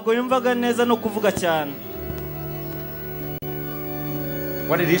 Ntabwo yumvaga neza no kuvuga cyane.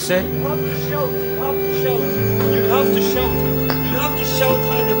 What did he say? You have to shout. You have to shout. You have to shout. You have to shout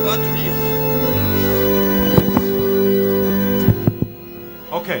how the God is.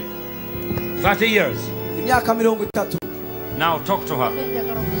 Okay. 30 years. imyaka 30. Now talk to her.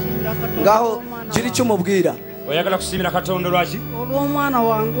 ngaho gira icyo umubwira. Oyagala kusimira Katonda lwaki? olw'omwana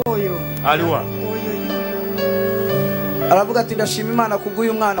wange oyo. Aliwa. aravuga ati ndashima Imana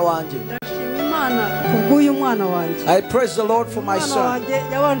kubw'uyu mwana wanjye. ndashima Imana kubw'uyu mwana wanjye. I praise the Lord for my son. Umwana wanjye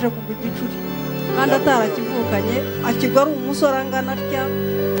yabanje kugwa igicuri kandi atarakivukanye akigwa ari umusore angana atya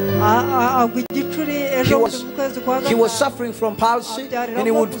agwa igicuri ejo mu kwezi kwa gatanu. He was suffering from palsy and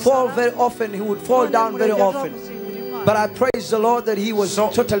he would fall very often. He would fall down very often. But I praise the Lord that he was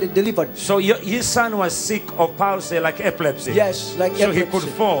totally delivered. So his son was sick of palsy, like epilepsy. Yes, like so epilepsy. He could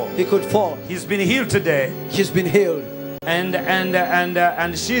fall. He could fall. He's been healed today. He's been healed.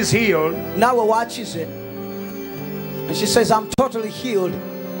 And she's healed. Now what watches it. And she says, I'm totally healed.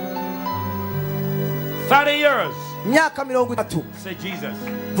 30 years. Myaka 30. Say Jesus.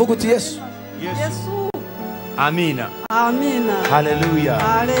 Vuga uti Yesu. Yesu. Amina. Amina. Hallelujah.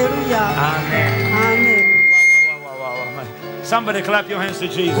 Hallelujah. Amen. Amen. Somebody clap your hands to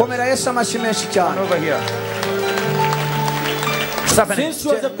Jesus. Komera Yesu amashyi menshi cyane. Over here. Since she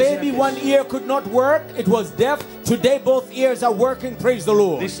was a baby, one ear could not work. It was deaf. Today both ears are working. Praise the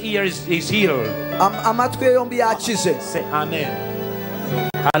Lord. This ear is healed. Amatwi yombi yakize. Say amen.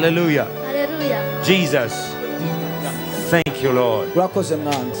 Hallelujah. Hallelujah. Jesus. Thank you, Lord.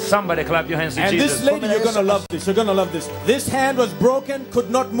 Somebody clap your hands to and Jesus. This lady, you're gonna love this. You're gonna love this. This hand was broken, could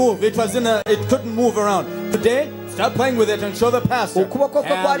not move. It couldn't move around. Today, start playing with it and show the pastor. Ukuboko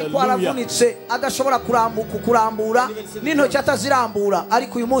kwe kwari kwaravunitse adashobora kurambura n'intoki atazirambura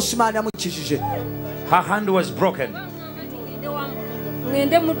ariko uyu munsi Imana yamukijije. Her hand was broken.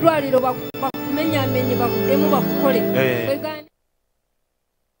 Mwende mu dwaliro bakumenyamenye bakudemu bakukole.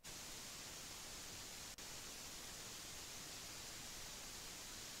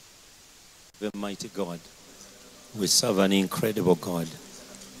 The mighty God. We serve an incredible God.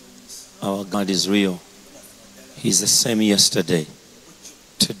 Our God is real. He's the same yesterday,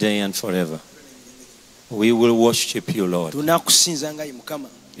 today and forever. We will worship you, Lord.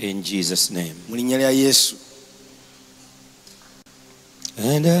 In Jesus' name.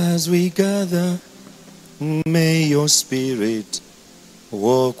 And as we gather, may your spirit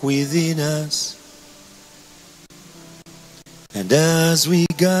walk within us. And as we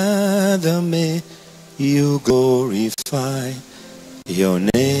gather, may you glorify your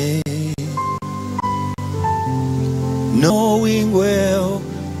name. Knowing well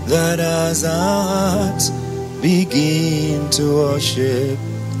that as our hearts begin to worship,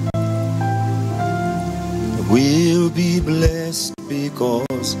 we'll be blessed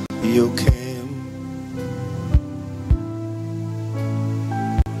because you came.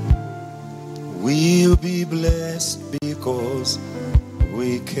 We'll be blessed because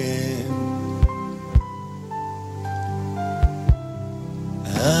we came.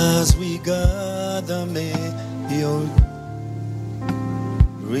 As we gather, may you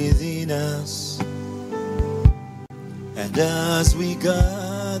breathe in us. And as we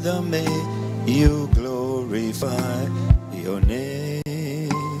gather, may you glorify your name.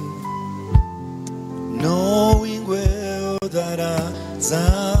 Knowing well that our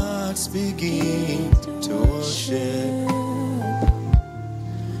hearts begin to worship,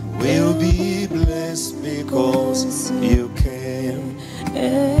 we'll be blessed because you came.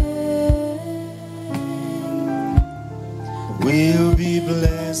 We'll be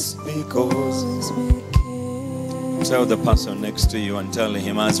blessed because we came. Tell the person next to you and tell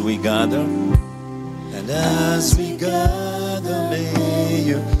him, as we gather, and as we gather, may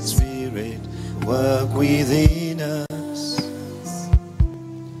your spirit work within us.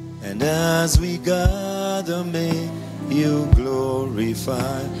 And as we gather, may you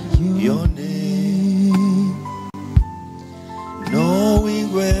glorify your name.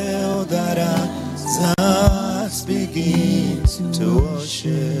 Knowing well that our hearts begin to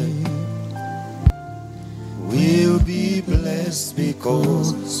worship, we'll be blessed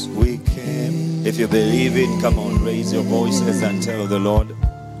because we came. If you believe it, come on, raise your voices and tell the Lord,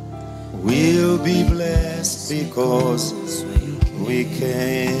 we'll be blessed because we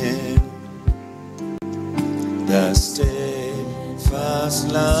came. The steadfast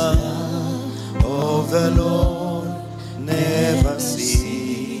love of the Lord never ceases.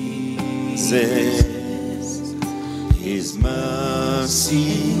 His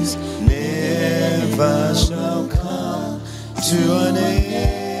mercies never shall come to an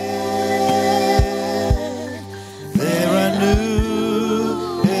end. They are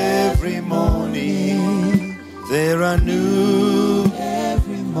new every morning. They are new every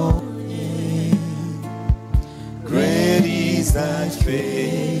is thy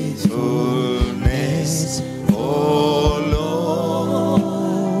faithfulness, O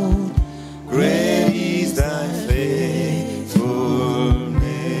Lord. Great is thy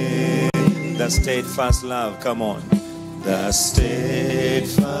faithfulness. The steadfast love, come on. The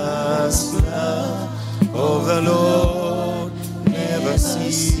steadfast love of the Lord never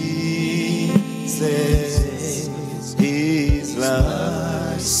ceases. His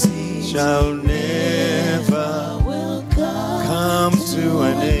love shall never come to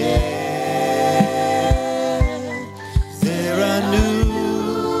an end. There are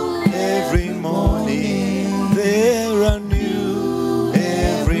new every morning. There are new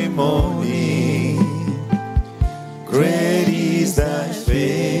every morning. Great is thy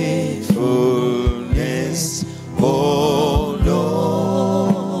faithfulness, O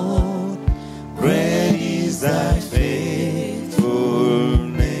Lord. Great is thy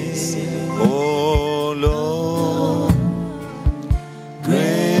faithfulness, O Lord.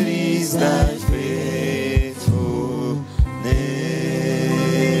 Great is thy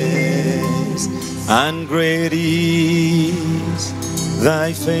faithfulness, and great is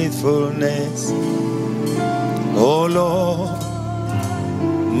thy faithfulness, O Lord,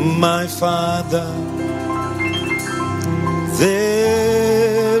 my Father.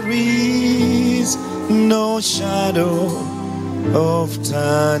 There is no shadow of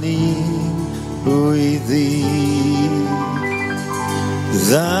turning with thee.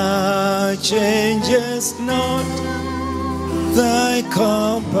 Thou changest not, thy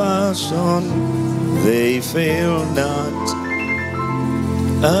compassion, they fail not.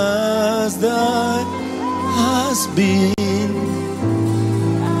 As thy has been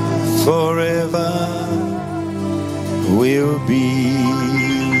forever will be.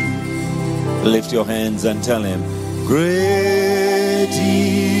 Lift your hands and tell him, great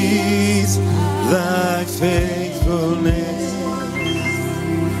is thy faithfulness.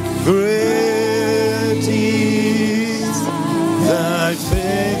 Great is thy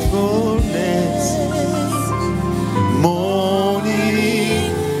faithfulness.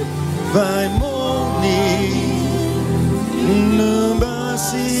 Morning by morning, new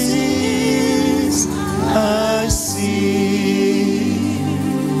mercies I see.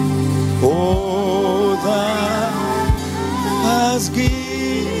 Oh, thou hast given,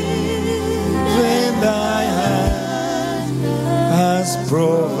 thy hand has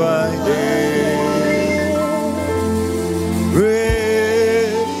provided.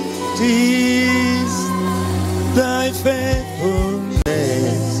 Great is thy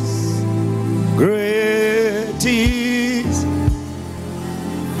faithfulness. Great is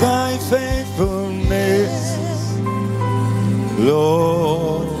thy faithfulness,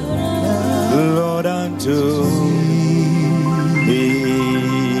 Lord, Lord, unto thee.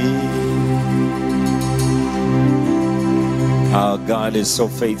 Our God is so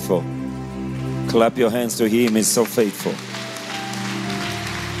faithful. Clap your hands to him. He's so faithful.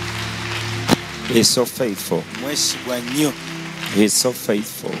 He's so faithful. He's so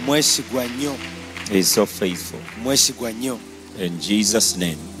faithful. He's so faithful. In Jesus'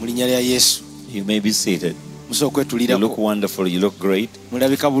 name, you may be seated. You look wonderful. You look great. We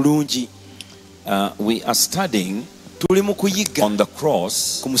are studying on the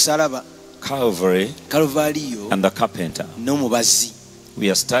cross, Calvary, and the carpenter. We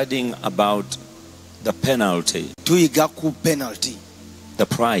are studying about the penalty, the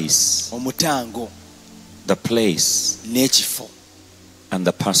price, the place, and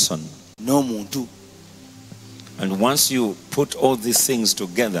the person. And once you put all these things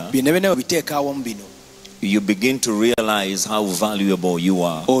together, you begin to realize how valuable you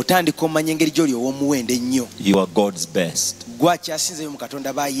are. You are God's best.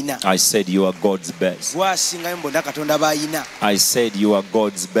 I said you are God's best. I said you are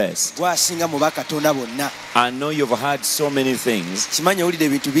God's best. I know you've had so many things,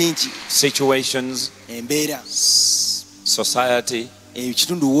 situations, society.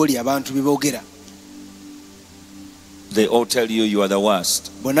 They all tell you you are the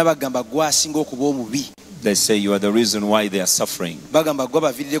worst. They say you are the reason why they are suffering.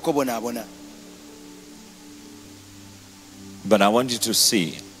 But I want you to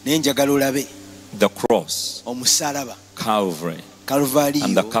see the cross, Calvary,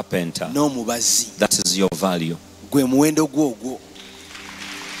 and the carpenter. That is your value.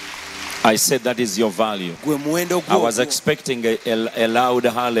 I said that is your value. I was expecting a loud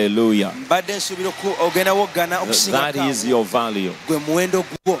hallelujah. That is your value.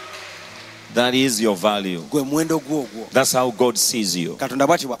 That is your value. That's how God sees you.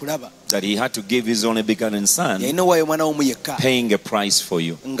 That He had to give His only begotten Son, paying a price for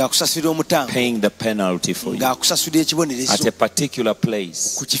you, paying the penalty for you at a particular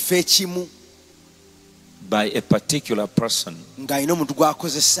place by a particular person.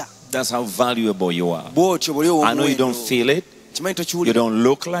 That's how valuable you are. I know you don't feel it, you don't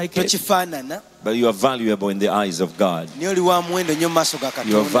look like it, but you are valuable in the eyes of God. You are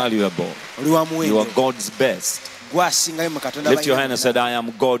valuable. You are God's best. Lift your hand and say, I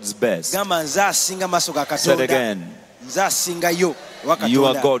am God's best. Say it again. You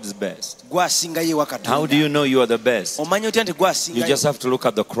are God's best. How do you know you are the best? You just have to look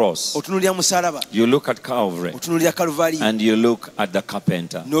at the cross. You look at Calvary. And you look at the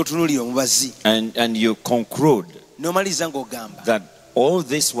carpenter. And you conclude that all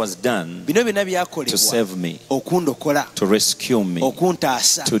this was done to save me, to rescue me,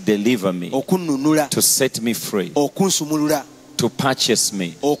 to deliver me, to set me free, to purchase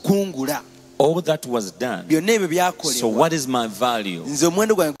me. All that was done. So what is my value?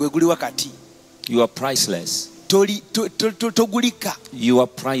 You are priceless. You are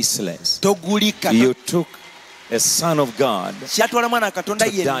priceless. You took a Son of God to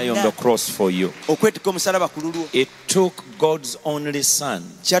die on the cross for you. It took God's only Son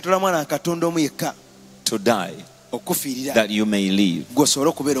to die that you may live.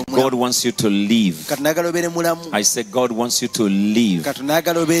 God wants you to live. I said God wants you to live.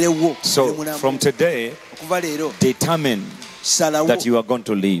 So from today, determine that you are going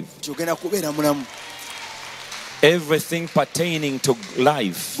to live. Everything pertaining to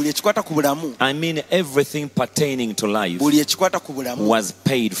life, I mean everything pertaining to life, was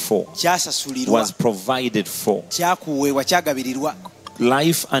paid for, was provided for.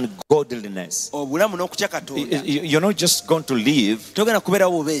 Life and godliness. You're not just going to live, you're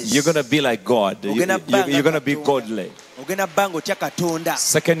going to be like God. You're going to be godly.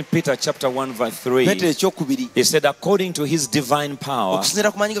 2 Peter chapter 1 verse 3, he said, according to His divine power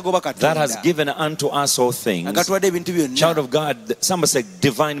that has given unto us all things. Child of God, somebody say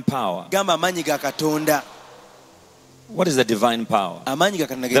divine power. What is the divine power?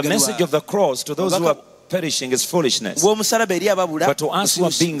 The message of the cross to those who are perishing is foolishness, but to us who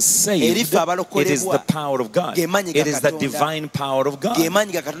are being saved, it is the power of God. It is the divine power of God.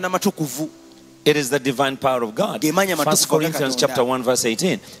 It is the divine power of God. 1 Corinthians chapter 1 verse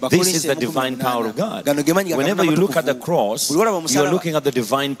 18. This is the divine power of God. Whenever you look at the cross, you are looking at the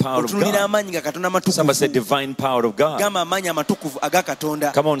divine power of God. Somebody say divine power of God.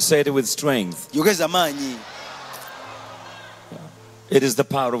 Come on, say it with strength. It is the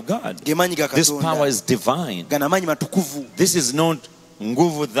power of God. This power is divine. This is not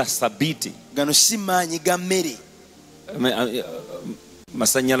nguvu za sabiti.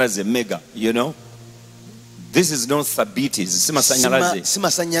 Masanyalaze mega, you know. This is not sabiti.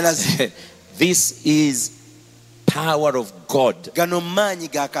 This is power of God.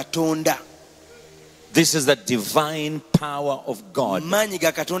 This is the divine power of God.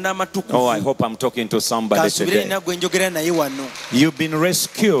 Oh, I hope I'm talking to somebody today. You've been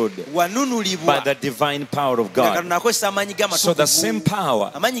rescued by the divine power of God. So the same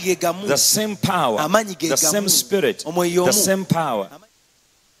power, the same spirit, the same power.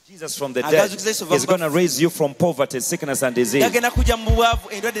 Jesus from the dead is going to raise you from poverty, sickness, and disease.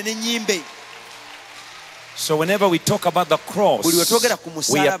 So whenever we talk about the cross,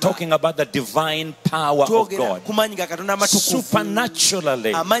 we are talking about the divine power of God.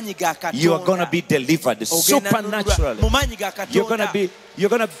 Supernaturally, you are going to be delivered. Supernaturally, you're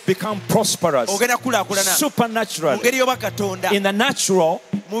going to become prosperous. Supernaturally, in the natural,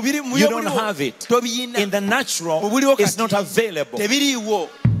 you don't have it. In the natural, it's not available.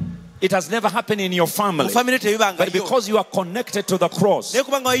 It has never happened in your family. But because you are connected to the cross, to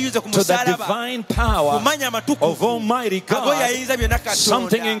the divine power of Almighty God,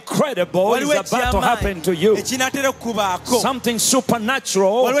 something incredible is about to happen to you. Something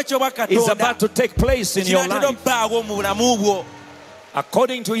supernatural is about to take place in your life.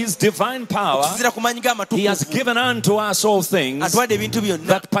 According to His divine power, He has given unto us all things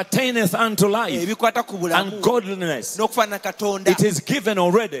that pertaineth unto life and godliness. It is given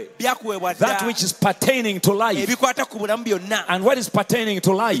already. That which is pertaining to life. And what is pertaining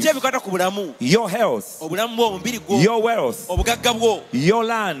to life? Your health, your wealth, your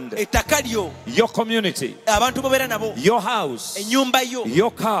land, your community, your house,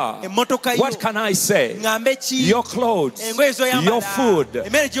 your car. What can I say? Your clothes, your food.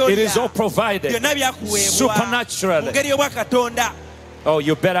 It is all provided supernaturally. Oh,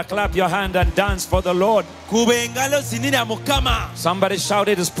 you better clap your hand and dance for the Lord. Somebody shout,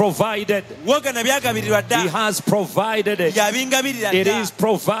 it is provided. He has provided it. It is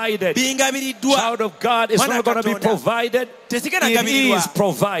provided. Child of God, it's not going to be provided. It is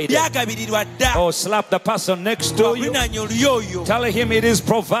provided. Oh, slap the person next to you. Tell him it is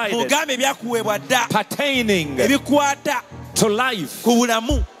provided. Pertaining to life.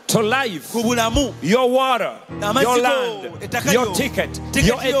 To life, your water, your land, your ticket,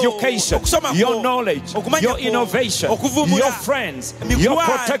 your education, your knowledge, your innovation, your friends, your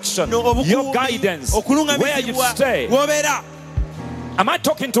protection, your guidance, where you stay. Am I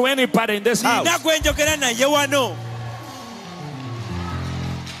talking to anybody in this house?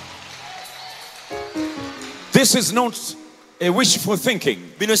 This is not a wishful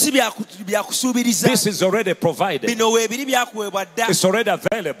thinking. This is already provided. It's already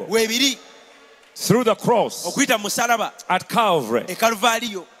available. Through the cross at Calvary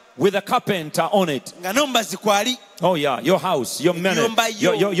with a carpenter on it. Oh yeah, your house, your money,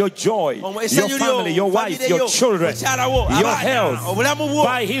 your joy, your family, your wife, your children, your health.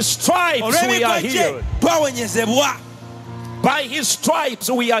 By his stripes we are healed. By his stripes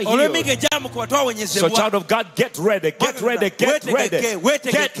we are healed. So child of God, get ready, get ready, get ready,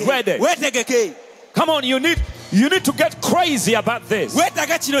 get ready. Come on, you need to get crazy about this.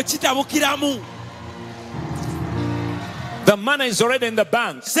 The money is already in the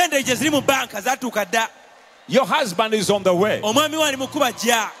bank. Your husband is on the way.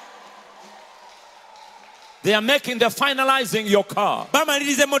 They are finalizing your car.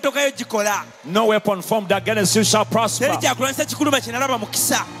 No weapon formed against you shall prosper.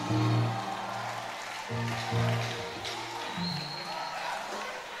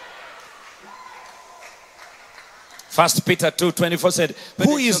 First Peter 2:24 said,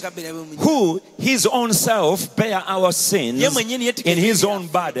 who his own self bare our sins in his own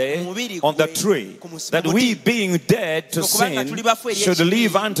body on the tree, that we being dead to sin should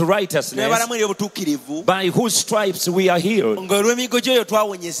live unto righteousness, by whose stripes we are healed.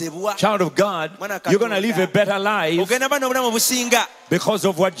 Child of God, you're going to live a better life because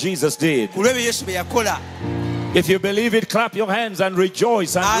of what Jesus did. If you believe it, clap your hands and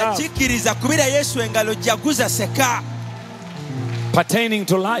rejoice and laugh. Pertaining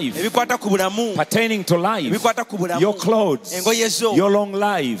to life, pertaining to life, your clothes, your long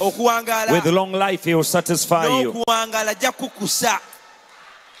life. With long life he will satisfy you.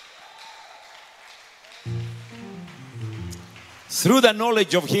 Through the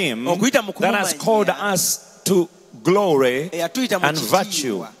knowledge of him that has called us to glory and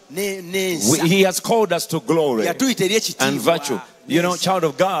virtue. He has called us to glory and virtue. You know, child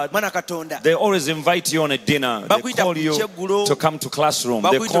of God, they always invite you on a dinner. They call you to come to classroom.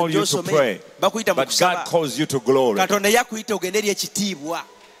 They call you to pray. But God calls you to glory.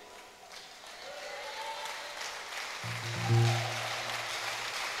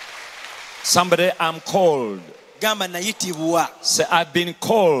 Somebody, I'm called. Say, I've been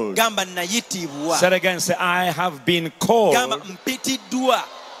called. Say it again. Say, I have been called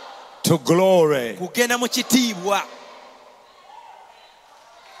to glory.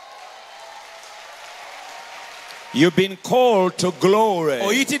 You've been called to glory.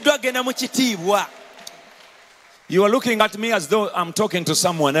 You are looking at me as though I'm talking to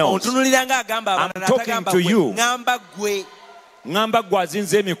someone else. I'm talking to you.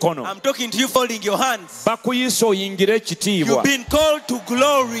 I'm talking to you folding your hands. You've been called to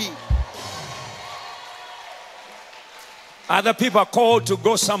glory. Other people are called to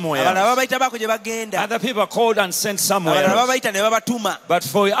go somewhere. Other people are called and sent somewhere. But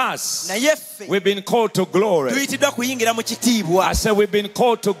for us, we've been called to glory. I said we've been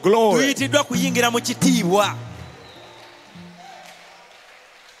called to glory.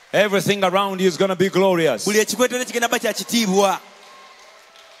 Everything around you is going to be glorious.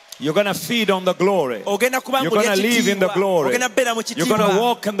 You're going to feed on the glory. You're going to live in the glory. You're going to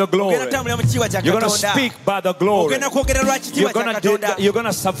walk in the glory. You're going to speak by the glory. You're going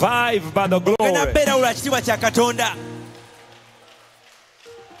to survive by the glory.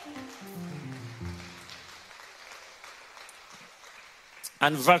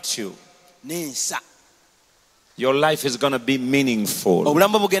 And virtue. Your life is going to be meaningful.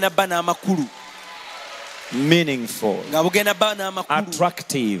 Meaningful,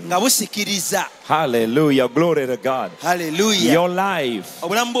 attractive. Hallelujah, glory to God. Hallelujah. Your life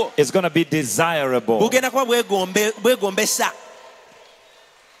is going to be desirable.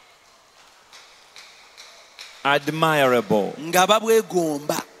 Admirable.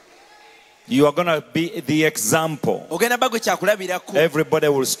 You are going to be the example. Everybody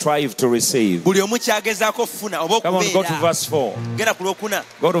will strive to receive. Come on, go to verse 4.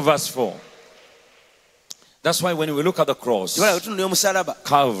 Go to verse 4. That's why when we look at the cross,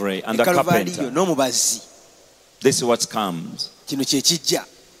 Calvary, and the carpenter, this is what comes.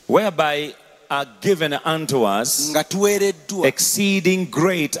 Whereby are given unto us exceeding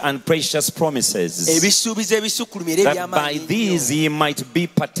great and precious promises, that by these ye might be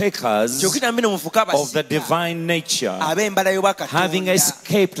partakers of the divine nature, having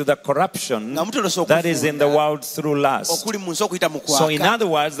escaped the corruption that is in the world through lust. So in other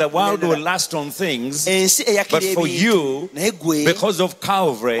words, the world will lust on things, but for you, because of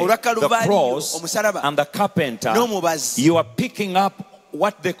Calvary, the cross, and the carpenter, you are picking up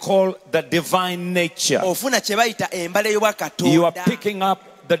what they call the divine nature. You are picking up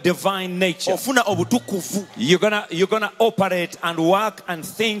the divine nature. You're gonna operate and work and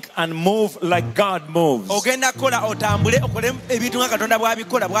think and move like God moves.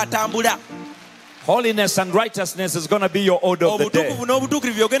 Holiness and righteousness is gonna be your order of the day.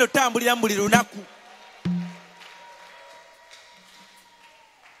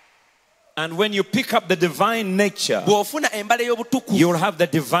 And when you pick up the divine nature, you will have the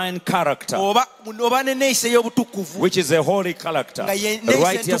divine character, which is a holy character, a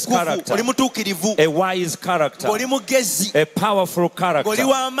righteous character, a wise character, a powerful character.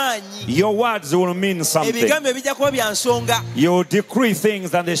 Your words will mean something. You will decree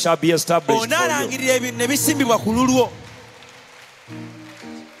things and they shall be established for you.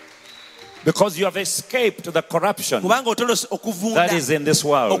 Because you have escaped the corruption that is in this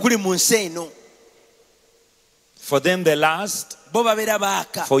world. For them they lust,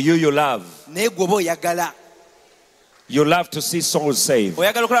 for you you love. You love to see souls saved.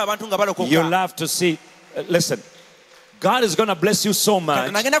 You love to see, listen, God is going to bless you so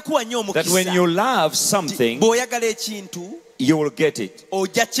much that when you love something, you will get it. For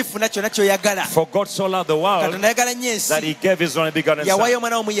God so loved the world that he gave his only begotten Son.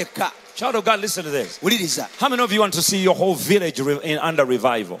 Child of God, listen to this. How many of you want to see your whole village under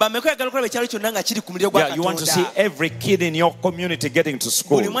revival? Yeah, you want to see every kid in your community getting to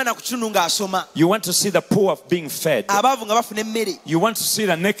school. You want to see the poor being fed. You want to see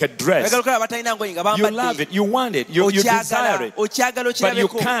the naked dressed. You love it. You want it. You desire it. But you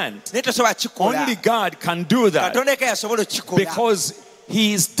can't. Only God can do that because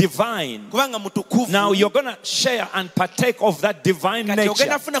he is divine. Now you're going to share and partake of that divine nature.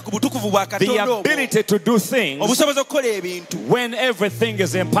 The ability to do things when everything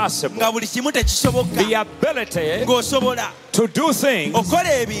is impossible. The ability to do things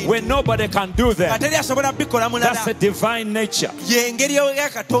when nobody can do them. That's the divine nature.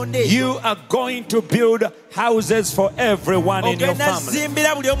 You are going to build houses for everyone in your family.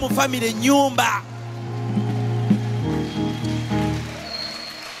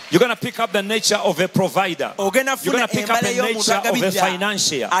 You're going to pick up the nature of a provider. You're going to pick up a nature of a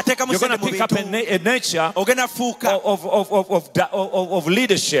financier. You're going to pick up a nature of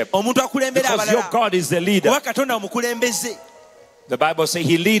leadership. Because your God is the leader. The Bible says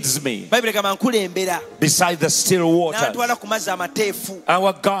he leads me beside the still waters.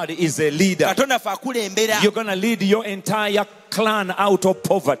 Our God is a leader. You're going to lead your entire clan out of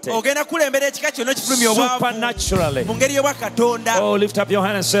poverty supernaturally. Oh, lift up your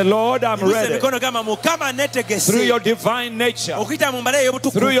hand and say, Lord, I'm ready. Through your divine nature,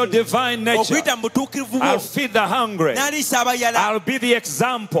 through your divine nature, I'll feed the hungry. I'll be the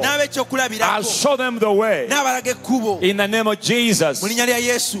example. I'll show them the way. In the name of Jesus.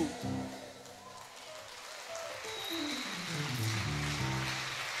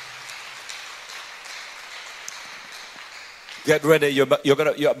 Get ready, you're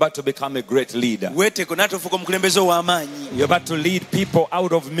about to become a great leader. You're about to lead people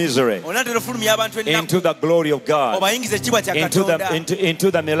out of misery into the glory of God,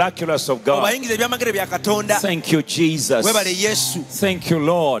 into the miraculous of God. Thank you, Jesus. Thank you,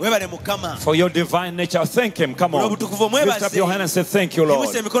 Lord, for your divine nature. Thank him. Come on. Lift up your hand and say, thank you, Lord,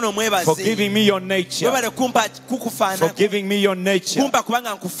 for giving me your nature. For giving me your nature.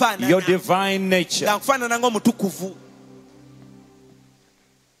 Your divine nature.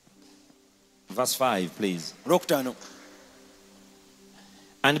 Verse 5, please.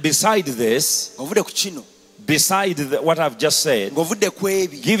 And beside this, beside what I've just said,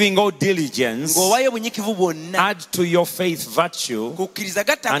 giving all diligence, add to your faith virtue,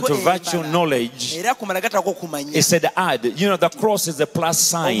 and to virtue knowledge. It said add. You know, the cross is a plus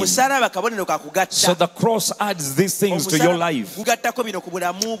sign. So the cross adds these things to your life.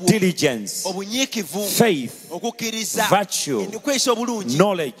 Diligence, faith, virtue,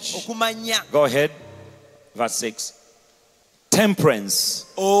 knowledge. Go ahead. Verse 6. Temperance,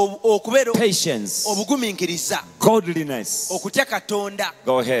 patience, godliness.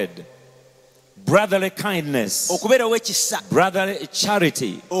 Go ahead. Brotherly kindness, brotherly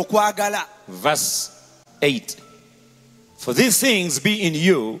charity. Verse 8. For these things be in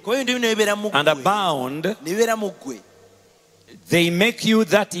you and abound, they make you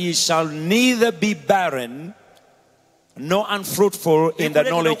that ye shall neither be barren nor unfruitful in the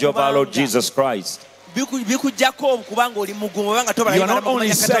knowledge of our Lord Jesus Christ. You are not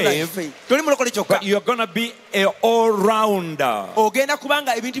only saved, but you are going to be an all-rounder,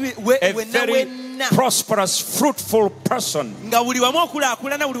 a very prosperous, fruitful person. I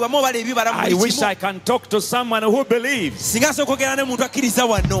wish I can talk to someone who believes.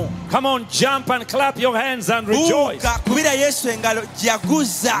 Come on, jump and clap your hands and rejoice.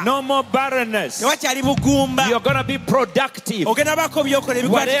 No more barrenness. You are going to be productive.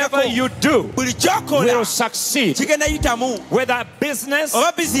 Whatever you do will succeed. Whether business or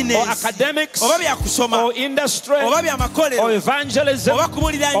academics or industry or evangelism or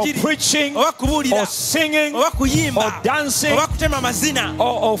preaching or singing or dancing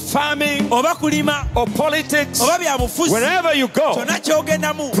or farming or politics, wherever you go,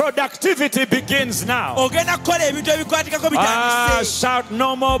 productivity begins now. Shout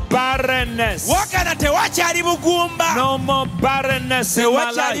no more barrenness. No more barrenness in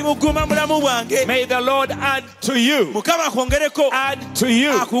my life. May the Lord add to you. Add to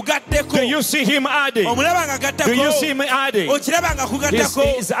you. Do you see him adding? Do you see him adding?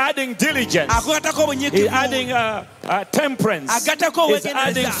 He's adding diligence. He's adding temperance. He's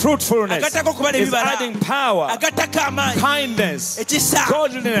adding fruitfulness. He's adding power, kindness,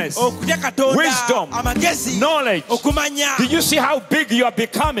 godliness, wisdom, knowledge. Do you see how big you are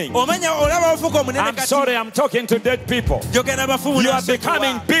becoming? I'm sorry, I'm talking to dead people. You are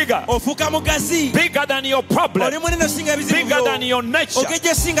becoming bigger. Bigger than your problem. Bigger than your nature.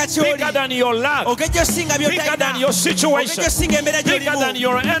 Bigger than your life. Bigger than your situation. Bigger than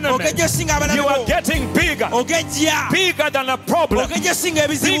your enemy. You are getting bigger. Bigger than a problem.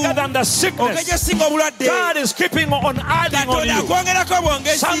 Bigger than the sickness. God is keeping on adding on you.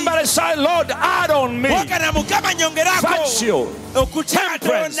 Somebody say, Lord, add on me virtue,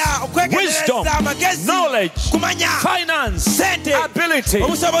 temperance, wisdom, knowledge, finance, ability,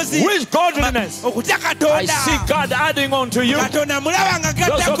 with godliness. I see God adding on to you.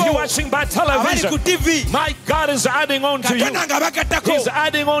 Those of you watching by television, my God is adding on to you. He's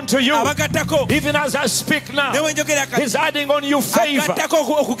adding on to you. Even as I speak now, He's adding on you favor,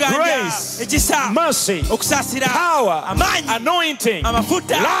 grace, mercy, power, anointing,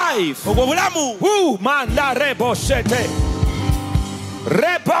 life. Woo, man, la rebo shete.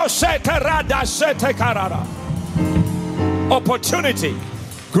 Rebo shete rada shete karara. Opportunity,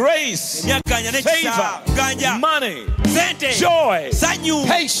 grace, favor, money, joy,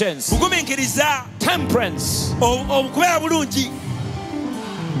 patience, temperance.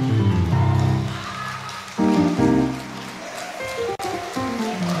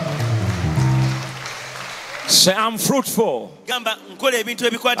 Say, I'm fruitful.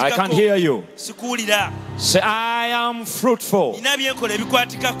 I can't hear you. Say, I am fruitful.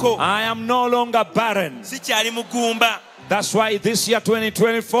 I am no longer barren. That's why this year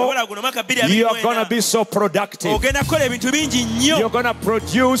 2024, you are going to be so productive. You're going to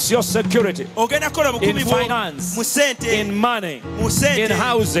produce your security in finance, in money, in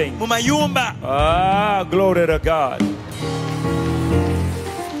housing. Ah, glory to God.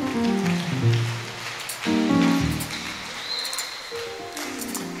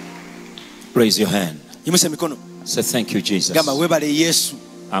 Raise your hand. Say, thank you, Jesus.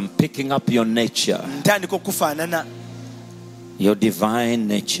 I'm picking up your nature, your divine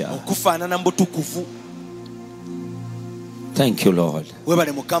nature. Thank you, Lord.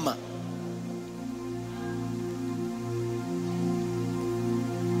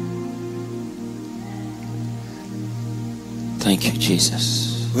 Thank you,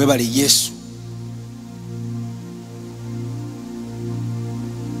 Jesus.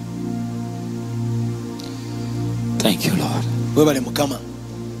 Thank you, Lord.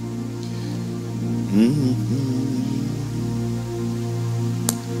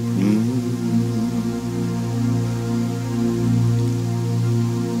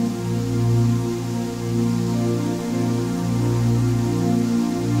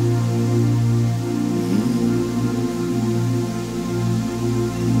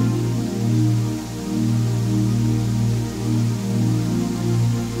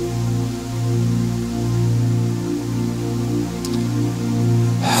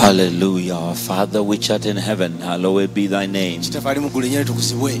 Hallelujah. Our Father which art in heaven, hallowed be thy name.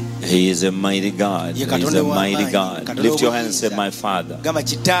 He is a mighty God. He is a mighty God. Lift your hand and say, my Father.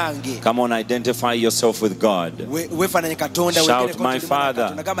 Come on, identify yourself with God. Shout, my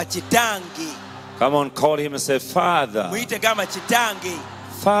Father. Come on, call him and say, Father.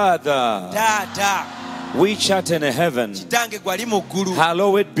 Father, which art in heaven,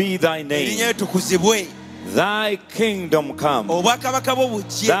 hallowed be thy name. Thy kingdom come.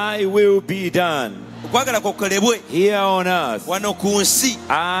 Thy will be done here on earth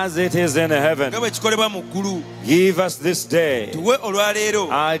as it is in heaven. Give us this day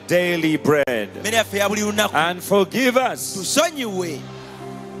our daily bread, and forgive us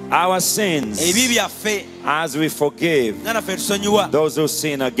our sins as we forgive those who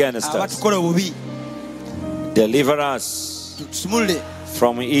sin against us. Deliver us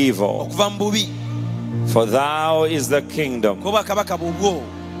from evil. For thou is the kingdom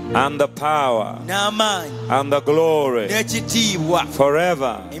and the power and the glory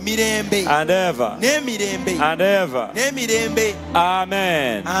forever and ever and ever.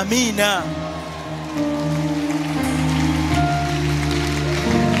 Amen.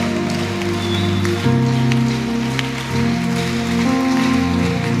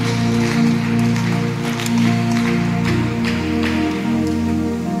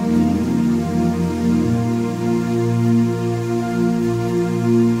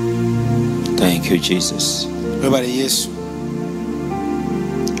 Thank you, Jesus.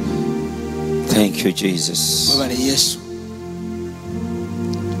 Thank you, Jesus.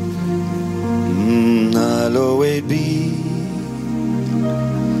 Hallowed be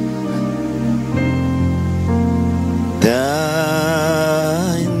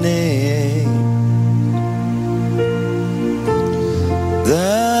thy name,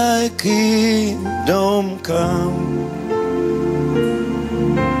 thy kingdom come.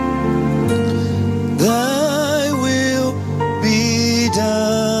 Thy will be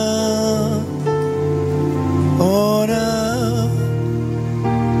done on earth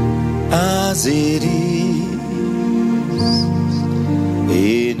as it is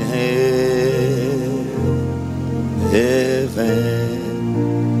in heaven.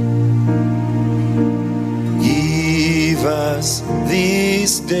 Give us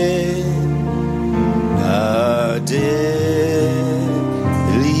this day our daily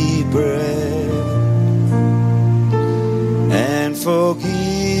bread, and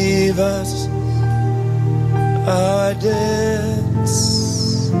forgive us our debts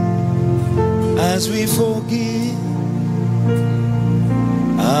as we forgive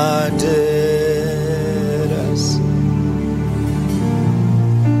our debtors.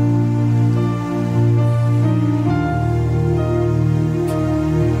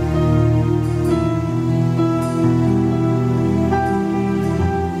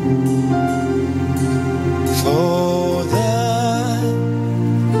 For thine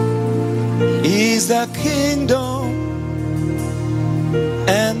is the kingdom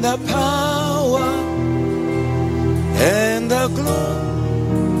and the power and the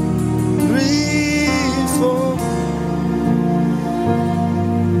glory forever.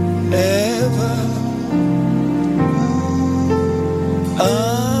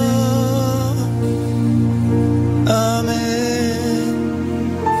 Amen.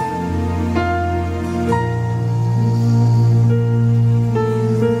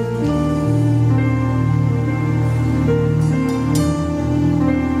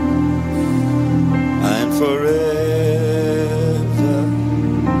 And forever,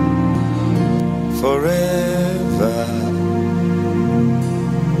 forever.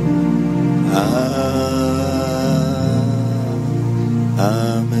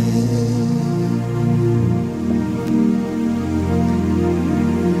 Amen.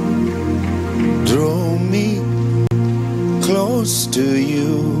 Draw me close to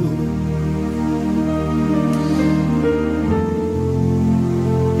you.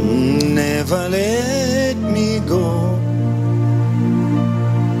 Never let me go.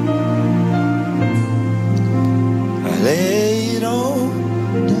 I lay it all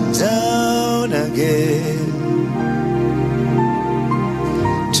down again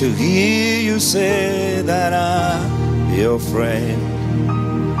to hear you say that I'm your friend.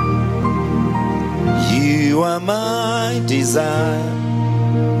 You are my desire.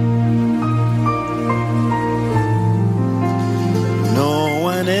 No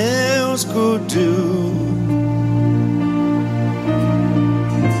one else could do.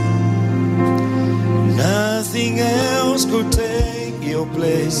 Nothing else could take your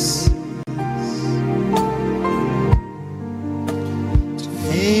place. To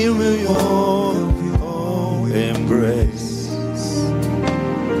feel your embrace.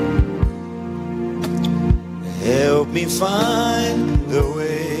 find the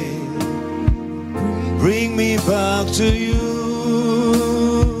way. Bring me back to you.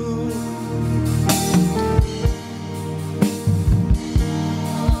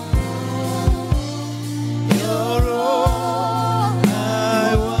 You're all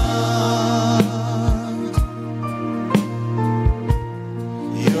I want.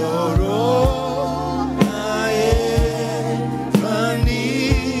 You're all I ever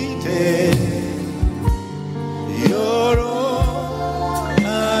needed. You're all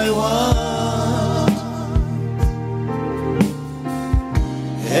I want.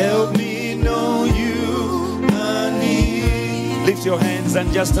 Help me know you I need. Lift your hands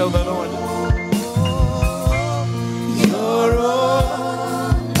and just tell the Lord. You're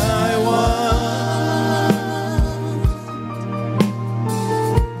all I want.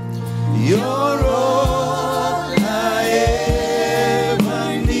 You're all I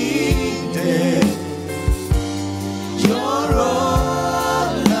ever needed. You're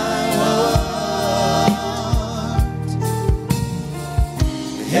all I want.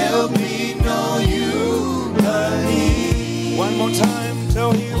 Help me know you I need. One more time,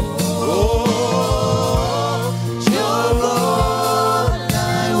 tell him. Oh, you're all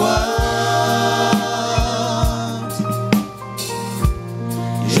I want.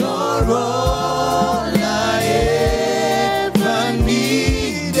 You're all I ever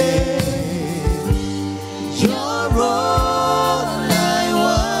needed. You're all I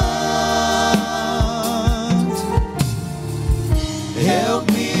want. Help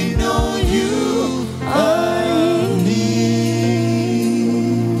me know you I need.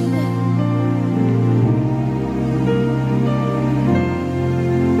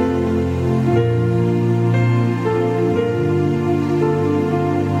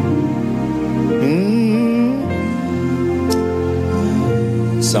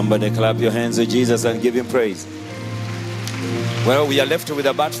 Somebody clap your hands to Jesus and give him praise. Well, we are left with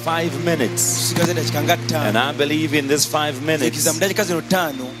about 5 minutes. And I believe in this 5 minutes, we're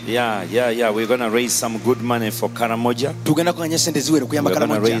going to raise some good money for Karamoja. We're going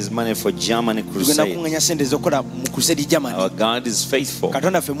to raise money for Germany crusade. Our God is faithful.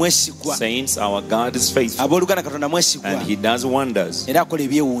 Saints, our God is faithful. And he does wonders. He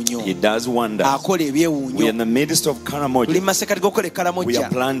does wonders. We are in the midst of Karamoja. We are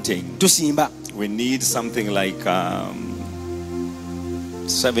planting. We need something like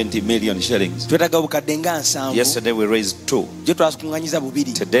 70 million shillings. Yesterday we raised 2.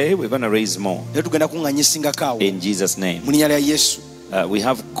 Today we're going to raise more. In Jesus' name. We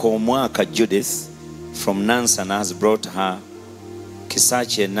have Komwaka Judith from Nansan has brought her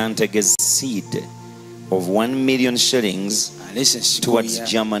Kisache Nantege's seed of 1 million shillings towards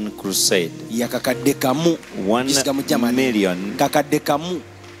German crusade. 1 million.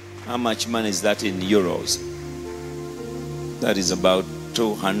 How much money is that in euros? That is about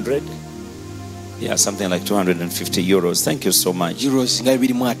 200, something like 250 euros. Thank you so much. Then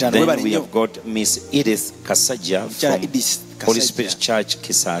we have got Miss Edith Kasaja from Holy Spirit Church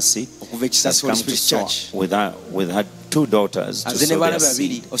Kisasi. Has come to sow with her 2 daughters to sow their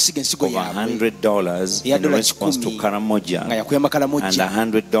seed of $100 in response to Karamoja and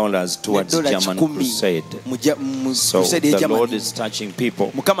 $100 towards German crusade. So the Lord is touching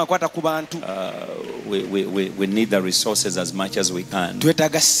people. We need the resources as much as we can.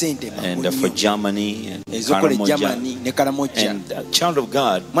 And for Germany and Karamoja. And child of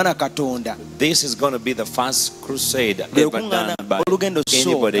God, this is going to be the first crusade ever done by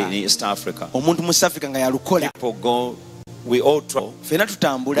anybody in East Africa. People go. We all go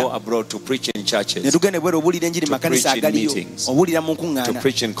abroad to preach in churches, to preach in meetings, to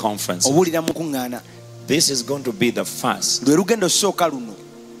preach in conferences. This is going to be the first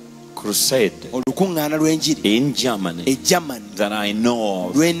crusade in Germany that I know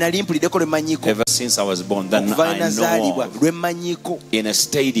of, ever since I was born, that I know of, in a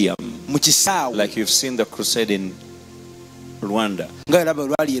stadium, like you've seen the crusade in Rwanda.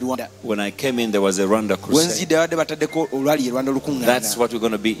 When I came in, there was a Rwanda crusade. That's what we're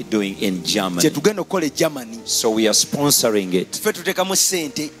going to be doing in Germany. So we are sponsoring it.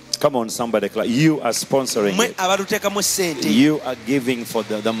 Come on, somebody. You are sponsoring it. You are giving for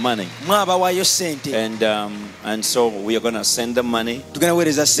the money. And so we are going to send the money. They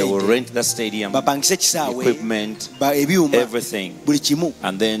will rent the stadium, equipment, everything,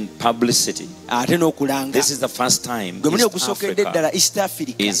 and then publicity. This is the first time East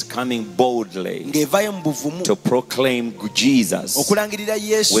Africa is coming boldly to proclaim Jesus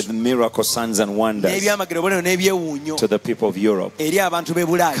with miracle signs and wonders to the people of Europe.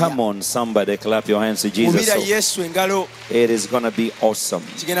 Come Come on, somebody clap your hands to Jesus. Kubira Yesu engalo. It is going to be awesome.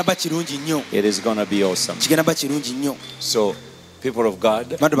 Kigenda ba kirungi nnyo. It is going to be awesome. Kigenda ba kirungi nnyo. So, people of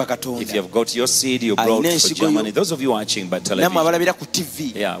God, if you have got your seed, you brought for Germany. Those of you watching by television,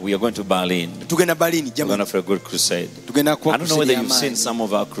 yeah, we are going to Berlin. We're going to for a good crusade. I don't know whether you've seen some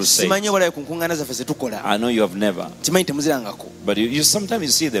of our crusades. I know you have never. But you sometimes you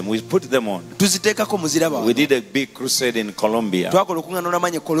see them. We put them on. We did a big crusade in Colombia.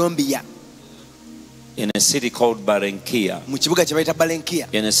 In a city called Barranquilla,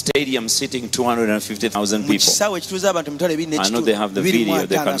 in a stadium sitting 250,000 people. I know they have the video,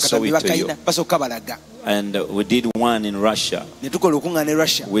 they can show it to you. And we did one in Russia. We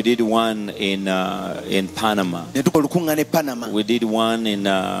did one in Panama. We did one in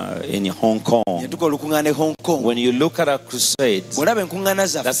Hong Kong. When you look at our crusades,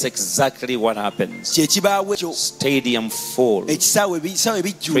 that's exactly what happens. Stadium full,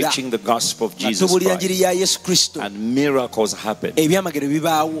 preaching the gospel of Jesus Christ, and miracles happen.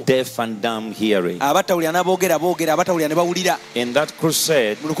 Deaf and dumb hearing. In that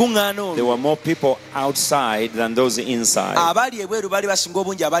crusade, there were more people outside than those inside.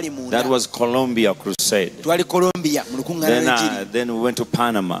 That was Colombia crusade. Then we went to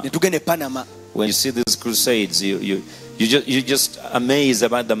Panama. When you see these crusades, you're just amazed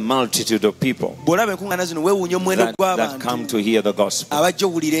about the multitude of people that come to hear the gospel.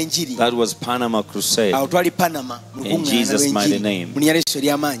 That was Panama crusade. In Jesus' mighty name.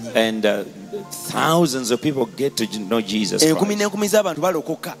 And thousands of people get to know Jesus Christ.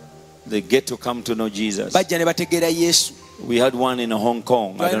 They get to come to know Jesus. We had one in Hong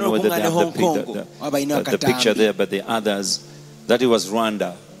Kong. I don't know whether they have the picture there, but the others, that it was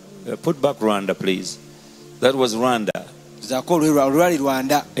Rwanda. Put back Rwanda, please. That was Rwanda.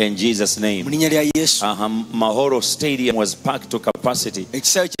 In Jesus' name. Mahoro Stadium was packed to capacity.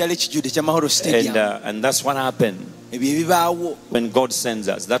 And that's what happened when God sends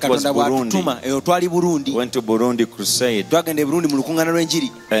us. That was Burundi. We went to Burundi crusade.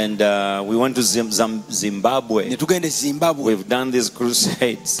 And we went to Zimbabwe. We've done these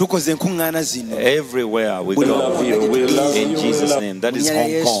crusades everywhere we go. In Jesus' name. That is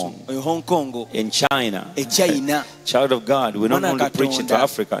Hong Kong. In China. Child of God, we don't only preach it to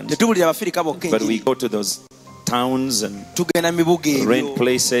Africans, but we go to those towns and rent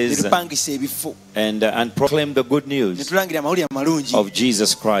places and proclaim the good news of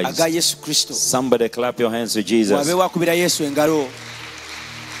Jesus Christ. Somebody clap your hands to Jesus.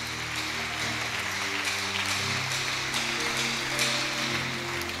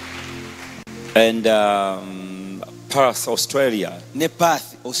 And Perth, Australia. We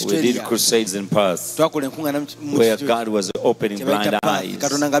did crusades in Perth where God was opening blind eyes.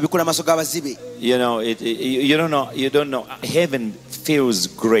 You know, you don't know. Heaven feels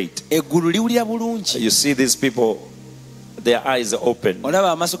great. You see these people, their eyes are open.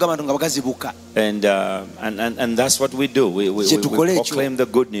 And that's what we do. We proclaim the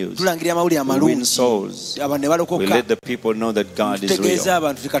good news. We win souls. We let the people know that God is real.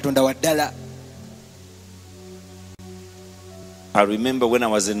 I remember when I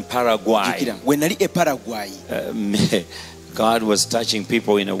was in Paraguay, God was touching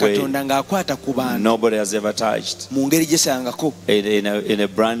people in a way nobody has ever touched. In a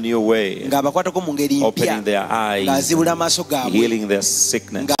brand new way, opening their eyes, healing their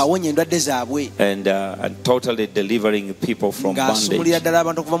sickness, and totally delivering people from bondage.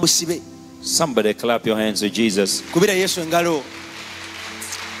 Somebody clap your hands to Jesus.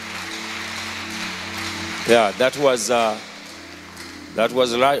 Yeah, that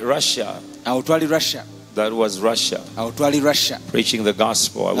was Russia. That was Russia. Preaching the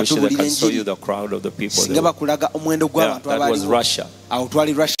gospel. I wish that I could show you the crowd of the people there. Yeah, that was Russia.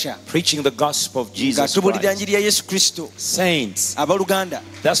 Preaching the gospel of Jesus Christ. Saints.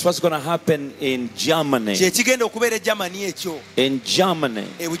 That's what's going to happen in Germany. In Germany.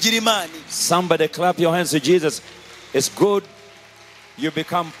 Somebody clap your hands to Jesus. It's good you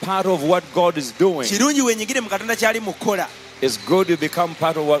become part of what God is doing. It's good you become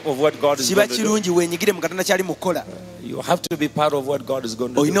part of what God is going to do. You have to be part of what God is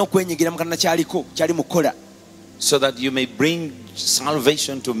going to do, so that you may bring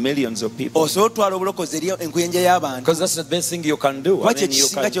salvation to millions of people. Because that's the best thing you can do. I mean,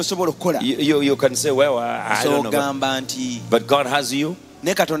 you can say, well, I don't know, but God has you.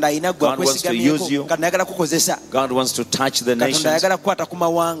 God wants to use you. God wants to touch the nations.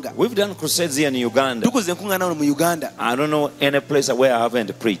 We've done crusades here in Uganda. I don't know any place where I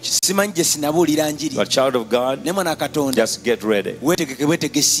haven't preached. But child of God, just get ready.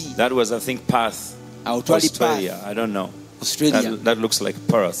 That was, I think, Perth, Australia. I don't know. Australia. That looks like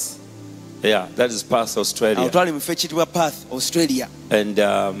Perth. Yeah, that is Perth, Australia. Australia.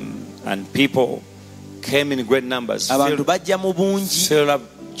 And people came in great numbers. Filled up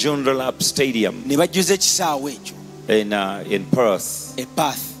Joondalup Stadium in Perth,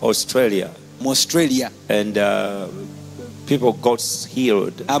 Australia. And people got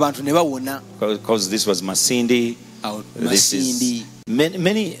healed because this was Masindi. This is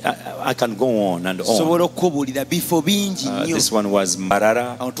many I can go on and on. This one was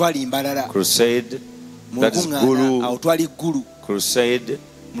Mbarara Crusade. That is Guru Crusade.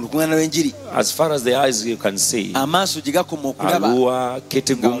 As far as the eyes you can see, Arua,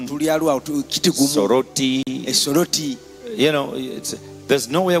 Kitgum, Soroti. You know, there's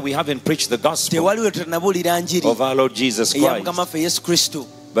nowhere we haven't preached the gospel of our Lord Jesus Christ.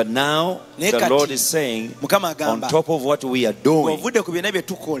 But now the Lord is saying, on top of what we are doing,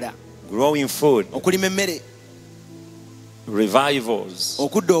 growing food, revivals,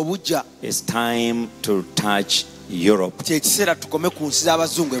 it's time to touch Europe.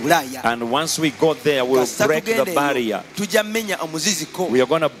 And once we go there, we'll break the barrier. We are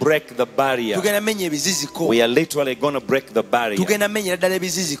going to break the barrier. We are literally going to break the barrier.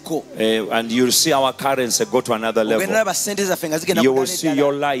 And you'll see our currency go to another level. You will see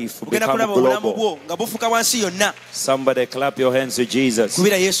your life become global. Somebody clap your hands to Jesus.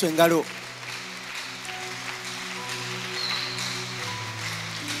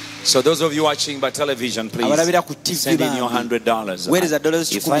 So those of you watching by television, please send in your $100.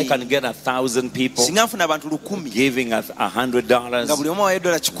 If I can get 1,000 people giving $100,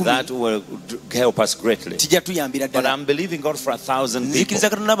 that will help us greatly. But I'm believing God for 1,000 people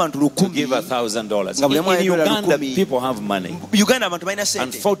to give $1,000. In Uganda, people have money.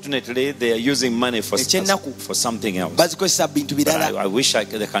 Unfortunately, they are using money for something else. But I wish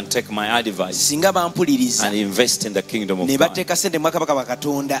they can take my advice and invest in the kingdom of God.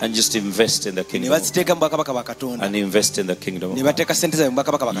 And just invest in the kingdom and invest in the kingdom of God.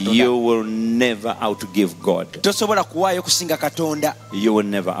 You will never outgive God. You will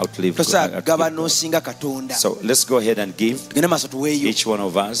never outlive God. So let's go ahead and give each one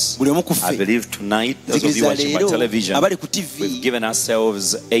of us. I believe tonight, those of you watching by television, we've given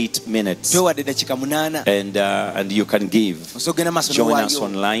ourselves 8 minutes, and you can give. Join us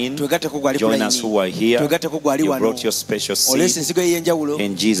online. Join us who are here. You brought your special seed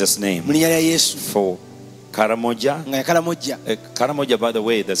in Jesus' name. For Karamoja. Karamoja, by the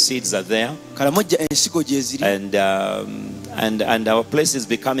way, the seeds are there. And our place is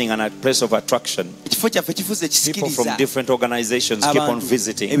becoming a place of attraction. People from different organizations keep on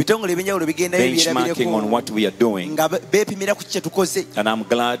visiting, benchmarking on what we are doing. And I'm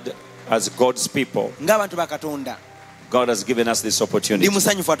glad, as God's people, God has given us this opportunity.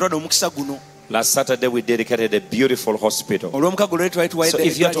 Last Saturday we dedicated a beautiful hospital. So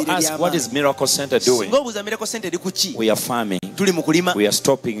if you are to ask, what is Miracle Center doing? We are farming. We are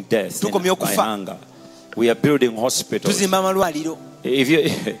stopping death by hunger. We are building hospitals. If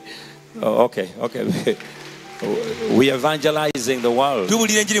you, okay. We are evangelizing the world.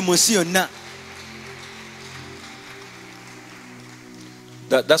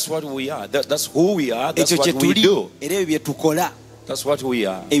 That's what we are. That's who we are. That's what we do. That's what we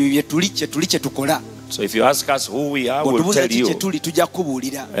are. So if you ask us who we are, we'll tell you.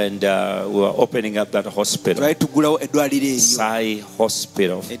 And we're opening up that hospital. Sai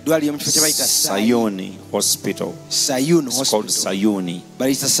Hospital. Sayuni Hospital. It's called Sayuni.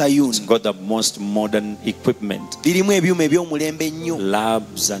 It's got the most modern equipment.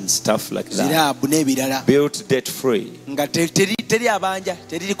 Labs and stuff like that. Built debt free.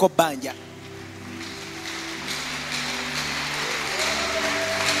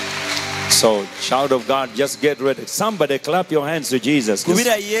 So, child of God, just get ready. Somebody clap your hands to Jesus.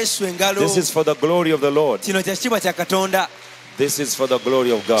 This is for the glory of the Lord. This is for the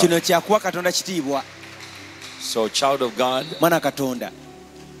glory of God. So, child of God,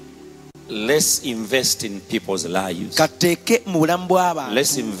 let's invest in people's lives.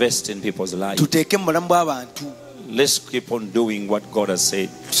 Let's invest in people's lives. Let's keep on doing what God has said,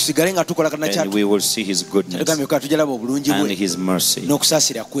 and we will see His goodness and His mercy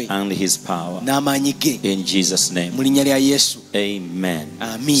and His power in Jesus' name. Amen.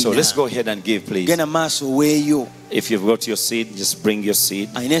 So let's go ahead and give, please. If you've got your seed, just bring your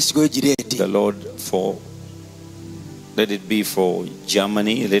seed. The Lord, let it be for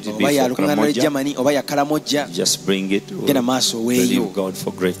Germany, let it be for Karamoja. Just bring it. We'll believe God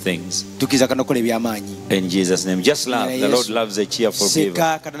for great things. In Jesus' name. Just laugh. The Lord loves a cheerful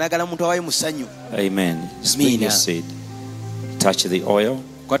giver. Amen. Just bring your seed. Touch the oil.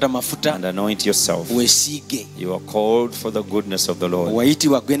 and anoint yourself. You are called for the goodness of the Lord. In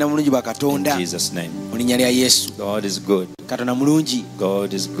Jesus' name. God is good.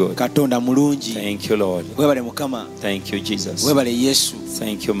 God is good. Thank you, Lord. Thank you, Jesus.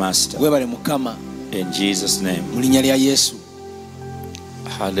 Thank you, Master. In Jesus' name.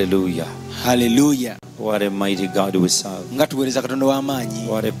 Hallelujah. Hallelujah. What a mighty God we serve.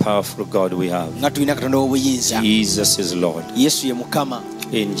 What a powerful God we have. Jesus is Lord.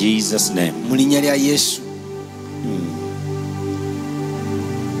 In Jesus' name.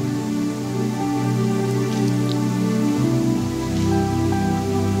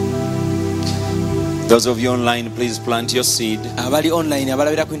 Those of you online, please plant your seed. We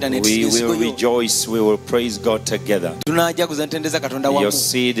will rejoice. We will praise God together. Your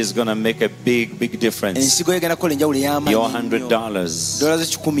seed is going to make a big, big difference. Your $100,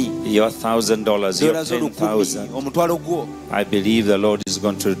 your $1,000, your $10,000. I believe the Lord is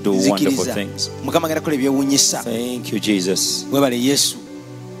going to do wonderful things. Thank you, Jesus.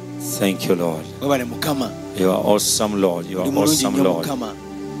 Thank you, Lord. You are awesome, Lord. You are awesome, Lord.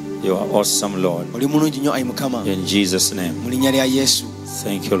 You are awesome, Lord. In Jesus' name.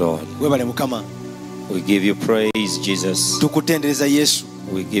 Thank you, Lord. We give you praise, Jesus.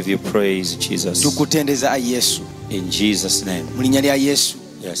 We give you praise, Jesus. In Jesus' name.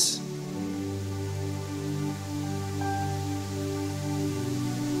 Yes.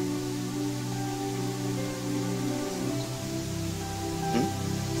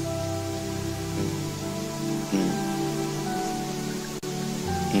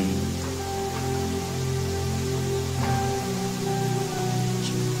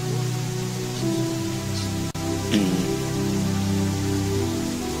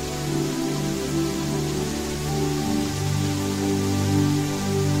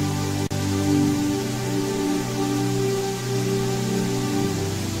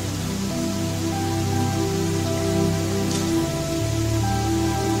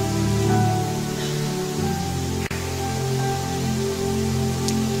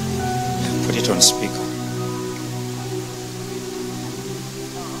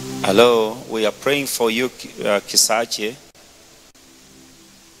 Hello, we are praying for you, Kisache.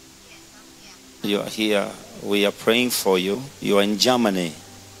 You are here. We are praying for you. You are in Germany.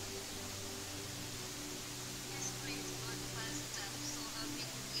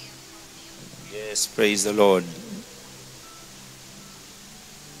 Yes, praise the Lord.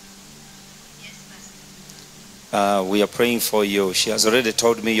 We are praying for you. She has already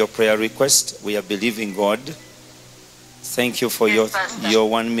told me your prayer request. We are believing God. Thank you for your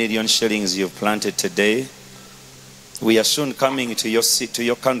 1 million shillings you've planted today. We are soon coming to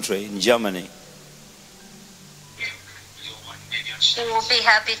your country in Germany. We will be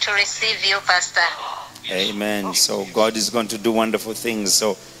happy to receive you, Pastor. Amen. So God is going to do wonderful things.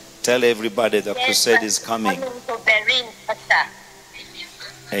 So tell everybody the crusade is coming.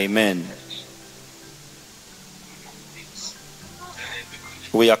 Amen.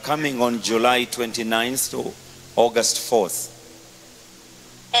 We are coming on July 29th to August 4th.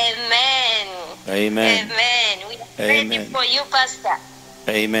 Amen. Amen. Amen. We are ready for you, Pastor.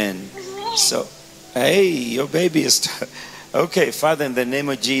 Amen. So, hey, your baby is... Okay, Father, in the name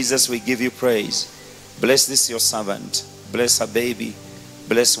of Jesus, we give you praise. Bless this your servant. Bless her baby.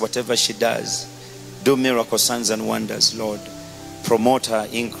 Bless whatever she does. Do miracle signs and wonders, Lord. Promote her,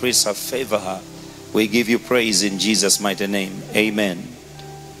 increase her, favor her. We give you praise in Jesus' mighty name. Amen.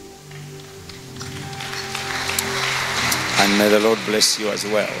 And may the Lord bless you as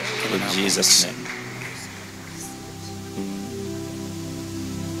well, in Jesus' name.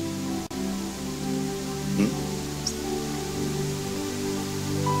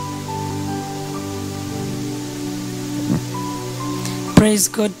 Praise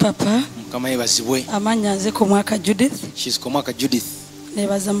God, Papa. Amanya nze Komwaka Judith. She's Komwaka Judith.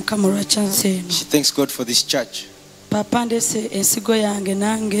 Nebaza Mukama lwa chance eno. She thanks God for this church. Papa ndese ensigo yange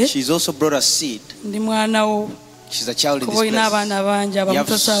nange. She's also brought a seed. Ndi mwana wo. She's a child in this place. You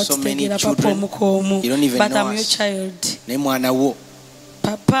have so many children. You don't even know I'm your child.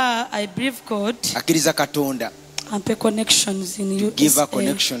 Papa, I believe God. And pay connections in USA. Give her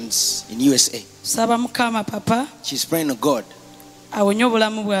connections in USA. Papa. She's praying to God to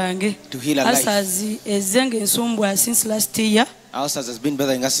heal her life. Since last year. Ulcers has been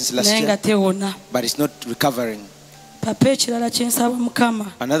bothering us since last year, but it's not recovering.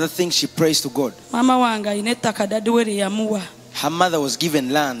 Another thing she prays to God. Her Her mother was given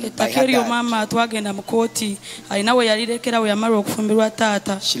land by ettaka her eryo dad. maama twagenda mu kooti alina we yalirekera we yamala okufumbirwa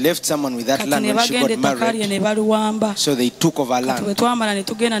taata She left someone with that kati land ne when she bagenda got ettaka lye married. ne baluwamba So they took over kati bwe land. twamala ne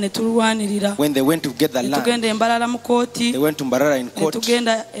tugenda ne tulwanirira When they went to get the ne land, tugenda embalala mu kooti they went to Mbarara in ne court.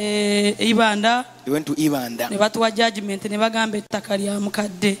 tugenda Ibanda They went to Ibanda. ne batuwa judgment ne bagamba ettaka lya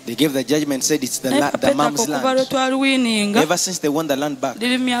mukadde They gave the judgment, said it's the, naye the papa mom's ettaka okuva lwe land. twaluwininga Ever since they won the land back,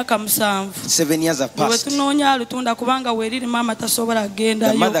 liri myaka 7 7 years have bwe passed. tunoonya alutunda kubanga weeriri maama tasobola The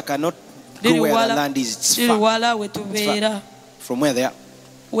kugendayo mother cannot go liri where the wala land is. It's liri far wala we tubeera from where they are.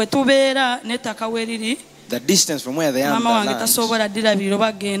 we tubeera n'ettaka weeriri The distance from where they are, maama the wange land, tasobola ddirabiro the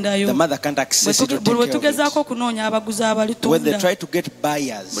bagendayo mother can't access it or buli we take care of tugezaako it. okunoonya abaguzi When they abalitunda try to get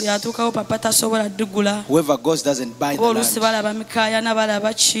buyers, buli atuukawo papa tasobola digula whoever goes doesn't buy the oluusi land. balaba mikaayana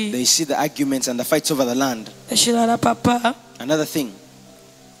balaba ki They see the arguments and the fights over the land. ekirala papa Another thing,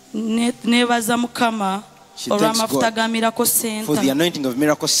 neebaza mukama She thanks olw'amafuta God ga miracle for the center anointing of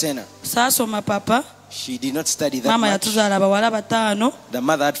Miracle Center. saasoma papa She did not study that maama much. yatuzaala abawala 5 The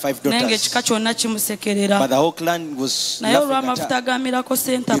mother had 5 naye daughters, ng'ekika kyonna kimusekerera but the whole clan was naye laughing at olw'amafuta her. ga miracle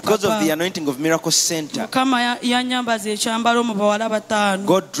center Because of the papa anointing of Miracle Center, mukama yanyambaza ekyambalo mu bawala 5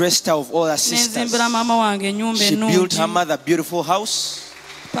 God dressed her of all her sisters. nenzimbira maama wange ennyumba She built her ennungi mother a beautiful house.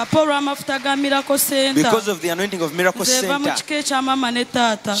 papa olw'amafuta ga miracle center Because of the anointing of Miracle nze eva mu Center, kika ekya maama ne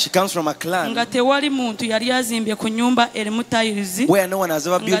taata she comes from a clan nga tewali muntu yali azimbye ku nnyumba erimu tayirizi where no one has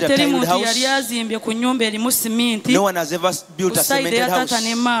ever nga built a teri tiled muntu house. yali azimbye ku nnyumba erimu siminti No one has ever built ku a sayidi cemented ya house. taata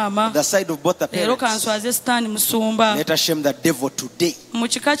ne maama The side of both the leero parents. kanswaze sitaani musumba Let us shame the devil today. mu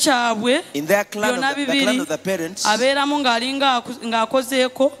kika kyabwe In their clan, byonna of the clan bibiri of the parents, abeeramu ng'ali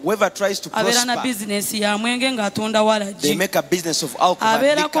ng'akozeeko whoever tries to abeera na prosper, bizinesi ya mwenge ng'atunda they walagi make a business of alcohol and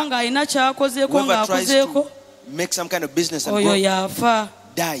abeerako liquor. ng'alina kyakozeeko Whoever tries ng'akozeeko to make some kind of business and oyo grow yaafa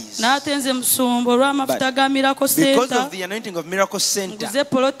dies. n'ate nze musumba olw'amafuta ga miracle Because center of the anointing of Miracle Center, nguze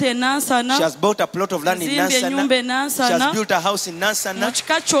poloti enansana she has bought a plot of land in nzimbye ennyumba Nansana. She enansana has built a house in mu Nansana.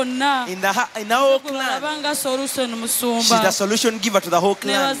 kika kyonna In our whole clan, abanga solution she's musumba the solution giver to the whole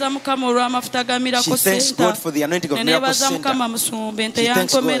clan. nebaza mukama olw'amafuta ga She miracle thanks center God for the anointing of ne Miracle nebaza mukama Center. musumba ente She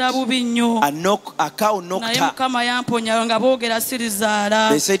thanks yankomera God. bubi nnyo A cow knocked naye her. mukama yamponya nga boogera sirizaala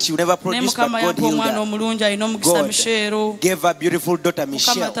They said she would never naye produce, but mukama God yampa healed omwana her. omulungi alina omukisa God misheero gave her beautiful daughter mukama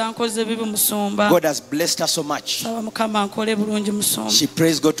Michelle. tankoze bibi musumba God has blessed her so much. saba mukama nkole bulungi musumba She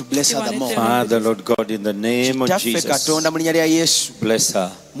prays God to bless her the more. Father, Lord God, in the name of Kitaffe Jesus, Katonda mu linnya lya Yesu, bless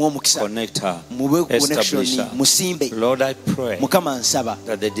her, muwe omukisa, connect her, muwe connection, establish her. musimbe. Lord, I pray Mukama nsaba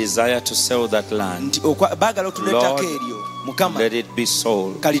that the desire to sell that land, nti baagala otunda ettaka Lord, eryo, Mukama let it be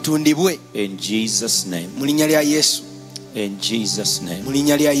sold kalitundibwe in Jesus' name. mu linnya lya Yesu, In Jesus' name. mu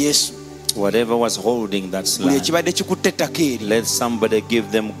linnya lya Yesu. Whatever was holding that Buli land, ekibadde kikutte ettaka eryo, let somebody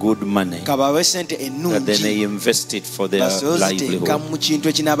give them good money kabawe sente that they may ennungi invest it for their basoboziteeka livelihood. mu kintu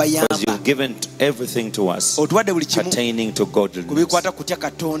Because ekinaabayamba. you've given everything to us Otuwadde buli kimu pertaining to ku godliness. bikwata kutya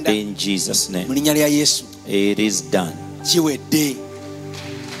Katonda, In Jesus' mu name. linnya lya Yesu. It is done. Kiwedde.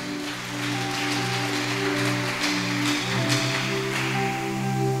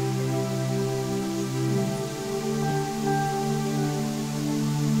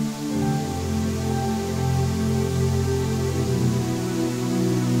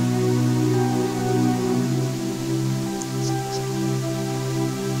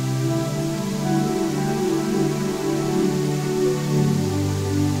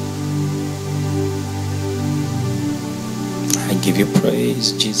 I give you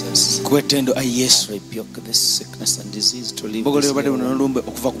praise, Jesus. Kwetendo ayi Yesu. Rebuke this sickness and disease to leave Bogolero this badde buno area. n'olumbe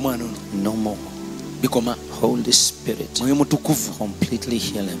okuva ku mwana ono. No more. Bikoma. Holy Spirit, Mwoyo mutukuvu completely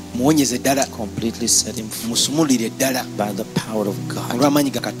heal him, muwonyeze ddala, completely set him free musumulire ddala by the power of God.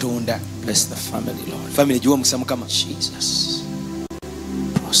 olw'amaanyi ga Katonda. Bless the family, Lord. Famire giwe omukisa Mukama, Jesus.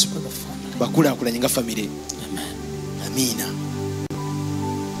 Prosper the family. bakulaakulanye nga famire. Amen. Amiina. Amen.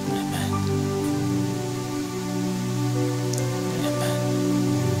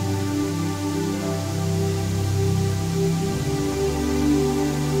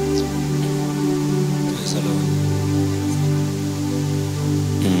 Praise the Lord.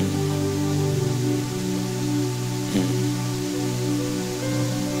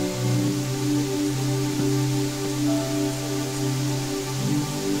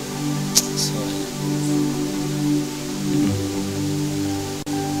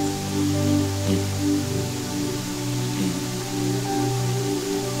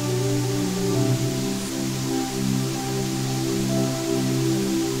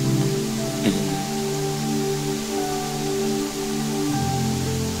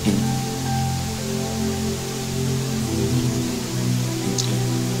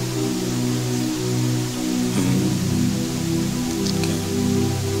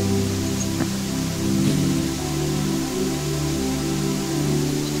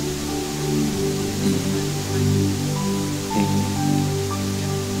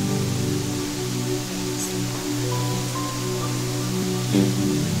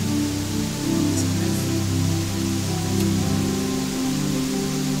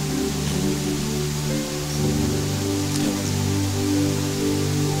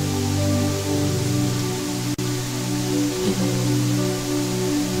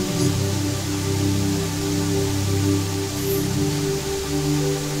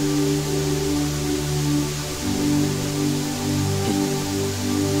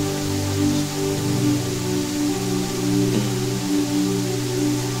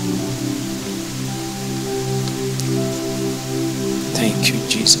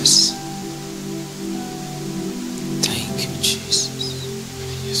 Jesus. Thank you, Jesus.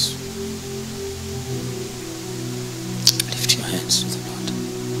 Yes. Lift your hands to the Lord.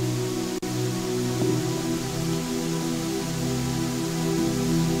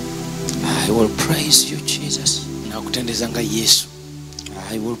 I will praise you, Jesus. Nakutenderezanga Yesu.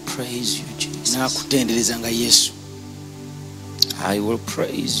 I will praise you, Jesus. Nakutenderezanga Yesu. I will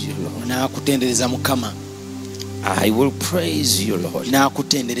praise you, Lord. Nakutendereza Mukama. I will praise you, Lord.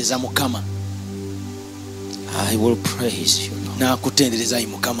 Nakutendereza Mukama. I will praise you, Lord. Nakutendereza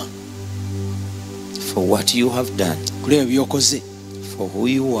Mukama. For what you have done. Kulebyo byokoze. For who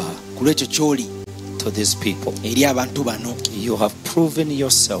you are. Kulekyo kyoli. To these people. Eri abantu bano. You have proven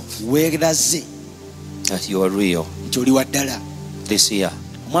yourself. Weeraze. That you are real. Kyoli waddala. This year.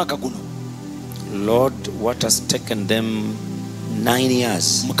 Mwaka guno. Lord, what has taken them 9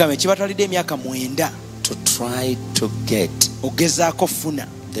 years. Mukama ekibatwalidde emyaka 9. To try to get. Ogezaako funa.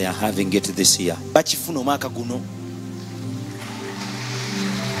 They are having it this year. Bakifuna omwaka guno.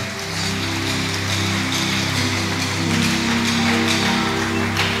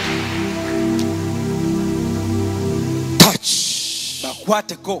 Touch.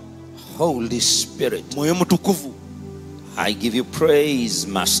 Bakwateko. Holy Spirit. Mwoyo mutukuvu. I give you praise,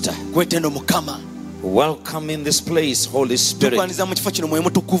 Master. Kwetendo Mukama. Welcome in this place, Holy Spirit.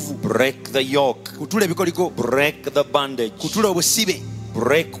 Break the yoke. Break the bondage.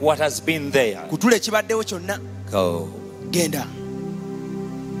 Break what has been there. Go. Genda.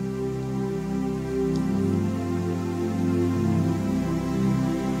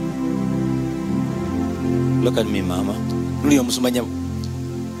 Look at me, Mama.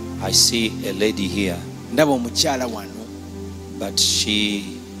 I see a lady here. But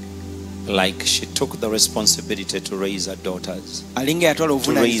she took the responsibility to raise her daughters,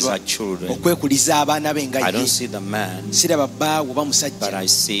 to raise her children. I don't see the man, but I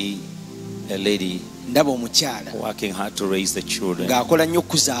see a lady working hard to raise the children.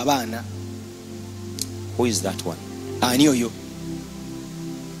 Who is that one? I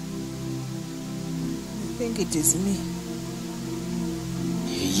think it is me.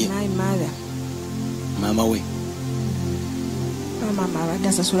 My mother. Mama we.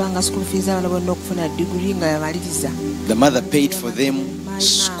 The mother paid for them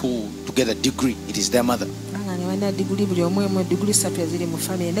school to get a degree. It is their mother.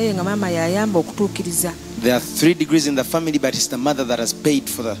 There are 3 degrees in the family, but it's the mother that has paid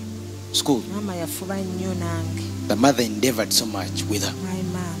for the school. The mother endeavored so much with her.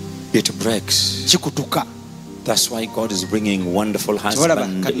 It breaks. That's why God is bringing wonderful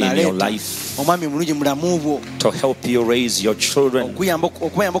husband in your life to help you raise your children.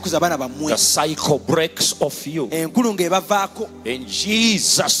 The cycle breaks off you. In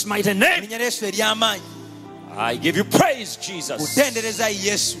Jesus' mighty name, I give you praise, Jesus.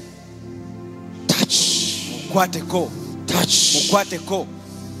 Touch.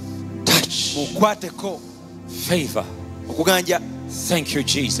 Favor. Thank you,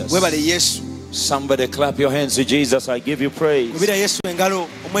 Jesus. Somebody clap your hands to Jesus. I give you praise.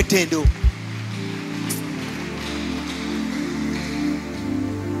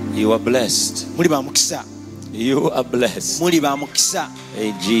 You are blessed. You are blessed.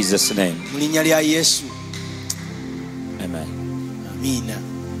 In Jesus' name. Amen.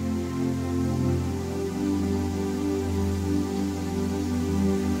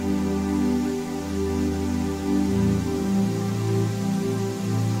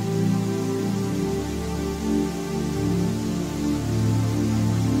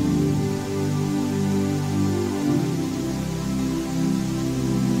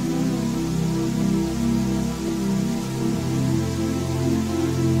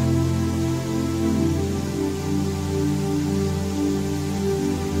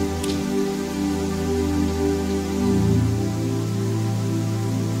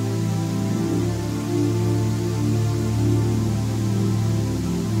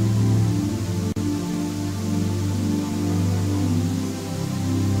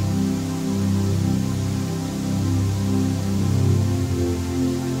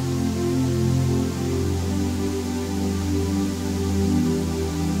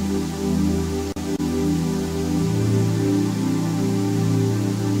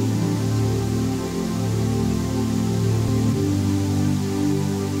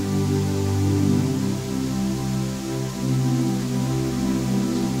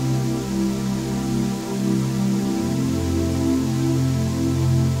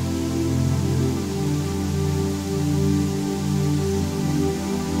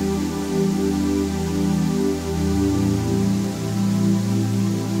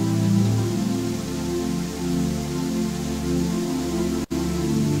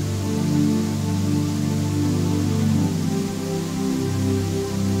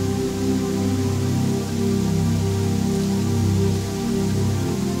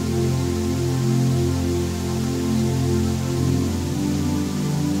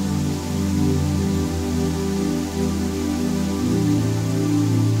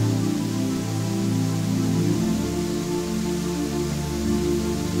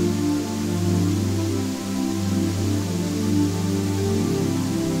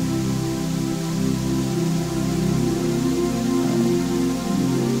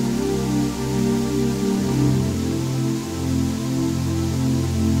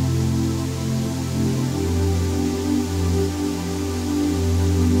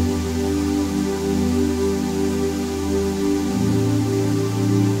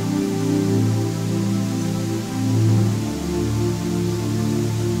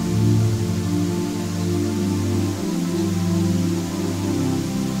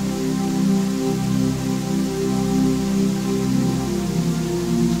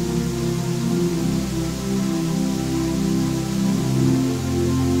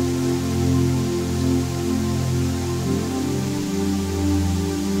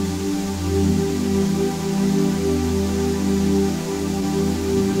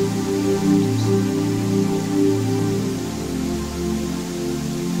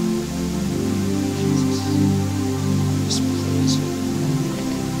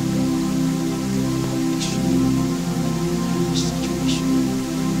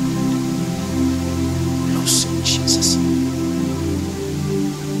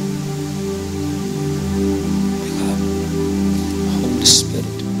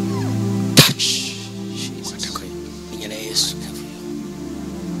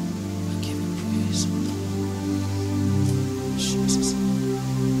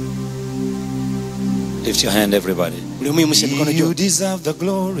 Lift your hand, everybody. You deserve the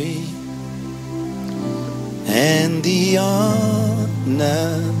glory and the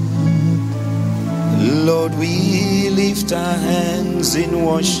honor. Lord, we lift our hands in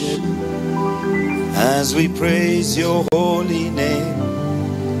worship as we praise your holy name.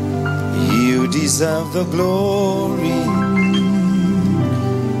 You deserve the glory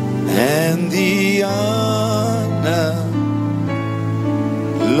and the honor.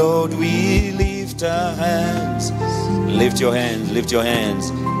 Lord, we lift our hands. Lift your hands, lift your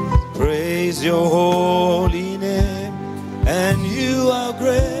hands. Praise your holy name. And you are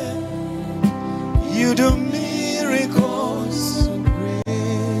great. You do miracles so great.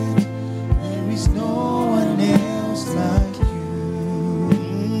 There is no one else like you.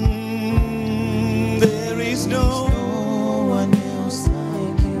 There is no one else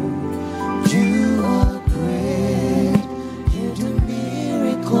like you. You are great. You do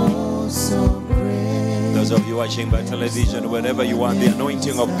miracles so great. Those of you watching by television, wherever you are, the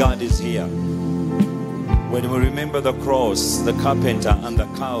anointing of God is here. When we remember the cross, the carpenter, and the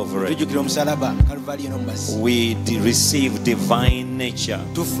Calvary, we receive divine nature,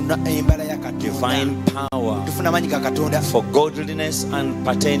 divine power for godliness and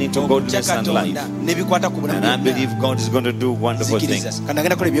pertaining to godliness and life. And I believe God is going to do wonderful things.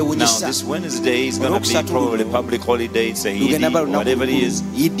 Now, this Wednesday is going to be probably public holiday, it's a Eid, whatever it is.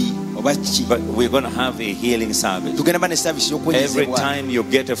 But we're going to have a healing service. Every time you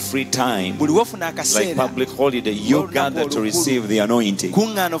get a free time, like public holiday, you gather to receive the anointing.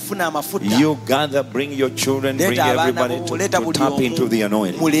 You gather, bring your children, bring everybody to tap into the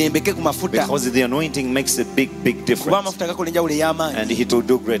anointing. Because the anointing makes a big difference. And it will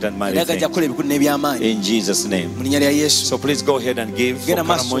do great and mighty things. In Jesus' name. So please go ahead and give. For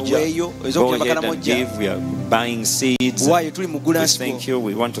Karamoja, go ahead and give. We are buying seeds. We thank you.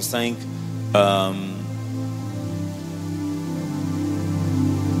 We want to thank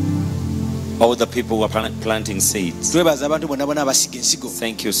all the people who are planting seeds.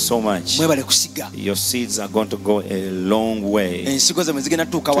 Thank you so much. Your seeds are going to go a long way to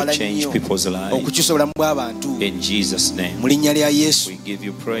change people's lives. In Jesus' name. We give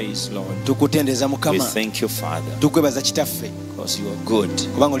you praise, Lord. We thank you, Father, because you are good.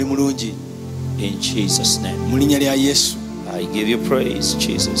 In Jesus' name. I give you praise,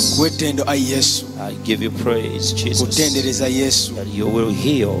 Jesus. I give you praise, Jesus, that you will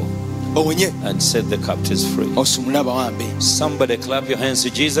heal and set the captives free. Somebody clap your hands to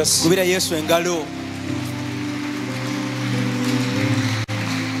Jesus.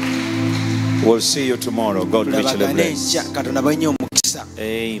 We'll see you tomorrow. God richly bless.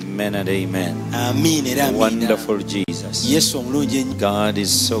 Amen and amen. Wonderful Jesus. God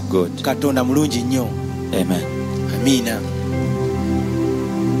is so good. Amen.